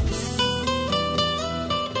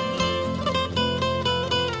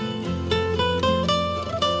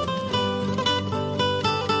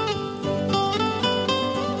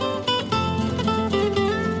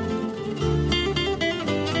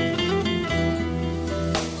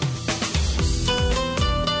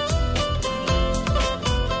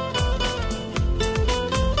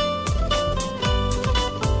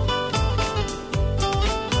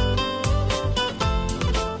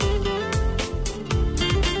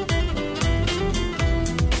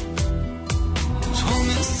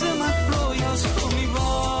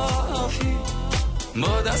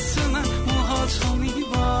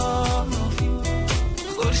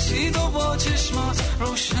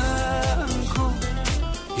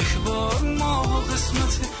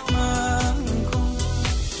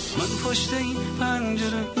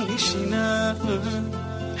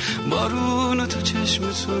 بارون تو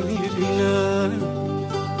چشم تو میرینه،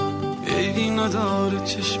 عیبی نداره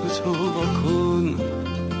چشم تو با کن،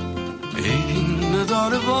 عیبی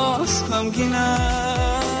نداره باز غمگینه،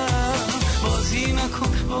 بازی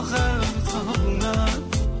نکن با قلب تابونه،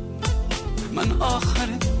 من آخر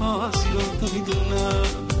بازی رو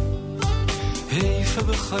میدونم، حیفه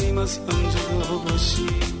بخوایم از هم جدا باشی،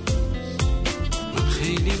 من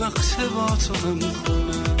خیلی وقت با تو هم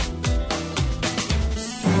خونه.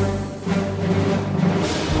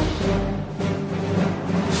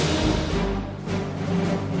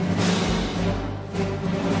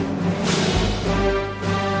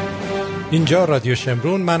 اینجا رادیو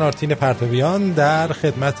شمرون، من آرتین پرتویان در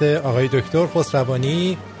خدمت آقای دکتر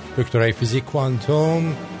خسروانی، دکترای فیزیک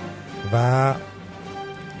کوانتوم و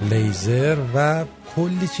لیزر و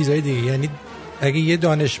کلی چیزای دیگه. یعنی اگه یه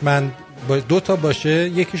دانشمند دو تا باشه،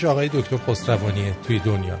 یکیش آقای دکتر خسروانیه توی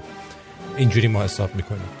دنیا. اینجوری ما حساب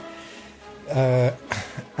میکنیم.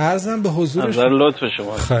 عرضم به حضور لطف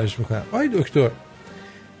شما. خواهش میکنم. آقای دکتر،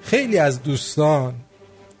 خیلی از دوستان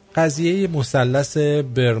قضیه مثلث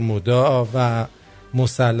برمودا و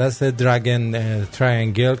مثلث دراگن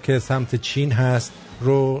تراینگل که سمت چین هست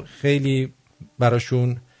رو خیلی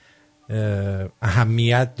براشون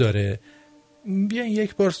اهمیت داره. بیاین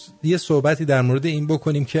یک بار یه صحبتی در مورد این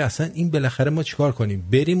بکنیم که اصلا این بالاخره ما چیکار کنیم؟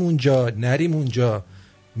 بریم اونجا، نریم اونجا،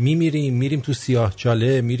 میریم تو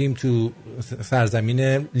سیاهچاله، میریم تو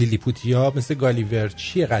سرزمین لیلیپوتیا مثل گالیور؟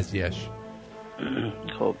 چیه قضیهش؟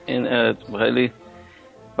 خب این خیلی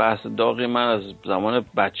بحث داغی. من از زمان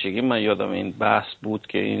بچگی من یادم این بحث بود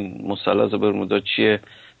که این مثلث برمودا چیه.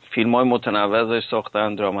 فیلم های متنوع ازش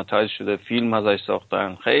ساختن، دراماتایز شده، فیلم ازش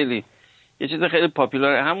ساختن. خیلی یه چیز خیلی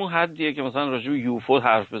پاپولاره. همون حدیه که مثلا راجع به یوفو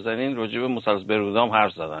حرف بزنین، راجع به مثلث برمودا هم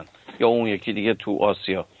حرف زدن، یا اون یکی دیگه تو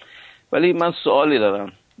آسیا. ولی من سوالی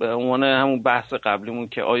دارم به عنوان همون بحث قبلیمون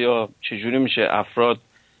که آیا چجوری میشه افراد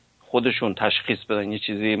خودشون تشخیص بدن یه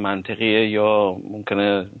چیزی منطقیه یا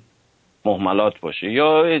ممکنه مهملات باشه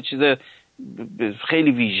یا یه چیز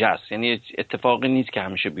خیلی ویژه است، یعنی اتفاقی نیست که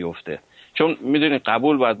همیشه بیفته. چون میدونید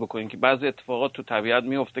قبول باید بکنیم که بعضی اتفاقات تو طبیعت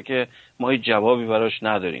میفته که ما هیچ جوابی براش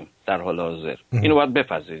نداریم در حال حاضر، اینو باید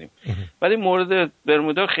بپذیریم. ولی مورد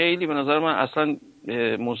برمودا خیلی به نظر من اصلا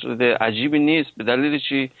مورد عجیبی نیست. به دلیل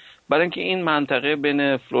چی؟ برای اینکه این منطقه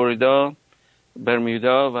بین فلوریدا،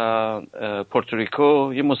 برمودا و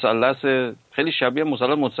پورتوریکو یه مثلث خیلی شبیه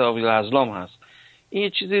مثلث متساوی الاضلاع هست. این یه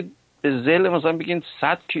چیزی به ذیل مثلا بگین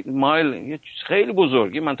 100 مایل، یه خیلی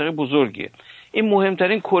بزرگی، منطقه بزرگیه. این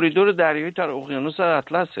مهمترین کریدور دریایی در اقیانوس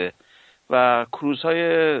اطلسه و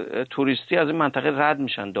کروزهای توریستی از این منطقه رد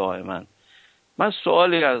میشن دائما. من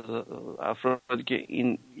سوالی از افرادی که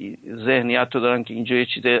این ذهنیت رو دارن که اینجا یه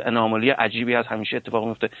چیز انامالی عجیبی هست، همیشه اتفاق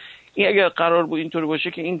میفته، این اگر قرار بود اینطوری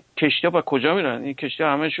باشه که این کشتی‌ها با کجا میرن؟ این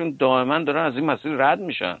کشتی‌ها همشون دائما دارن از این مسیر رد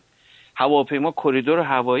میشن. هواپیما کریدور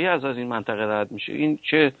هوایی از این منطقه رد میشه. این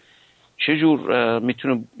چه جور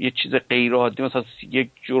میتونه یه چیز غیر عادی مثلا یک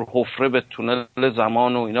جور حفره به تونل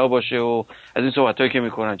زمان و اینا باشه و از این صحبتایی که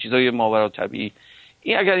میکنن، چیزای ماورالطبیعی.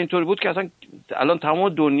 این اگر اینطوری بود که اصلا الان تمام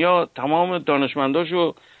دنیا تمام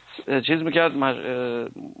دانشمنداشو چیز میکرد،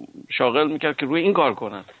 شاغل میکرد که روی این کار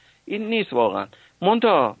کنن. این نیست واقعا.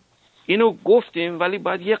 منتها اینو گفتیم ولی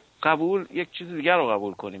باید یک چیز دیگر رو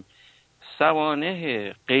قبول کنیم.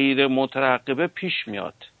 سوانح غیر مترقبه پیش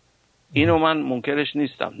میاد. اینو من منکرش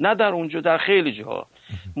نیستم، نه در اونجا، در خیلی جاها.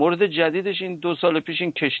 مورد جدیدش این 2 سال پیش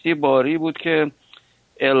این کشتی باری بود که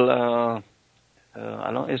الان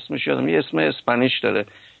اسمش یادم، یه اسم اسپانیش داره.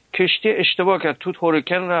 کشتی اشتباه کرد، تو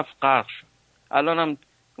هوریکن رفت، غرق شد. الان هم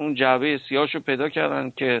اون جعبه سیاهشو پیدا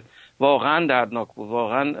کردن که واقعا دردناک بود،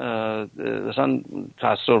 واقعا مثلا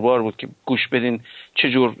تأثیربار بود که گوش بدین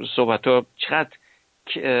چه جور صحبت‌ها، چقدر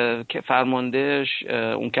که فرماندهش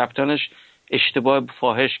اون کاپیتانش اشتباه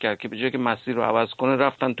فاحش کرد که به جای که مسیر رو عوض کنه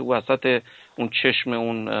رفتن تو وسط اون چشم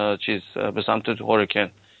اون چیز به سمت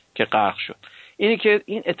هوریکن که غرق شد. اینی که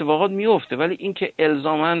این اتفاقات میفته، ولی این که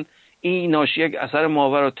الزاماً این ناشی یک اثر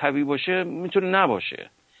ماورا طبیعی باشه میتونه نباشه.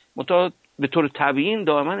 به طور طبیعی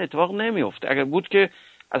دائما اتفاق نمیفته. اگر بود که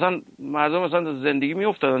اصلا مردم مثلا زندگی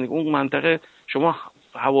میافتادن اون منطقه، شما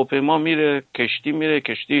هواپیما میره،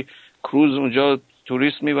 کشتی کروز اونجا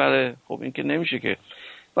توریست میبره، خب این که نمیشه که.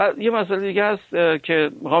 و یه مسئله دیگه هست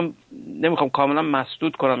که نمیخوام کاملا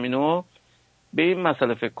مسدود کنم اینو، به این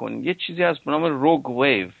مسئله فکر کنید. یه چیزی هست به نام روگ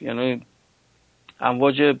ویو، یعنی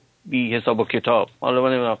امواج بی حساب و کتاب. حالا من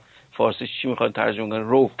نمیدونم فارسی چی میخواد ترجمه کنه،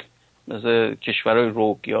 روگ مثل کشورهای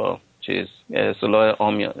روگ یا چیز، اصطلاح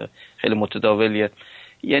عامی خیلی متداولیه.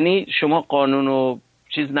 یعنی شما قانون و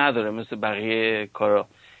چیز نداره مثل بقیه کارا.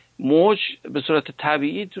 موج به صورت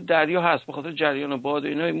طبیعی تو دریا هست، به خاطر جریان باد و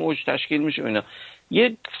اینا موج تشکیل میشه اینا.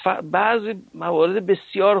 بعضی موارد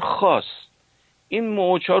بسیار خاص این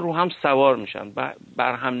موج‌ها رو هم سوار میشن،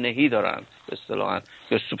 بر هم نهی دارن به اصطلاح،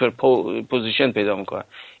 یا سوپر پوزیشن پیدا میکنن.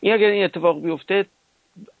 این اگر این اتفاق بیفته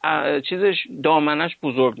چیزش دامنش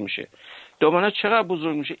بزرگ میشه. دامنش چقدر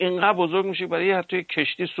بزرگ میشه؟ اینقدر بزرگ میشه برای حتی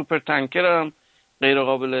کشتی سوپر تانکر هم غیر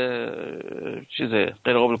قابل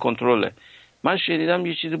کنترله. من شنیدم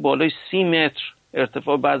یه چیزی بالای 30 متر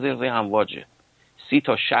ارتفاع بعضی از این امواجه، 30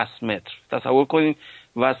 تا 60 متر. تصور کنین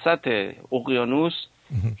وسط اقیانوس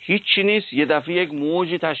هیچی نیست، یه دفعه یک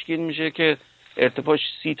موجی تشکیل میشه که ارتفاعش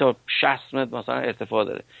 30 تا 60 متر مثلا ارتفاع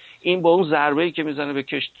داره. این با اون ضربه‌ای که میزنه به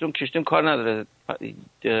کشتیتون کار نداره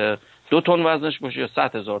 2 تن وزنش باشه یا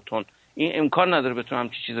 100,000 تن، این امکان نداره بتونه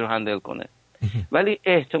همچین چیزی رو هندل کنه. ولی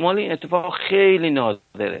احتمال این اتفاق خیلی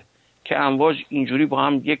نادره که امواج اینجوری با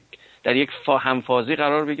هم در یک همفازی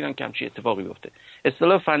قرار بگیرن که همچین اتفاقی بیفته.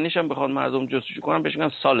 اصطلاح فنیش هم بخواد مردم جستجو کنن بهش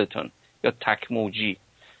میگن سالتون یا تک موجی.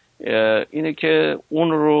 اینه که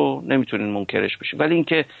اون رو نمیتونین منکرش بشه، ولی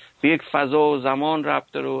اینکه به یک فضا و زمان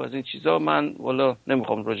ربط داره و از این چیزا من والا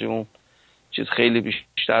نمیخوام راجع به اون چیز خیلی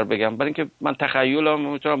بیشتر بگم، برای اینکه من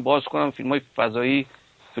تخیلم میتونم باز کنم، فیلم‌های فضایی،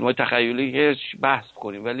 فیلم‌های تخیلی بحث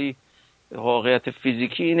کنیم، ولی واقعیت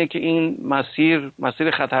فیزیکی اینه که این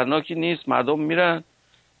مسیر خطرناکی نیست، مردم میرن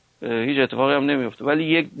هیچ اتفاقی هم نمیفته. ولی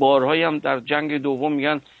یک بارهایی هم در جنگ دوم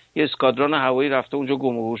میگن یه اسکادران هوایی رفته اونجا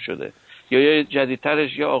گم و گور شده، یا یه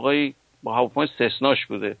جدیدترش یه آقایی با هواپیمای سسناش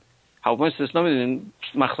بوده. هواپیمای سسنا میدونین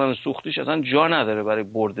مخزن سوختیش اصلا جا نداره برای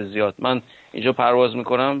برد زیاد. من اینجا پرواز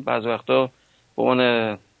میکنم بعضی وقتا به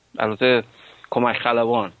عنوان البته کمک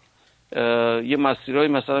خلبان یه مسیرهای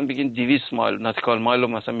مثلا بگین 200 مایل ناتیکال مایل رو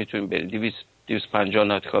مثلا میتونیم بریم، 250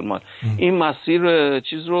 ناتیکال مایل. این مسیر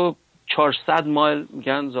چیز رو 400 مایل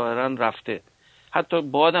میگن ظاهرا رفته. حتی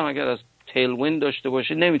بادم اگر از تیل ویند داشته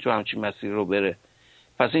باشه نمیتونه همچین مسیر رو بره.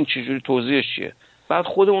 پس این چجوری توضیحش چیه؟ بعد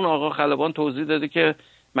خود اون آقا خلبان توضیح داده که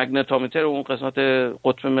مگنتومتر اون قسمت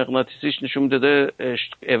قطب مغناطیسیش نشون داده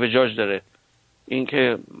اعوجاج داره. این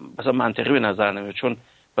که مثلا منطقی به نظر نمیاد چون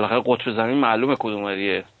بالاخره قطب زمین معلومه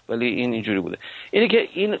کدومریه، ولی این اینجوری بوده. اینه که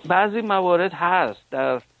این بعضی موارد هست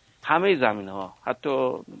در همه زمین‌ها،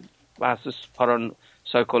 حتی بحث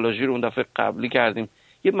سایکولوژی رو اون دفعه قبلی کردیم،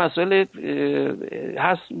 یه مسئله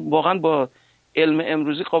هست واقعا با علم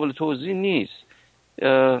امروزی قابل توضیح نیست.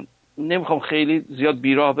 نمیخوام خیلی زیاد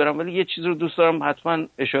بیراه برم، ولی یه چیز رو دوست دارم حتما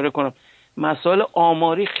اشاره کنم. مسائل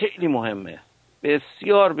آماری خیلی مهمه،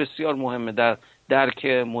 بسیار بسیار مهمه در درک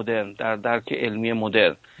مدرن، در درک علمی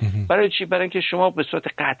مدرن. برای چی؟ برای اینکه شما به صورت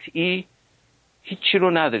قطعی هیچی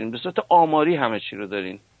رو ندارین، به صورت آماری همه چی رو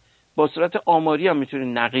دارین. با صورت آماری هم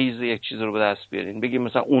میتونین نقیض یک چیز رو به دست بیارین، بگید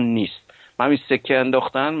مثلا اون نیست. همین سکه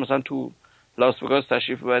انداختن، مثلا تو لاس وگاس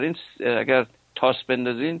تشریف ببرین، اگر تاس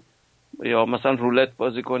بندازین یا مثلا رولت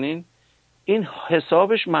بازی کنین، این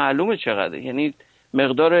حسابش معلومه چقدره. یعنی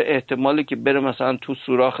مقدار احتمالی که بره مثلا تو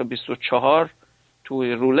سوراخ 24 تو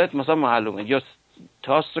رولت مثلا معلومه. یا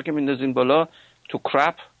تاس رو که میندازین بالا تو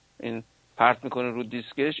کرپ، این پرت میکنه رو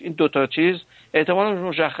دیسکش، این دوتا چیز احتمال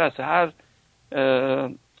مشخصه. هر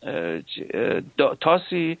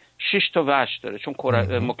تاسی 6 تا وجه داره چون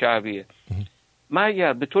مکعبیه. من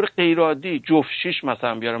اگر به طور غیرعادی جفت 6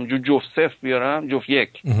 مثلا بیارم، جفت 0 بیارم، جفت 1،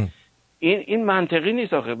 این منطقی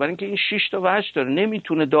نیست آخه، برای اینکه این 6 تا وجه داره،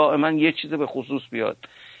 نمیتونه دائما یه چیز به خصوص بیاد.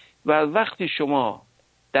 و وقتی شما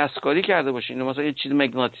دستکاری کرده باشین، مثلا یه چیز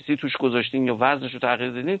مغناطیسی توش گذاشتین یا وزنش رو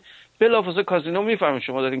تغییر دادین، بلافاصله کازینو میفهمه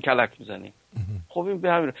شما دارین کلک میزنین. خب این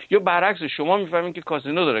به همین، یا برعکس شما میفهمین که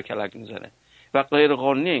کازینو داره کلک میزنه و غیر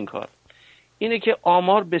قانونی این کار. اینه که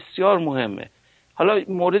آمار بسیار مهمه. حالا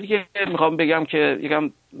موردی که میخوام بگم که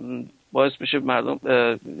یکم باعث بشه مردم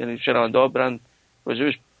یعنی شنونده‌ها برن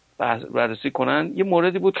راجبش بررسی کنن. یه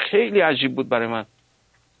موردی بود خیلی عجیب بود برای من.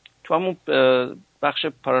 تو همون بخش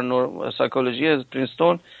سایکولوژی از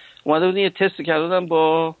پرینستون اومده بودن یه تست کرده بودن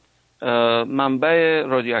با منبع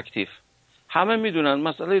رادیواکتیو. همه میدونن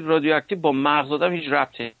مسئله رادیواکتیو با مغز آدم هیچ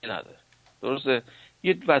ربطی نداره، درسته؟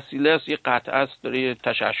 یه وسیله است، یه قطعه است، داره یه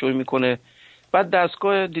تشعشع میکنه. بعد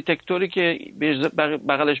دستگاه دیتکتوری که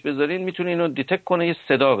بغلش بذارین میتونه اینو دیتکت کنه، یه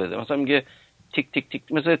صدا بده، مثلا میگه تیک تیک تیک،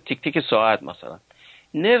 مثلا تیک تیک ساعت مثلا.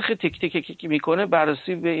 نرخ تیک تیک که میکنه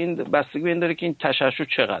بررسی به این بستگی به این داره که این تشعشع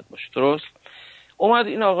چقدر باشه، درست؟ اومد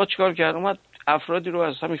این آقا چیکار کرد؟ اومد افرادی رو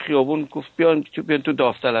از همین خیابون گفت بیان تو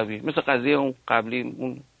داوطلبی، مثل قضیه اون قبلی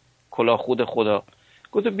اون کلاه خود خدا،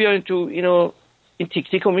 گفت بیاین تو این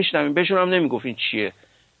تیک تیک رو میشنوین. بهشون هم نمیگفت این چیه،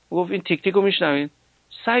 گفت این تیک تیک رو میشنوین،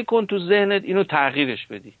 سعی کن تو ذهنت اینو تغییرش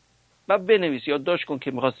بدی و بنویس، یادداشت کن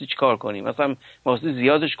که می‌خواستی چیکار کنی، مثلا می‌خواستی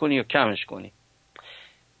زیادش کنی یا کمش کنی.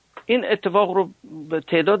 این اتفاق رو به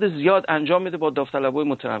تعداد زیاد انجام میده با داوطلبای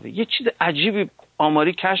متنوع. یه چیز عجیبی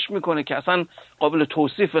آماری کشف میکنه که اصلا قابل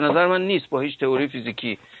توصیف به نظر من نیست با هیچ تئوری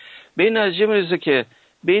فیزیکی. به این نتیجه میرسه که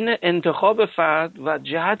بین انتخاب فرد و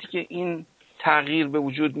جهتی که این تغییر به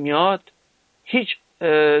وجود میاد هیچ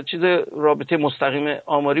چیز رابطه مستقیم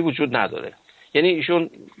آماری وجود نداره. یعنی ایشون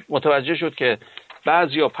متوجه شد که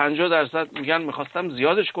بعضیا 50% میگن میخواستم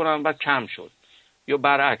زیادش کنم بعد کم شد، یا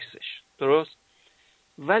برعکسش، درست؟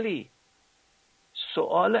 ولی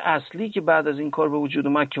سوال اصلی که بعد از این کار به وجود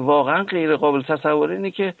اومد که واقعا غیر قابل تصوره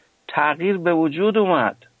اینه که تغییر به وجود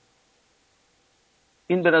اومد.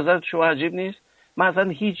 این به نظر شما عجیب نیست؟ مثلا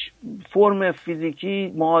هیچ فرم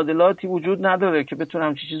فیزیکی معادلاتی وجود نداره که بتونه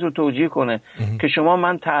همچین چیز رو توجیه کنه که شما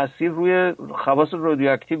من تأثیر روی خواص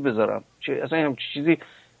رادیواکتیو بذارم. اصلا همچین چیزی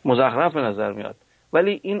مزخرف به نظر میاد.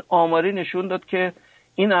 ولی این آماری نشون داد که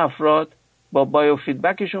این افراد با بایو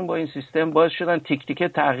فیدبکشون با این سیستم باعث شدن تیک تیک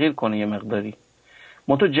تغییر کنه یه مقداری.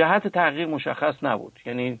 منتها جهت تغییر مشخص نبود.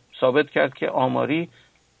 یعنی ثابت کرد که آماری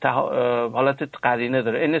حالت قرینه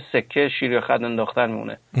داره، این سکه شیر یا خد انداختن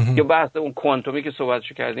میمونه. یا بحث اون کوانتومی که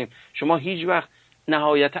صحبتشو کردیم، شما هیچ وقت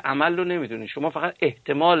نهایت عمل رو نمیدونید، شما فقط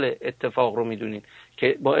احتمال اتفاق رو میدونید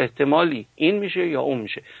که با احتمالی این میشه یا اون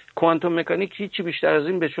میشه. کوانتوم مکانیک هیچی بیشتر از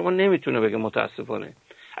این به شما نمیتونه بگه متاسفانه.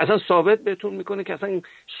 اصلا ثابت بهتون میکنه که اصلا این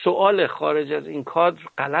سوال خارج از این کادر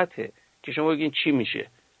غلطه که شما بگین چی میشه.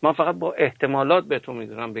 من فقط با احتمالات بهتون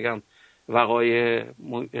میدونم بگم وقایع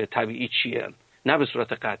طبیعی چیه، نه به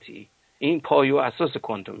صورت قطعی. این پایه و اساس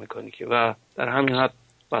کوانتوم مکانیکه و در همین حد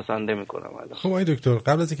بسنده میکنم. خب آقای دکتر،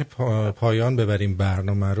 قبل از اینکه پایان ببریم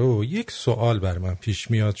برنامه رو، یک سوال بر من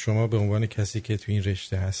پیش میاد. شما به عنوان کسی که تو این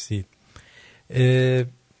رشته هستید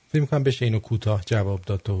فکر می‌کنم بشه اینو کوتاه جواب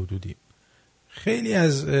داد تا حدودی. خیلی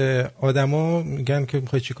از آدما میگن که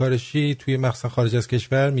میخوای چی کارشی، توی مقصد خارج از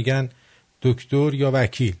کشور میگن دکتر یا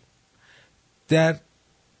وکیل.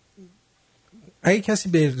 اگه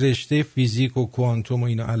کسی به رشته فیزیک و کوانتوم و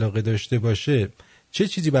اینا علاقه داشته باشه، چه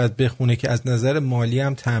چیزی باید بخونه که از نظر مالی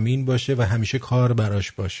هم تامین باشه و همیشه کار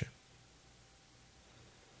براش باشه؟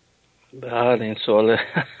 بله، این سوال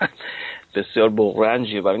بسیار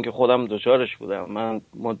بغرنجیه، برای اینکه خودم دچارش بودم. من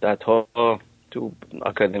مدت‌ها تو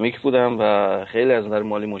اکادمیک بودم و خیلی از نظر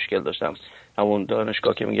مالی مشکل داشتم. همون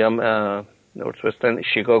دانشگاه که میگم نورثوسترن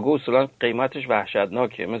شیکاگو، اصلا قیمتش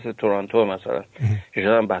وحشتناکه، مثل تورنتو مثلا،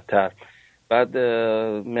 شاید بدتر. بعد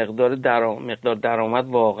مقدار درآمد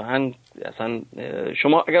واقعا اصلا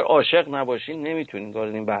شما اگر عاشق نباشین نمیتونین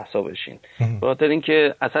وارد این بحثا بشین، به خاطر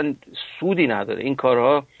اینکه اصلا سودی نداره. این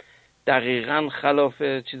کارها دقیقاً خلاف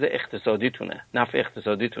چیز اقتصادیتونه، نفع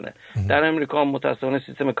اقتصادیتونه. در امریکا متأسفانه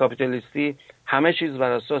سیستم کاپیتالیستی همه چیز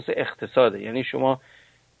بر اساس اقتصاده. یعنی شما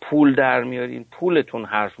پول در میارین، پولتون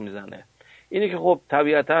حرف میزنه. اینه که خب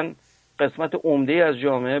طبیعتاً قسمت عمده از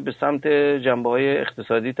جامعه به سمت جنبه‌های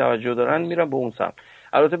اقتصادی توجه دارن، میرن به اون سمت.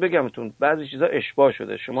 البته بگمتون بعضی چیزا اشباع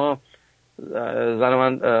شده. شما زن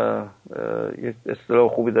من یک اصطلاح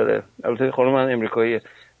خوبی داره، البته خانم من امریکاییه،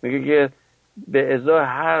 میگه که به ازای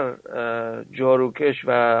هر جاروکش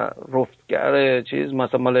و رفتگر چیز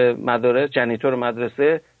مثلا مال مدارس، جنیتور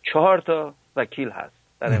مدرسه، 4 تا وکیل هست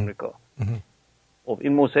در امریکا. خب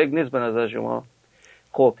این مضحک نیست به نظر شما؟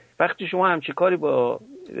 خب وقتی شما همچی کاری با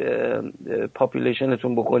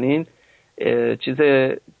پاپولیشنتون بکنین، چیز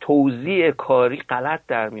توزیع کاری غلط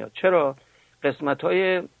در میاد. چرا؟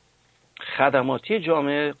 قسمت‌های خدماتی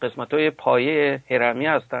جامعه قسمت‌های پایه هرمی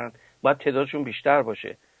هستن، باید تعدادشون بیشتر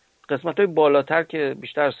باشه. قسمت‌های بالاتر که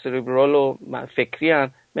بیشتر سریبرال و فکری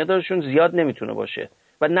هستن، مقدارشون زیاد نمیتونه باشه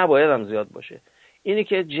و نباید هم زیاد باشه. اینه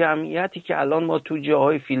که جمعیتی که الان ما تو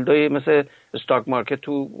جاهای فیلدهای مثل استاک مارکت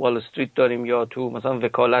تو وال استریت داریم یا تو مثلا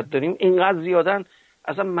وکالت داریم، اینقدر زیادن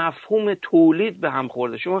اصلا مفهوم تولید به هم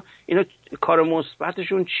خورده. شما اینا کار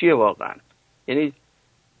مثبتشون چیه واقعا؟ یعنی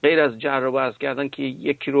غیر از جر و بحث کردن که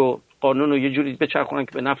یکی رو قانون رو یه جوری بچرخونن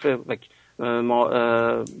که به نفع به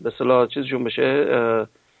اصطلاح چیزشون بشه،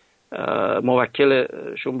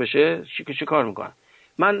 موکلشون بشه، چی کار میکنن؟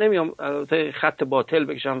 من نمیام البته خط باطل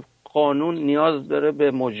بکشم، قانون نیاز داره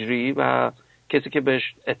به مجری و کسی که بهش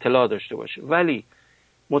اطلاع داشته باشه، ولی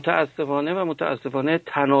متاسفانه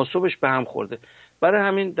تناسبش به هم خورده. برای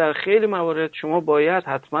همین در خیلی موارد شما باید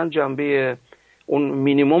حتما جنبه اون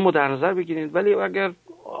مینیمم رو در نظر بگیرید، ولی اگر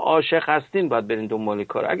عاشق هستین باید برین دنبال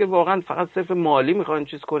کار. اگر واقعا فقط صرف مالی میخواین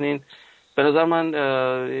چیز کنین، به نظر من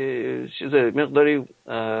مقداری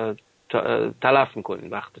تلف میکنین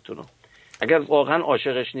وقتتون رو. اگر واقعا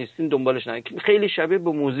عاشقش نیستین دنبالش نرین. خیلی شبیه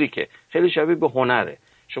به موزیکه، خیلی شبیه به هنره.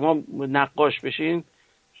 شما نقاش بشین،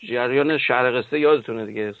 جریان شرق قصه یادتونه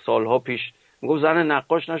دیگه، سالها پیش میگفت زن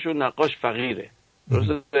نقاش نشد، نقاش فقیره.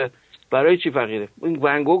 درسته؟ برای چی فقیره؟ این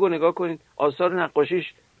ون گوگ رو نگاه کنین، آثار نقاشیش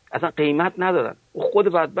اصلا قیمت ندارن. خود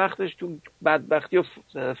بدبختش تو بدبختی و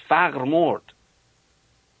فقر مرد.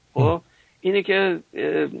 خب اینه که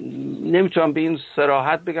نمیتونم به این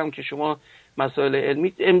صراحت بگم که شما مسائل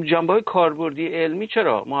علمی، جنبه‌های کاربردی علمی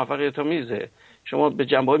چرا موفقیت آمیزه. شما به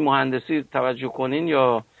جنبه‌های مهندسی توجه کنین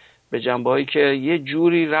یا به جنبه‌هایی که یه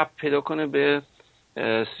جوری ربط پیدا کنه به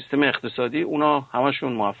سیستم اقتصادی، اونا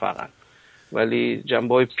همشون موفقن. ولی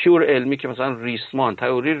جنبه‌های پیور علمی که مثلا ریسمان،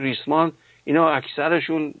 تئوری ریسمان، اینا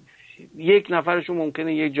اکثرشون یک نفرشون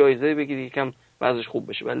ممکنه یک جایزه بگیره، یکم وضعش خوب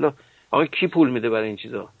بشه، ولی آقا کی پول میده برای این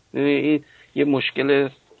چیزا؟ این یه مشکل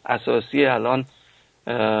اساسی الان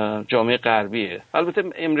جامعه غربیه. البته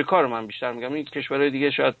امریکا رو من بیشتر میگم، این کشورهای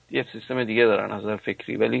دیگه شاید یه سیستم دیگه دارن از نظر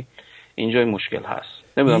فکری، ولی اینجا این مشکل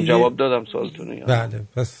هست. نمیدونم جواب دادم سوالتون یا بله.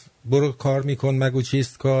 پس برو کار میکن، مگو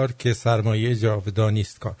چیست کار که سرمایه جاودانی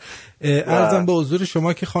است کار. عرضم به حضور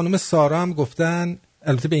شما که خانم سارا هم گفتن،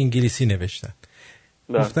 البته به انگلیسی نوشتن،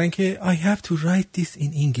 گفتن که I have to write this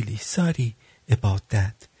in English. Sorry about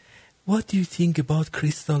that. What do you think about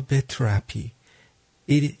crystal bed therapy?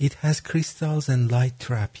 It has crystals and light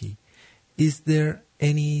therapy. Is there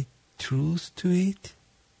any truth to it?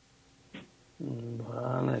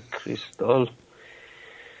 بله کریستال.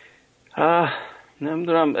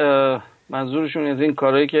 نمیدونم منظورشون از این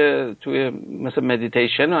کارهایی که توی مثل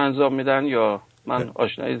مدیتیشن رو انجام میدن یا من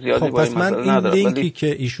آشنایی زیادی با این مسئله ندارم. پس من این لینکی که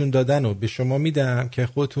ایشون دادن رو به شما میدم که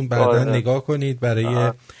خودتون بعدا نگاه کنید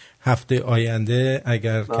برای هفته آینده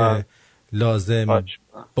اگر که لازم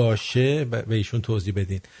باشه به ایشون توضیح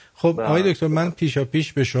بدین. خب آقای دکتر، من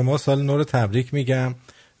پیش به شما سال نو رو تبریک میگم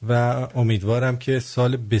و امیدوارم که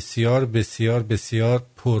سال بسیار بسیار بسیار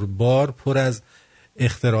پربار، پر از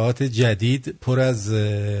اختراعات جدید، پر از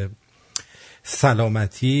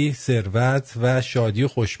سلامتی، ثروت و شادی و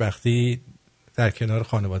خوشبختی در کنار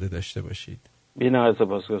خانواده داشته باشید. بی‌نهایت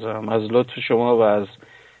سپاسگزارم از لطف شما و از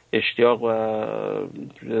اشتیاق و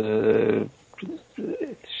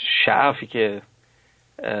شعفی که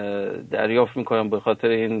دریافت میکنم به خاطر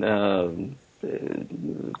این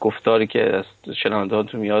گفتاری که از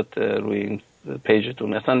شنوندهاتون میاد روی این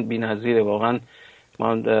پیجتون. اصلا بی‌نظیره واقعا.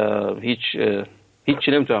 من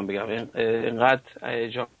هیچی نمیتونم بگم. اینقدر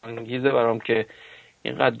هیجان انگیزه برام که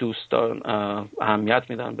اینقدر دوستان اهمیت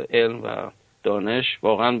میدن به علم و دانش.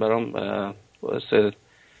 واقعا برام باعث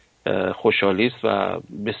خوشحالی است و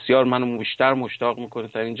بسیار منو بیشتر مشتاق میکنه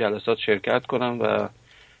در این جلسات شرکت کنم و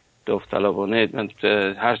داوطلبانه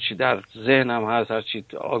هر چی در ذهنم هست، هر چی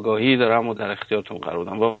آگاهی دارم و در اختیارتون قرار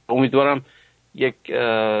بدم و امیدوارم یک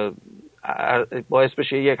باعث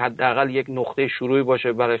بشه یک حداقل یک نقطه شروعی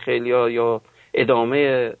باشه برای خیلیا یا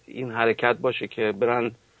ادامه این حرکت باشه که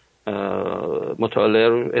برن مطالعه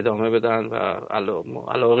رو ادامه بدن و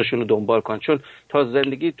علاقهشون رو دنبال کنن. چون تا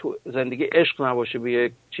زندگی عشق نباشه به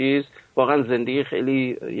یک چیز، واقعا زندگی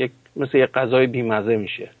خیلی مثل یک غذای بیمزه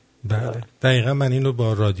میشه. بله دقیقا من این رو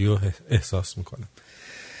با رادیو احساس میکنم.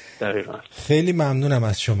 دقیقا. خیلی ممنونم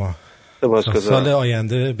از شما. سال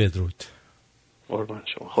آینده بدرود. قربان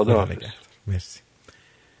شما. خدا حافظ. مرسی.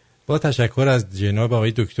 با تشکر از جناب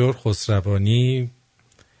آقای دکتر خسروانی،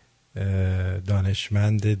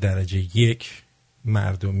 دانشمند درجه 1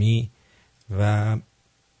 مردمی و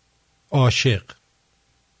عاشق،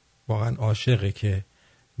 واقعا عاشقه که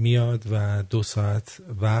میاد و 2 ساعت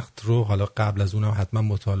وقت رو، حالا قبل از اونم حتما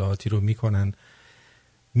مطالعاتی رو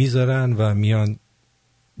میذارن و میان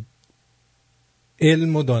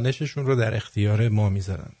علم و دانششون رو در اختیار ما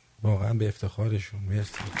میذارن. واقعا به افتخارشون.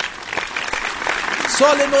 مرسی.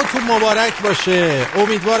 سال نوتون مبارک باشه.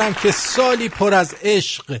 امیدوارم که سالی پر از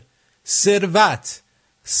عشق، ثروت،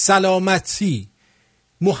 سلامتی،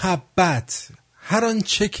 محبت، هر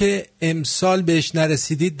آنچه که امسال بهش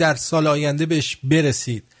نرسیدید در سال آینده بهش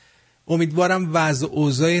برسید. امیدوارم وضع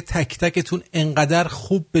اوضاع تک تکتون انقدر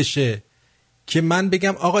خوب بشه که من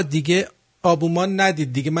بگم آقا دیگه آبومان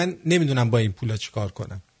ندید، دیگه من نمیدونم با این پولا چیکار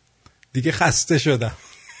کنم، دیگه خسته شدم.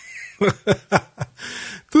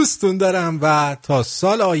 دوستون دارم و تا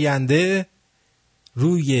سال آینده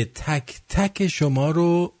روی تک تک شما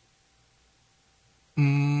رو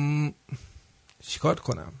چیکار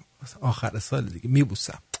کنم، آخر سال دیگه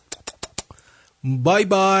میبوسم. بای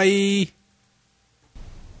بای.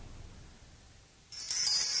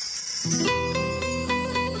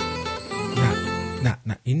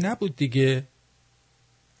 نه این نبود دیگه،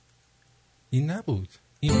 این نبود.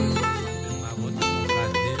 این مواد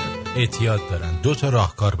مخدر اعتیاد دارن. 2 تا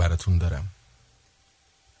راهکار براتون دارم.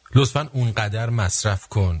 لطفاً اونقدر مصرف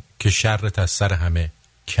کن که شرت از سر همه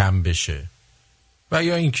کم بشه، و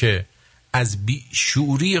یا اینکه از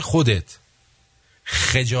بیشعوری خودت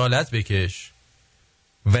خجالت بکش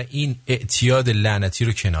و این اعتیاد لعنتی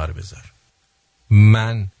رو کنار بذار.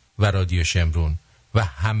 من و رادیو شمرون و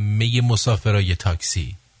همه مسافرای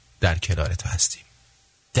تاکسی در کنار تو هستیم.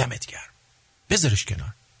 دمت گرم. بذارش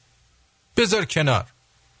کنار، بذار کنار.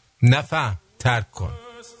 نفهم ترک کن،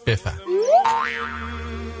 بفهم.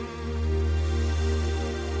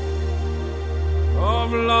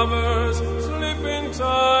 Of lovers sleeping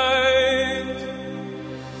tight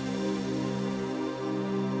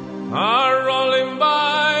are rolling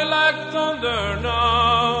by like thunder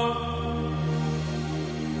now.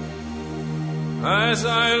 As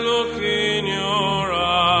I look in your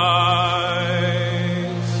eyes,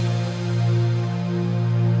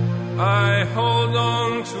 I hold on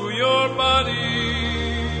to your body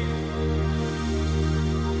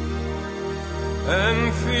and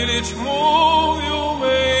feel each move you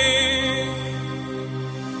make.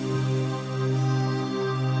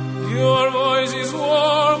 Your voice is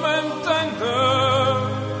warm and tender,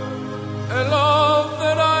 a love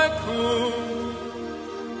that I could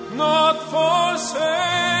not forsake,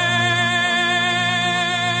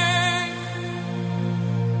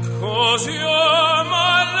 'cause you're my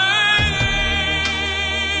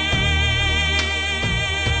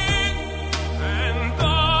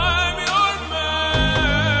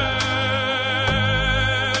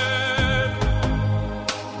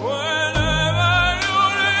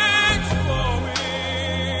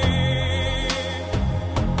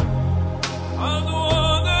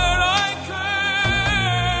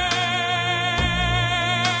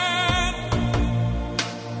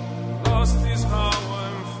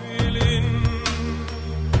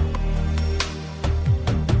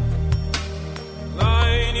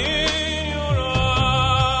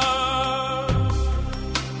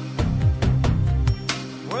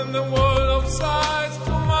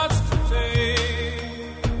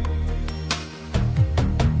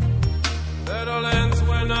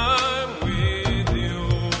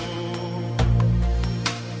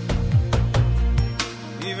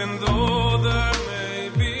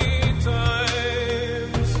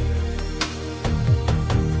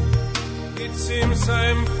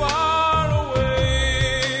I'm far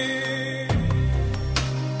away,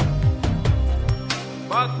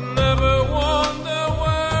 but never wonder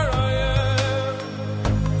where I am,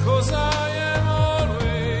 'cause I am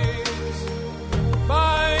always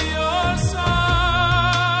by your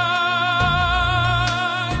side,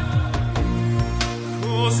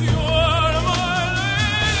 'cause you are my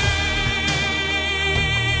lady,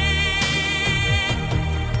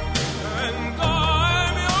 and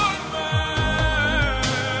I'm your man.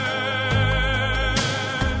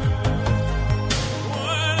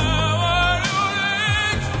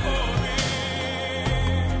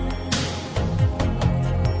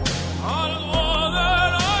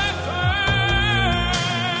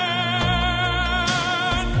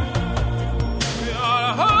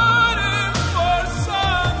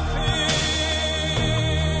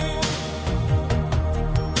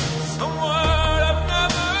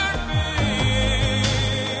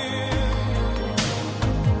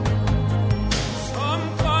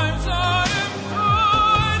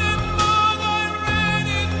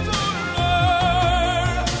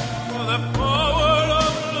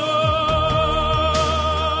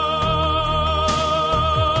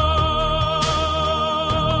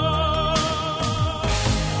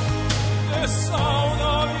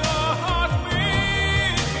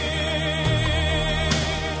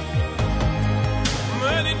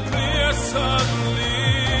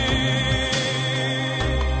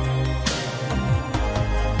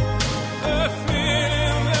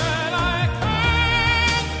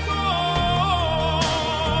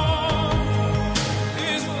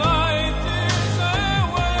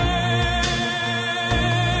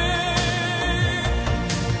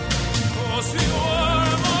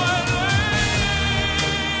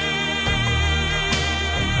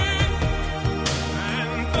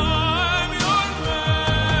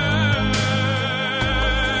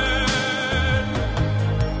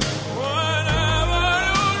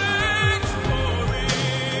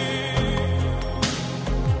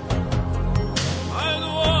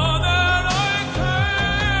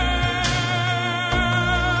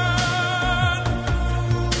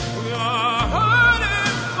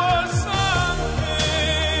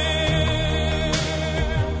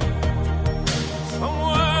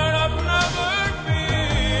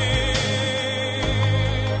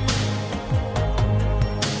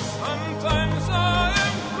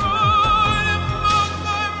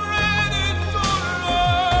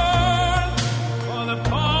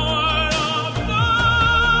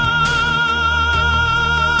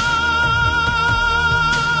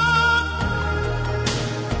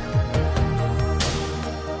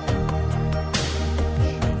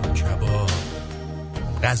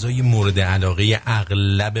 غذای مورد علاقه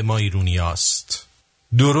اغلب ما ایرونیاست.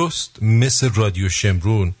 درست مثل رادیو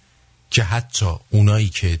شمرون که حتی اونایی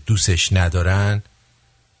که دوستش ندارن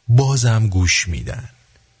بازم گوش میدن.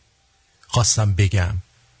 خواستم بگم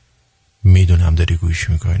میدونم داری گوش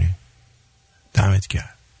میکنی، دمت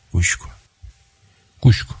گرم. گوش کن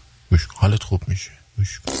حالت خوب میشه.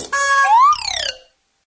 گوش کن.